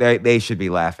 they should be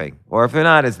laughing. Or if they're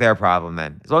not, it's their problem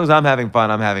then. As long as I'm having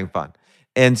fun, I'm having fun.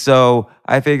 And so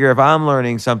I figure if I'm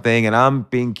learning something and I'm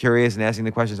being curious and asking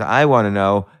the questions that I want to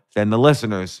know, then the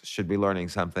listeners should be learning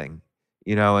something.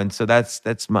 And so that's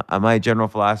my general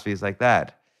philosophy is like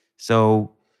that.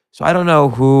 So I don't know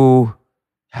who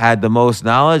had the most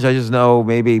knowledge. I just know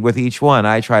maybe with each one,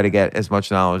 I try to get as much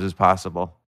knowledge as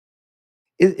possible.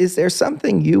 Is there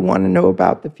something you want to know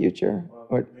about the future?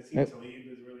 Nassim Taleb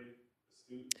is really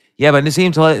astute. Yeah, but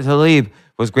Nassim Taleb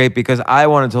was great because I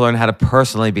wanted to learn how to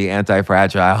personally be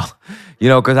anti-fragile.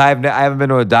 Because I haven't been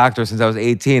to a doctor since I was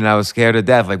 18 and I was scared to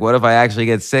death. Like, what if I actually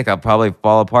get sick? I'll probably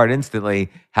fall apart instantly.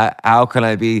 How can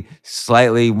I be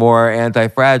slightly more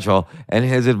anti-fragile? And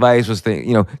his advice was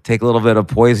to, take a little bit of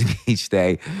poison each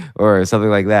day or something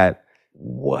like that.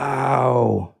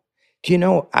 Wow. Do you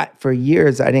know, for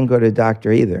years, I didn't go to a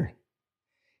doctor either.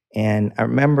 And I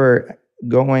remember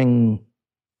going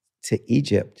to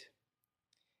Egypt,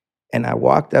 and I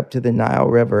walked up to the Nile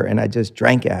River, and I just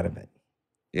drank out of it.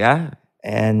 Yeah?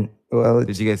 And, well,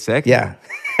 Did you get sick? Yeah.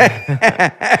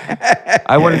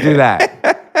 I wouldn't do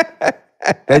that.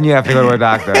 Then you have to go to a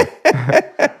doctor.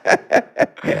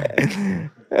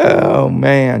 Oh,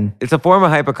 man. It's a form of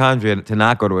hypochondria to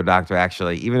not go to a doctor,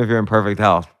 actually, even if you're in perfect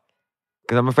health.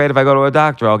 Because I'm afraid if I go to a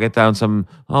doctor, I'll get down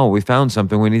we found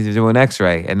something, we need to do an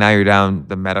x-ray. And now you're down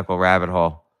the medical rabbit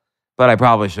hole. But I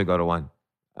probably should go to one.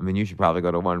 I mean, you should probably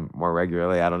go to one more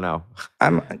regularly. I don't know.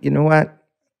 You know what?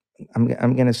 I'm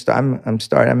going to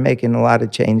start. I'm making a lot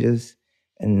of changes,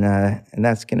 and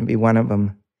that's going to be one of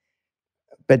them.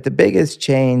 But the biggest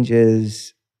change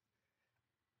is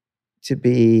to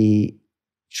be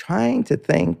trying to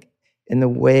think in the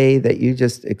way that you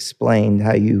just explained,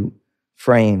 how you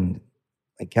framed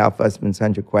like Cal Fussman's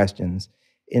 100 Questions,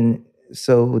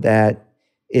 so that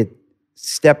it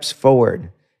steps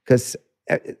forward. Because,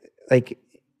 like,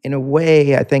 in a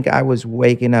way, I think I was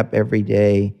waking up every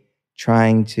day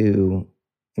trying to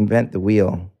invent the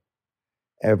wheel.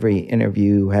 Every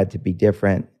interview had to be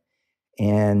different.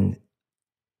 And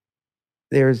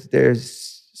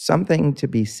there's something to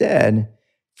be said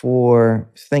for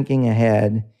thinking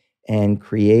ahead and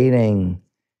creating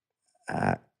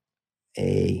a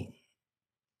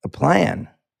plan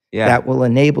that will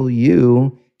enable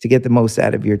you to get the most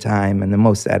out of your time and the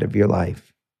most out of your life.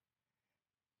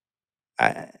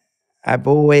 I've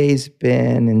always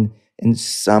been in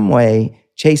some way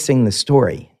chasing the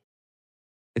story.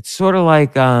 It's sort of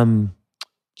like, do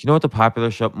you know what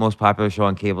the most popular show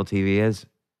on cable TV is?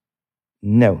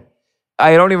 No.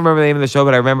 I don't even remember the name of the show,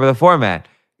 but I remember the format.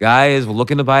 Guy is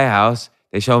looking to buy a house.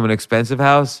 They show him an expensive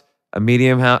house, a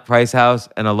medium price house,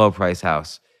 and a low price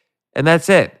house. And that's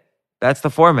it. That's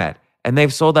the format. And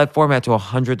they've sold that format to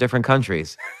 100 different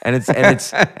countries. And it's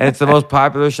the most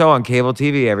popular show on cable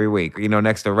TV every week,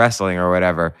 next to wrestling or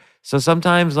whatever. So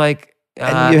sometimes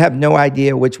and you have no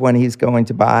idea which one he's going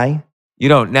to buy? You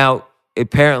don't. Now,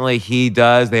 apparently he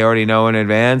does. They already know in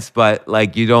advance, but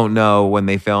you don't know when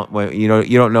they film. You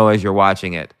don't know as you're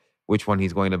watching it which one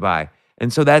he's going to buy.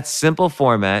 And so that simple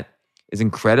format is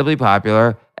incredibly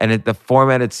popular, and the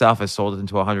format itself is sold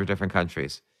into 100 different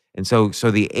countries. And so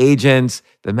the agents,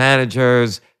 the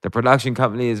managers, the production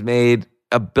company has made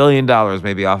 $1 billion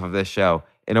maybe off of this show.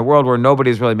 In a world where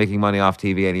nobody's really making money off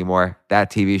TV anymore,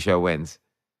 that TV show wins.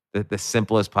 The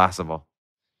simplest possible.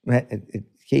 It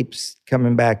keeps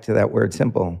coming back to that word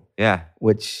simple. Yeah.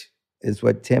 Which is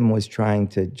what Tim was trying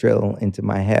to drill into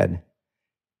my head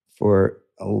for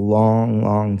a long,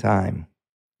 long time.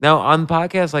 Now, on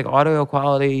podcasts, audio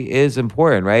quality is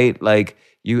important, right?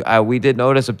 We did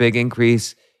notice a big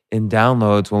increase in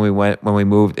downloads when we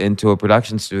moved into a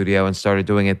production studio and started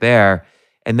doing it there.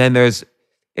 And then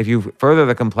if you further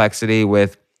the complexity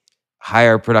with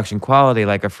higher production quality,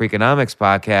 like a Freakonomics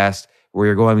podcast, where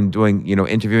you're going and doing,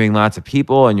 interviewing lots of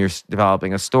people and you're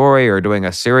developing a story or doing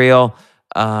a serial,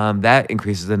 that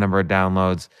increases the number of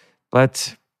downloads.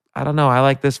 But I don't know. I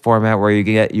like this format where you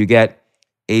get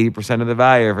 80% of the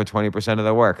value for 20% of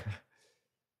the work.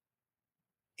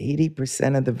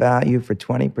 80% of the value for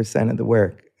 20% of the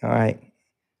work. All right.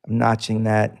 I'm notching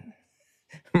that.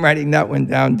 I'm writing that one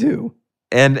down too.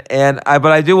 But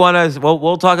I do want to.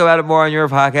 We'll talk about it more on your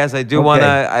podcast. I do want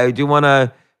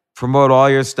to promote all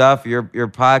your stuff, your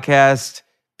podcast,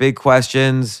 Big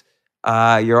Questions,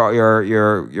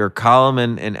 your column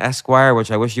in Esquire,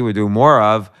 which I wish you would do more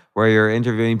of, where you're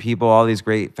interviewing people, all these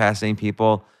great, fascinating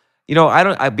people. You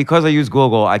know, because I use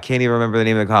Google, I can't even remember the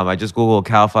name of the column. I just Google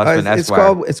Cal Fussman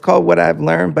Esquire. It's called What I've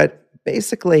Learned, but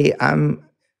basically, I'm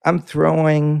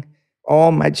throwing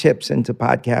all my chips into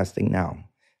podcasting now.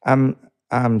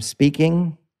 I'm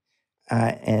speaking,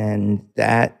 and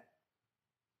that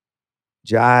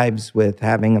jives with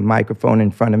having a microphone in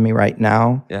front of me right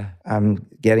now. Yeah. I'm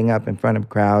getting up in front of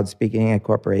crowds, speaking at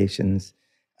corporations,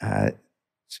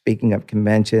 speaking of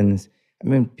conventions. I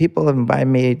mean, people have invited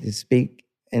me to speak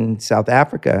in South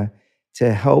Africa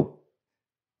to help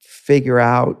figure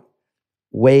out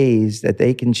ways that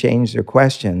they can change their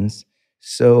questions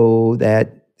so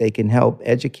that they can help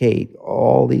educate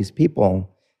all these people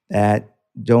that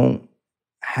don't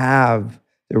have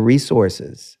the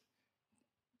resources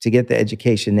to get the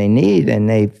education they need. And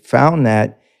they found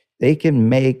that they can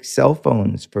make cell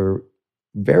phones for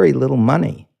very little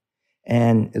money.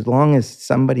 And as long as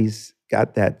somebody's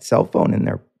got that cell phone in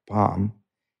their palm,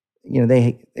 you know,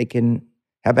 they can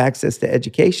have access to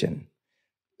education.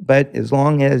 But as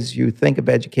long as you think of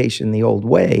education the old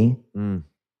way, it's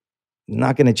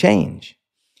not going to change.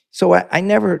 So I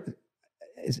never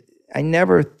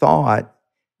thought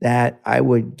that I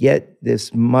would get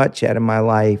this much out of my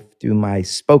life through my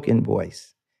spoken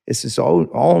voice. This is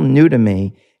all new to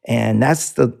me, and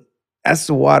that's the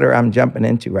water I'm jumping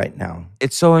into right now.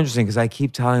 It's so interesting because I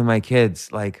keep telling my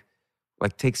kids, like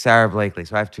take Sarah Blakely.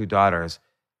 So I have 2 daughters.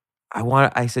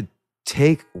 I said,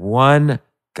 take one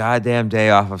goddamn day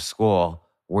off of school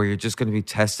where you're just going to be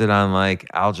tested on like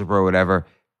algebra or whatever.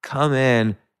 Come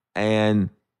in and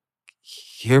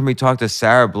hear me talk to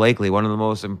Sarah Blakely, one of the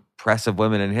most impressive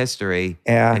women in history,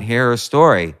 and hear her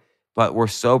story. But we're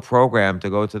so programmed to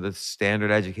go to the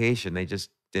standard education, they just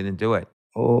didn't do it.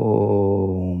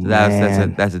 Oh, so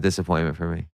man. That's a disappointment for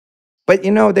me. But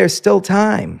you know, there's still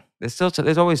time. There's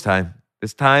always time.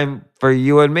 There's time for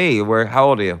you and me. How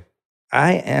old are you?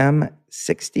 I am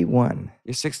 61.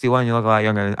 You're 61. You look a lot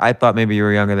younger. I thought maybe you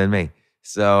were younger than me.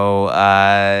 So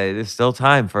there's still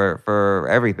time for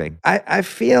everything. I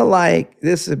feel like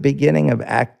this is the beginning of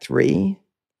Act 3.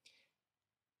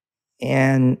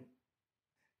 And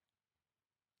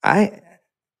I'm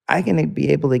going to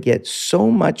be able to get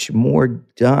so much more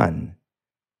done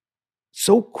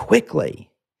so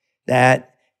quickly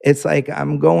that it's like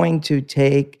I'm going to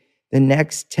take the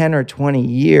next 10 or 20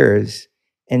 years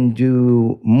and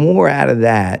do more out of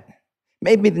that,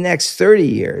 maybe the next 30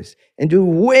 years, and do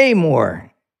way more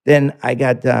than I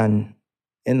got done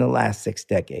in the last 6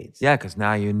 decades. Yeah, because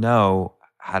now you know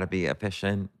how to be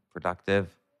efficient,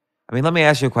 productive. I mean, let me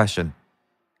ask you a question.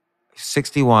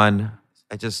 61,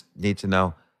 I just need to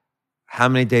know, how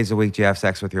many days a week do you have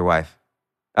sex with your wife?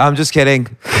 I'm just kidding.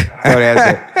 Don't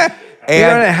answer.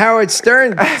 You're on a Howard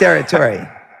Stern territory.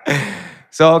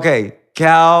 So, okay,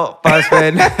 Cal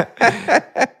Fussman,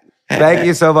 thank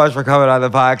you so much for coming on the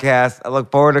podcast. I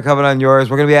look forward to coming on yours.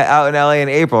 We're going to be out in LA in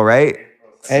April, right?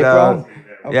 April? So,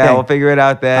 okay. Yeah, we'll figure it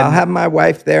out then. I'll have my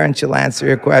wife there and she'll answer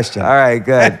your question. All right,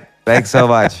 good. Thanks so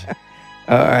much.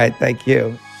 All right, thank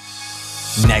you.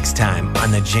 Next time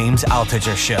on the James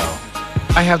Altucher Show.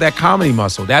 I have that comedy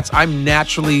muscle. I'm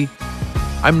naturally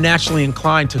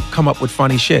inclined to come up with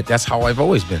funny shit. That's how I've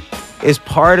always been. Is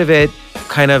part of it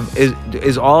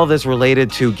is all of this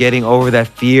related to getting over that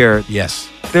fear? Yes.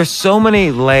 There's so many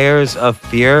layers of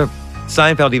fear.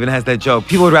 Seinfeld even has that joke.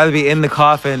 People would rather be in the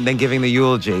coffin than giving the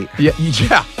eulogy. Yeah.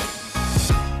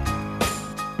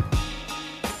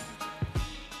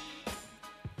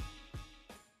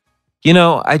 You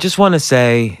know, I just want to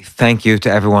say thank you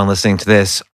to everyone listening to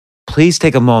this. Please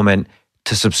take a moment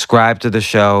to subscribe to the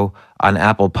show on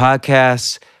Apple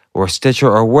Podcasts or Stitcher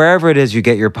or wherever it is you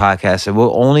get your podcasts. It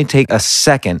will only take a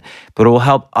second, but it will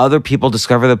help other people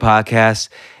discover the podcast,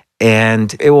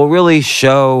 and it will really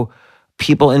show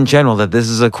people in general that this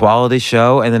is a quality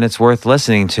show and that it's worth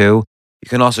listening to. You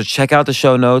can also check out the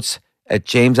show notes at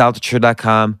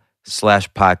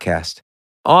jamesaltucher.com/podcast.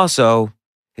 Also,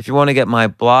 if you want to get my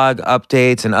blog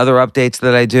updates and other updates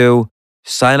that I do,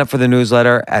 sign up for the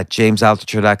newsletter at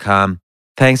jamesaltucher.com.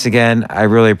 Thanks again. I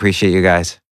really appreciate you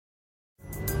guys.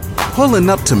 Pulling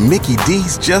up to Mickey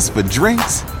D's just for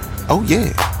drinks? Oh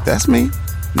yeah, that's me.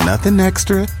 Nothing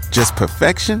extra, just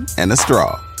perfection and a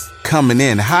straw. Coming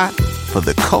in hot for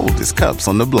the coldest cups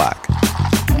on the block.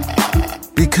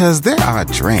 Because there are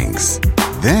drinks.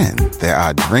 Then there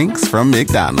are drinks from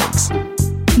McDonald's.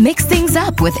 Mix things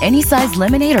up with any size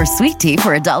lemonade or sweet tea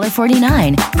for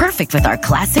 $1.49. Perfect with our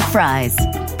classic fries.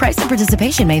 Price and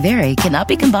participation may vary. Cannot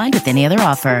be combined with any other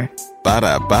offer.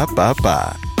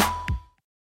 Ba-da-ba-ba-ba.